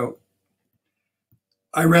Fado,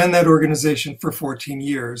 I ran that organization for 14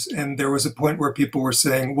 years, and there was a point where people were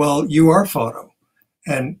saying, well, you are Fado.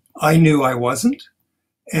 And I knew I wasn't.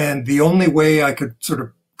 And the only way I could sort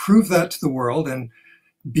of prove that to the world, and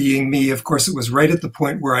being me, of course, it was right at the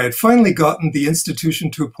point where I had finally gotten the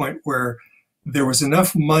institution to a point where there was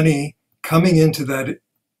enough money coming into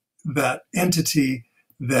that entity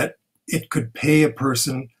that it could pay a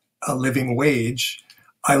person a living wage.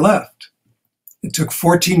 I left. It took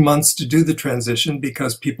 14 months to do the transition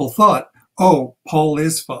because people thought, oh, Paul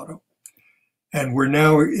is Fado. And we're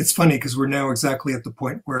now, it's funny because we're now exactly at the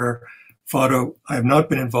point where Fado, I have not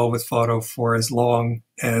been involved with Fado for as long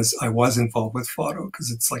as I was involved with Fado, because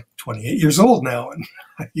it's like 28 years old now, and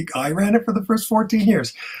I ran it for the first 14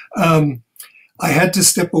 years. I had to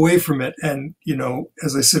step away from it. And, you know,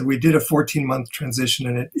 as I said, we did a 14-month transition,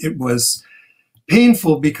 and it was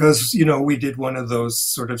painful because, you know, we did one of those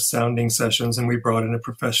sort of sounding sessions, and we brought in a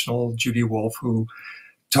professional, Judy Wolf, who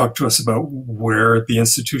talked to us about where the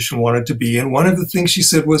institution wanted to be. And one of the things she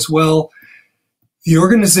said was, well, the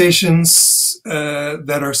organizations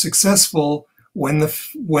that are successful, when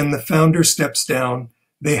the founder steps down,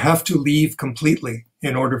 they have to leave completely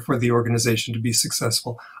in order for the organization to be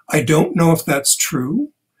successful. I don't know if that's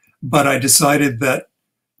true, but I decided that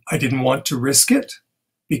I didn't want to risk it,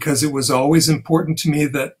 because it was always important to me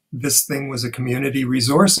that this thing was a community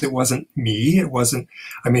resource. It wasn't me. It wasn't,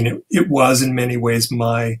 I mean, it was in many ways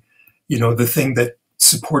my, you know, the thing that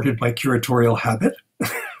supported my curatorial habit.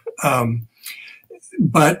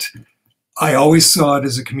 But I always saw it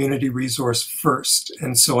as a community resource first.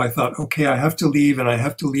 And so I thought, okay, I have to leave, and I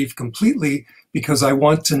have to leave completely, because I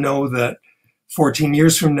want to know that 14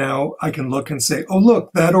 years from now, I can look and say, oh,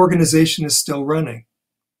 look, that organization is still running.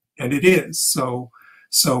 And it is. So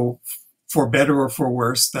for better or for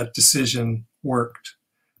worse, that decision worked.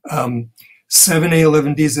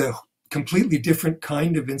 7A11D is a completely different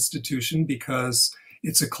kind of institution because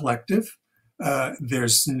it's a collective.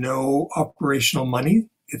 There's no operational money.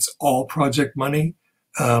 It's all project money.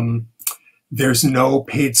 There's no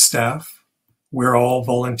paid staff. We're all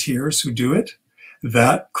volunteers who do it.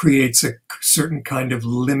 That creates a certain kind of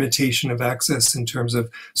limitation of access in terms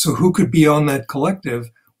of, so who could be on that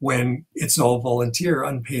collective when it's all volunteer,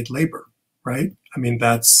 unpaid labor, right? I mean,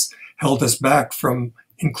 that's held us back from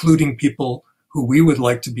including people who we would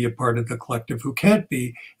like to be a part of the collective who can't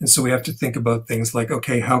be. And so we have to think about things like,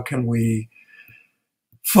 okay, how can we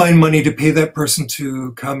find money to pay that person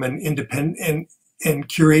to come and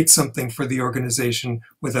curate something for the organization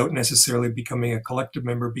without necessarily becoming a collective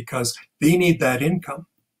member, because they need that income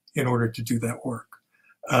in order to do that work.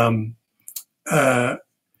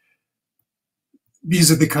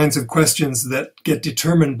 These are the kinds of questions that get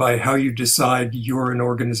determined by how you decide you're an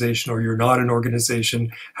organization or you're not an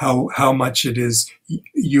organization, how much it is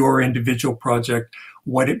your individual project,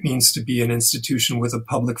 what it means to be an institution with a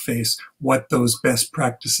public face, what those best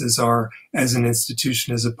practices are as an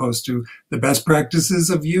institution, as opposed to the best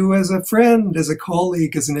practices of you as a friend, as a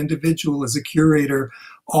colleague, as an individual, as a curator.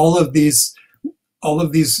 All of these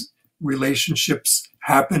relationships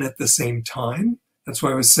happen at the same time. That's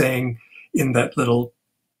why I was saying in that little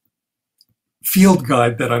field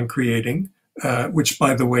guide that I'm creating, which,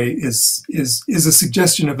 by the way, is a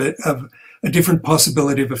suggestion of a different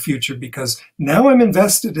possibility of a future, because now I'm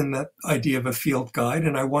invested in that idea of a field guide,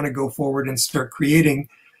 and I want to go forward and start creating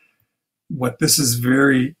what this is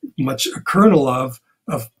very much a kernel of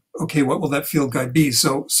okay, what will that field guide be?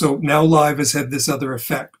 So now Live has had this other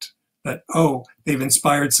effect that, oh, they've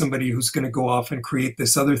inspired somebody who's going to go off and create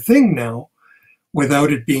this other thing now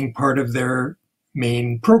without it being part of their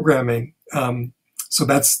main programming. So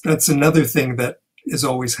that's another thing that is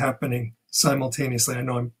always happening simultaneously. I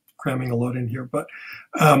know I'm cramming a lot in here,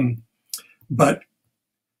 but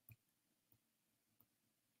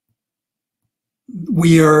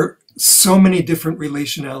we are so many different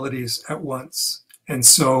relationalities at once, and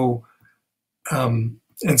so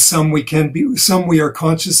and some we are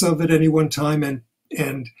conscious of at any one time and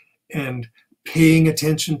paying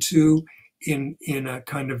attention to in a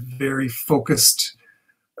kind of very focused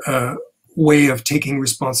way of taking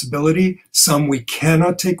responsibility. Some we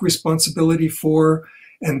cannot take responsibility for,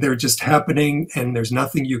 and they're just happening, and there's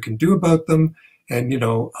nothing you can do about them. And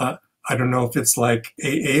I don't know if it's like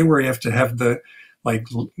AA where you have to have the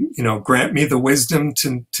grant me the wisdom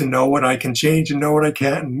to know what I can change and know what I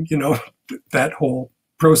can't, and that whole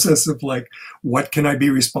process of like, what can I be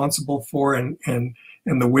responsible for, and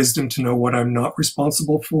the wisdom to know what I'm not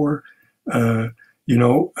responsible for.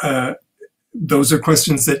 Those are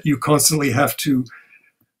questions that you constantly have to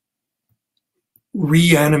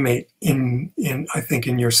reanimate in I think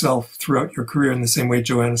in yourself throughout your career, in the same way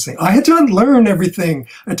Joanna's saying, I had to unlearn everything.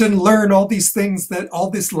 I had to unlearn all these things, that all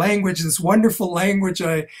this language, this wonderful language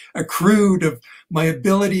I accrued of my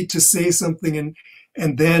ability to say something,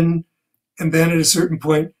 and then at a certain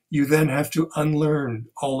point you then have to unlearn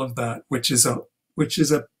all of that, which is a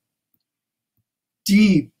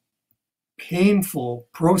deep, painful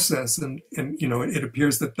process, and it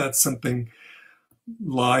appears that that's something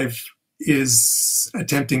Live is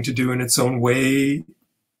attempting to do in its own way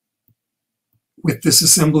with this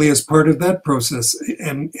assembly as part of that process.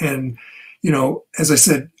 And as I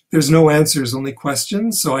said, there's no answers, only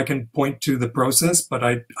questions. So I can point to the process, but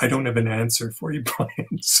I don't have an answer for you,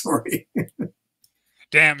 Brian. Sorry.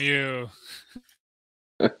 Damn you.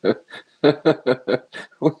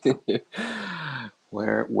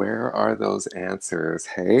 Where are those answers?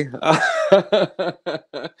 Hey,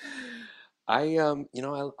 I have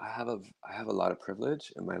a lot of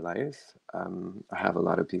privilege in my life. I have a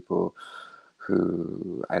lot of people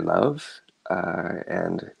who I love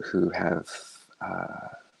and who have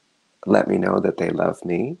let me know that they love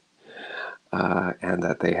me and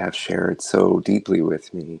that they have shared so deeply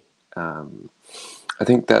with me. I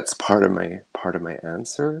think that's part of my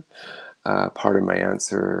answer. Part of my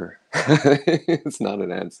answer, it's not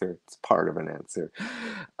an answer, it's part of an answer.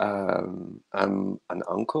 I'm an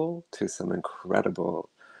uncle to some incredible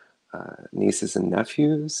nieces and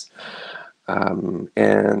nephews,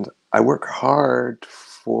 and I work hard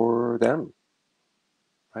for them,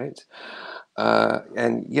 right?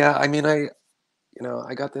 And yeah, I mean, I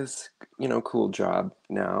got this, cool job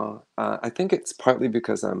now. I think it's partly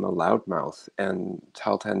because I'm a loudmouth, and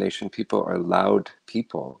Tahltan Nation people are loud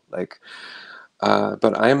people.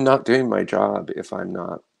 But I am not doing my job if I'm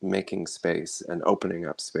not making space and opening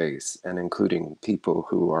up space and including people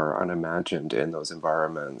who are unimagined in those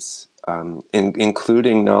environments,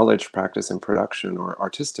 including knowledge, practice, and production, or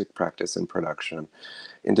artistic practice and production.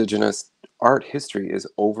 Indigenous art history is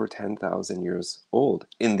over 10,000 years old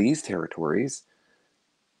in these territories.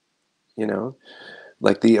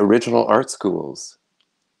 Like the original art schools,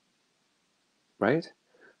 right?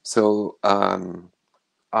 So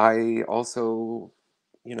I also,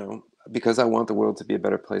 because I want the world to be a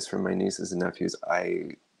better place for my nieces and nephews,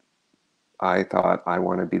 I thought I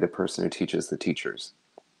want to be the person who teaches the teachers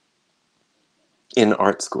in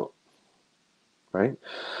art school, right?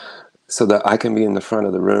 So that I can be in the front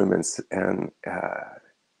of the room and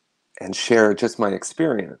share just my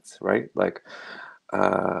experience, right? Like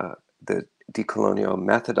the decolonial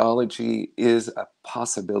methodology is a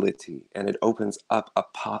possibility, and it opens up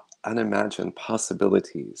unimagined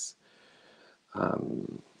possibilities.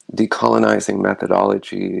 Decolonizing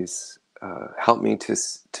methodologies help me to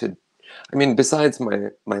I mean, besides my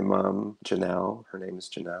mom, Janelle, her name is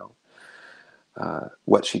Janelle,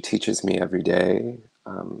 what she teaches me every day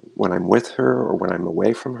when I'm with her or when I'm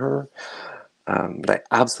away from her, but I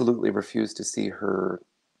absolutely refuse to see her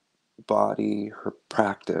body, her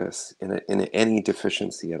practice in any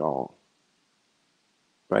deficiency at all,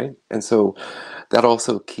 right? And so that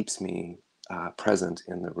also keeps me present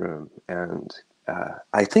in the room, and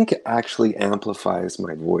I think it actually amplifies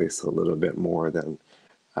my voice a little bit more than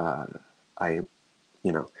I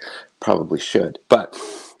probably should. But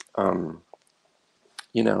I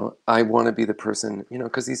want to be the person,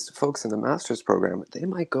 because these folks in the master's program, they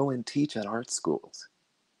might go and teach at art schools,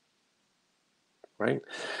 right?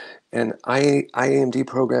 And IAMD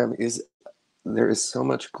program there is so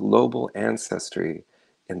much global ancestry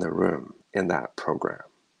in the room in that program,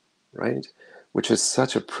 right? Which is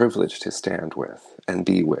such a privilege to stand with and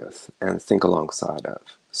be with and think alongside of.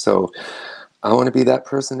 So I want to be that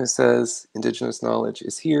person who says, Indigenous knowledge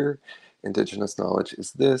is here, Indigenous knowledge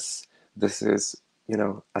is this. This is, you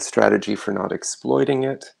know, a strategy for not exploiting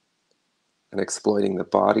it and exploiting the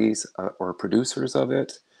bodies or producers of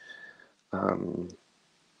it.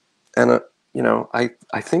 You know, I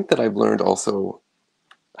think that I've learned also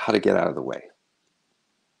how to get out of the way,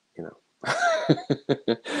 you know,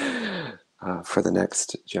 for the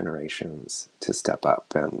next generations to step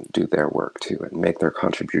up and do their work too and make their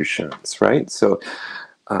contributions, right? So,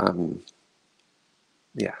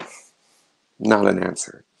 yeah, not an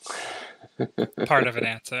answer. Part of an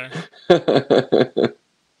answer.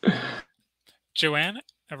 Joanne,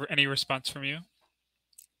 any response from you?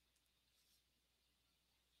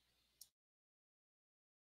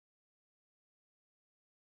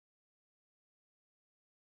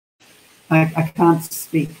 I can't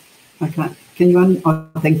speak. I can't. Can you? Oh,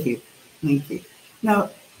 thank you. Thank you. Now,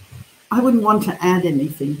 I wouldn't want to add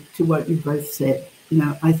anything to what you both said. You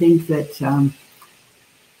know, I think that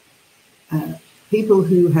people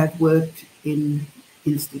who have worked in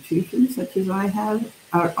institutions such as I have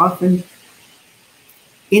are often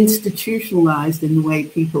institutionalized in the way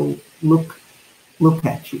people look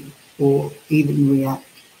at you or even react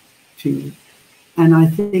to you. And I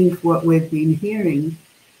think what we've been hearing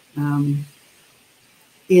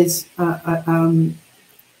is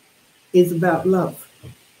about love.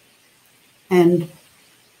 And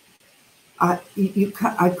I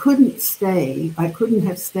couldn't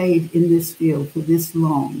have stayed in this field for this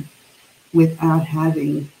long without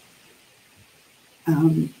having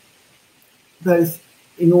both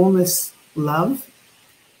enormous love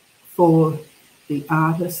for the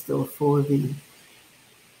artist or for the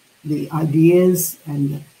ideas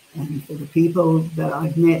and for the people that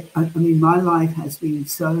I've met. I mean, my life has been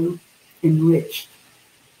so enriched,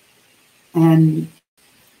 and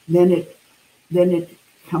then it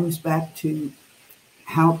comes back to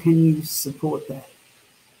how can you support that,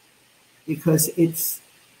 because it's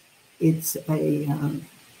a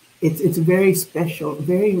very special,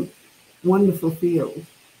 very wonderful field,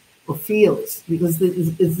 or fields, because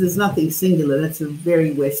there's nothing singular. That's a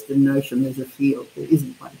very Western notion. There's a field. There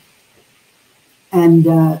isn't one. And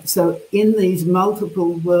so in these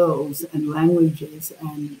multiple worlds and languages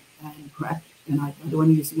and I don't want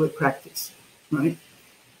to use the word practice, right?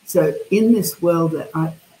 So in this world that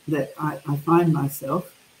I find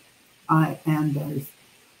myself, I am both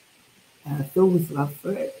filled with love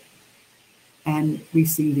for it and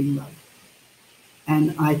receiving love.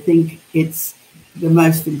 And I think it's the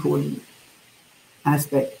most important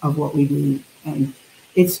aspect of what we do. And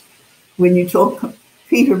it's when you talk,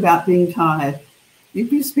 Peter, about being tired, you'd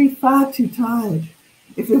just be far too tired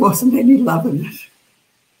if there wasn't any love in it.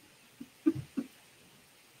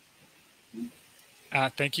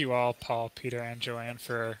 Thank you all, Paul, Peter, and Joanne,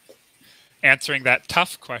 for answering that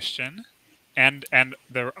tough question, and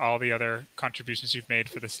all the other contributions you've made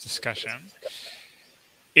for this discussion.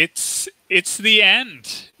 It's the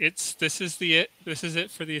end. This is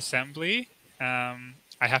it for the assembly. I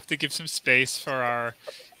have to give some space for our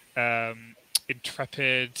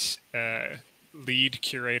intrepid lead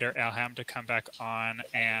curator Elham to come back on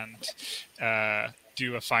and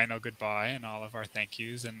do a final goodbye and all of our thank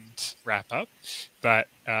yous and wrap up. But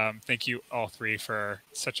thank you all three for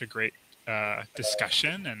such a great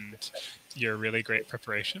discussion and your really great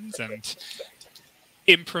preparations and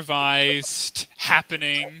improvised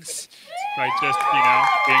happenings by just,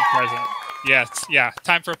 being present. Yes, yeah,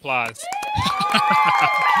 time for applause.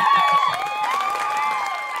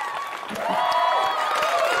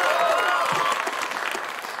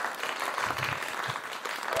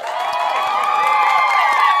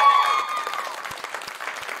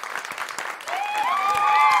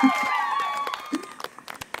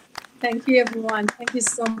 Thank you, everyone. Thank you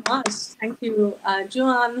so much. Thank you,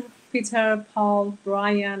 Joanne, Peter, Paul,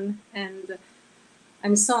 Brian, and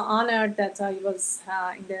I'm so honored that I was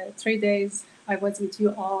in the 3 days I was with you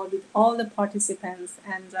all, with all the participants,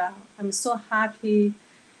 and I'm so happy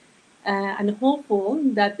and hopeful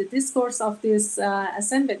that the discourse of this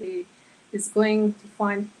assembly is going to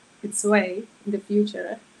find its way in the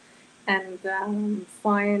future and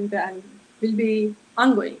will be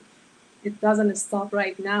ongoing. It doesn't stop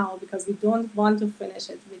right now because we don't want to finish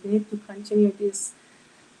it. We need to continue this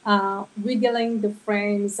wiggling the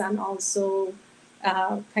frames and also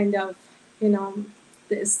the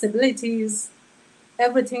stabilities,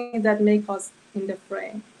 everything that make us in the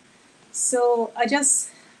frame. So I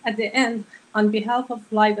just, at the end, on behalf of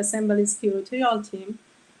Live Assembly's curatorial team,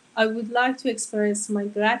 I would like to express my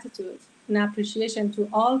gratitude and appreciation to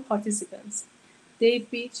all participants: Dave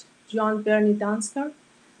Beach, John Birnie-Danzker,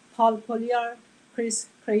 Paul Couillard, Chris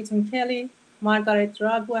Creighton Kelly, Margaret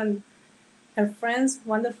Ragu and her friends,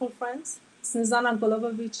 wonderful friends, Snezana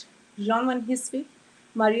Golovovich, Jean Van Hisvik,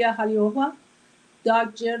 Maria Haliova,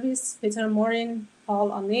 Doug Jervis, Peter Morin,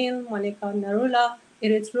 Paul O'Neill, Monica Narula,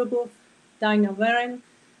 Irit Rubov, Dinah Warren,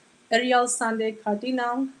 Ariel Sunday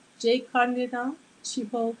Cardinal, Jake Cardinal,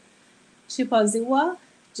 Chipo Ziwa,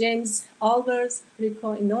 James Albers,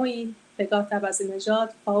 Rico Inouye, Pegah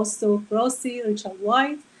Tabazinejad, Fausto Grossi, Richard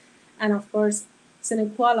White, and of course,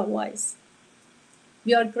 Senequala Weiss.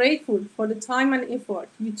 We are grateful for the time and effort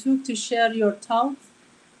you took to share your thoughts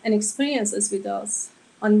and experiences with us.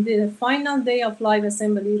 On the final day of live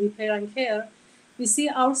assembly, Repair and Care, we see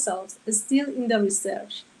ourselves still in the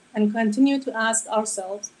research and continue to ask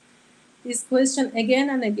ourselves this question again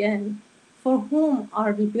and again: for whom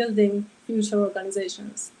are we building future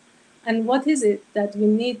organizations? And what is it that we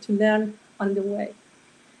need to learn on the way?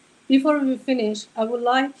 Before we finish, I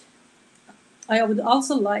would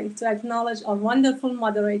also like to acknowledge our wonderful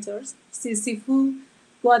moderators, Cici Fu,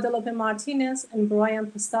 Guadalupe Martinez, and Brian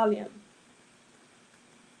Postalian.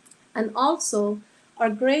 And also our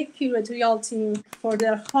great curatorial team for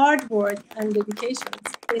their hard work and dedication: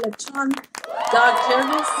 Caleb Chan, Doug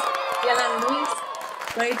Jervis, Yelan Luis,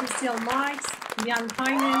 Brady Steele Marks, Jan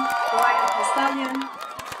Heine, Brian Postalian,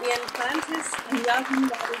 Ian Francis, and Yasmin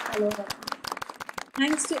Kalova.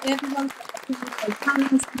 Thanks to everyone for attending our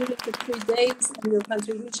comments during the 3 days and your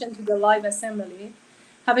contribution to the live assembly.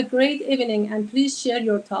 Have a great evening, and please share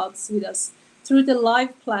your thoughts with us through the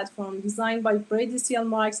live platform designed by Brady Steele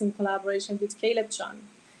Marks in collaboration with Caleb Chan.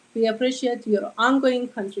 We appreciate your ongoing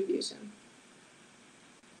contribution.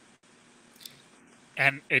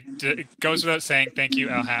 And it goes without saying, thank you,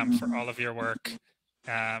 Elham, for all of your work,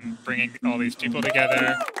 bringing all these people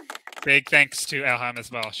together. Big thanks to Elham as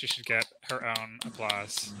well. She should get her own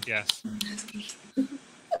applause. Yes. Thank you.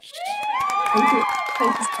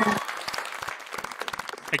 Thank you so much.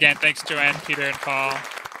 Again, thanks, Joanne, Peter, and Paul.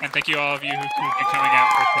 And thank you all of you who've been coming out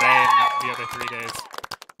for today and the other 3 days.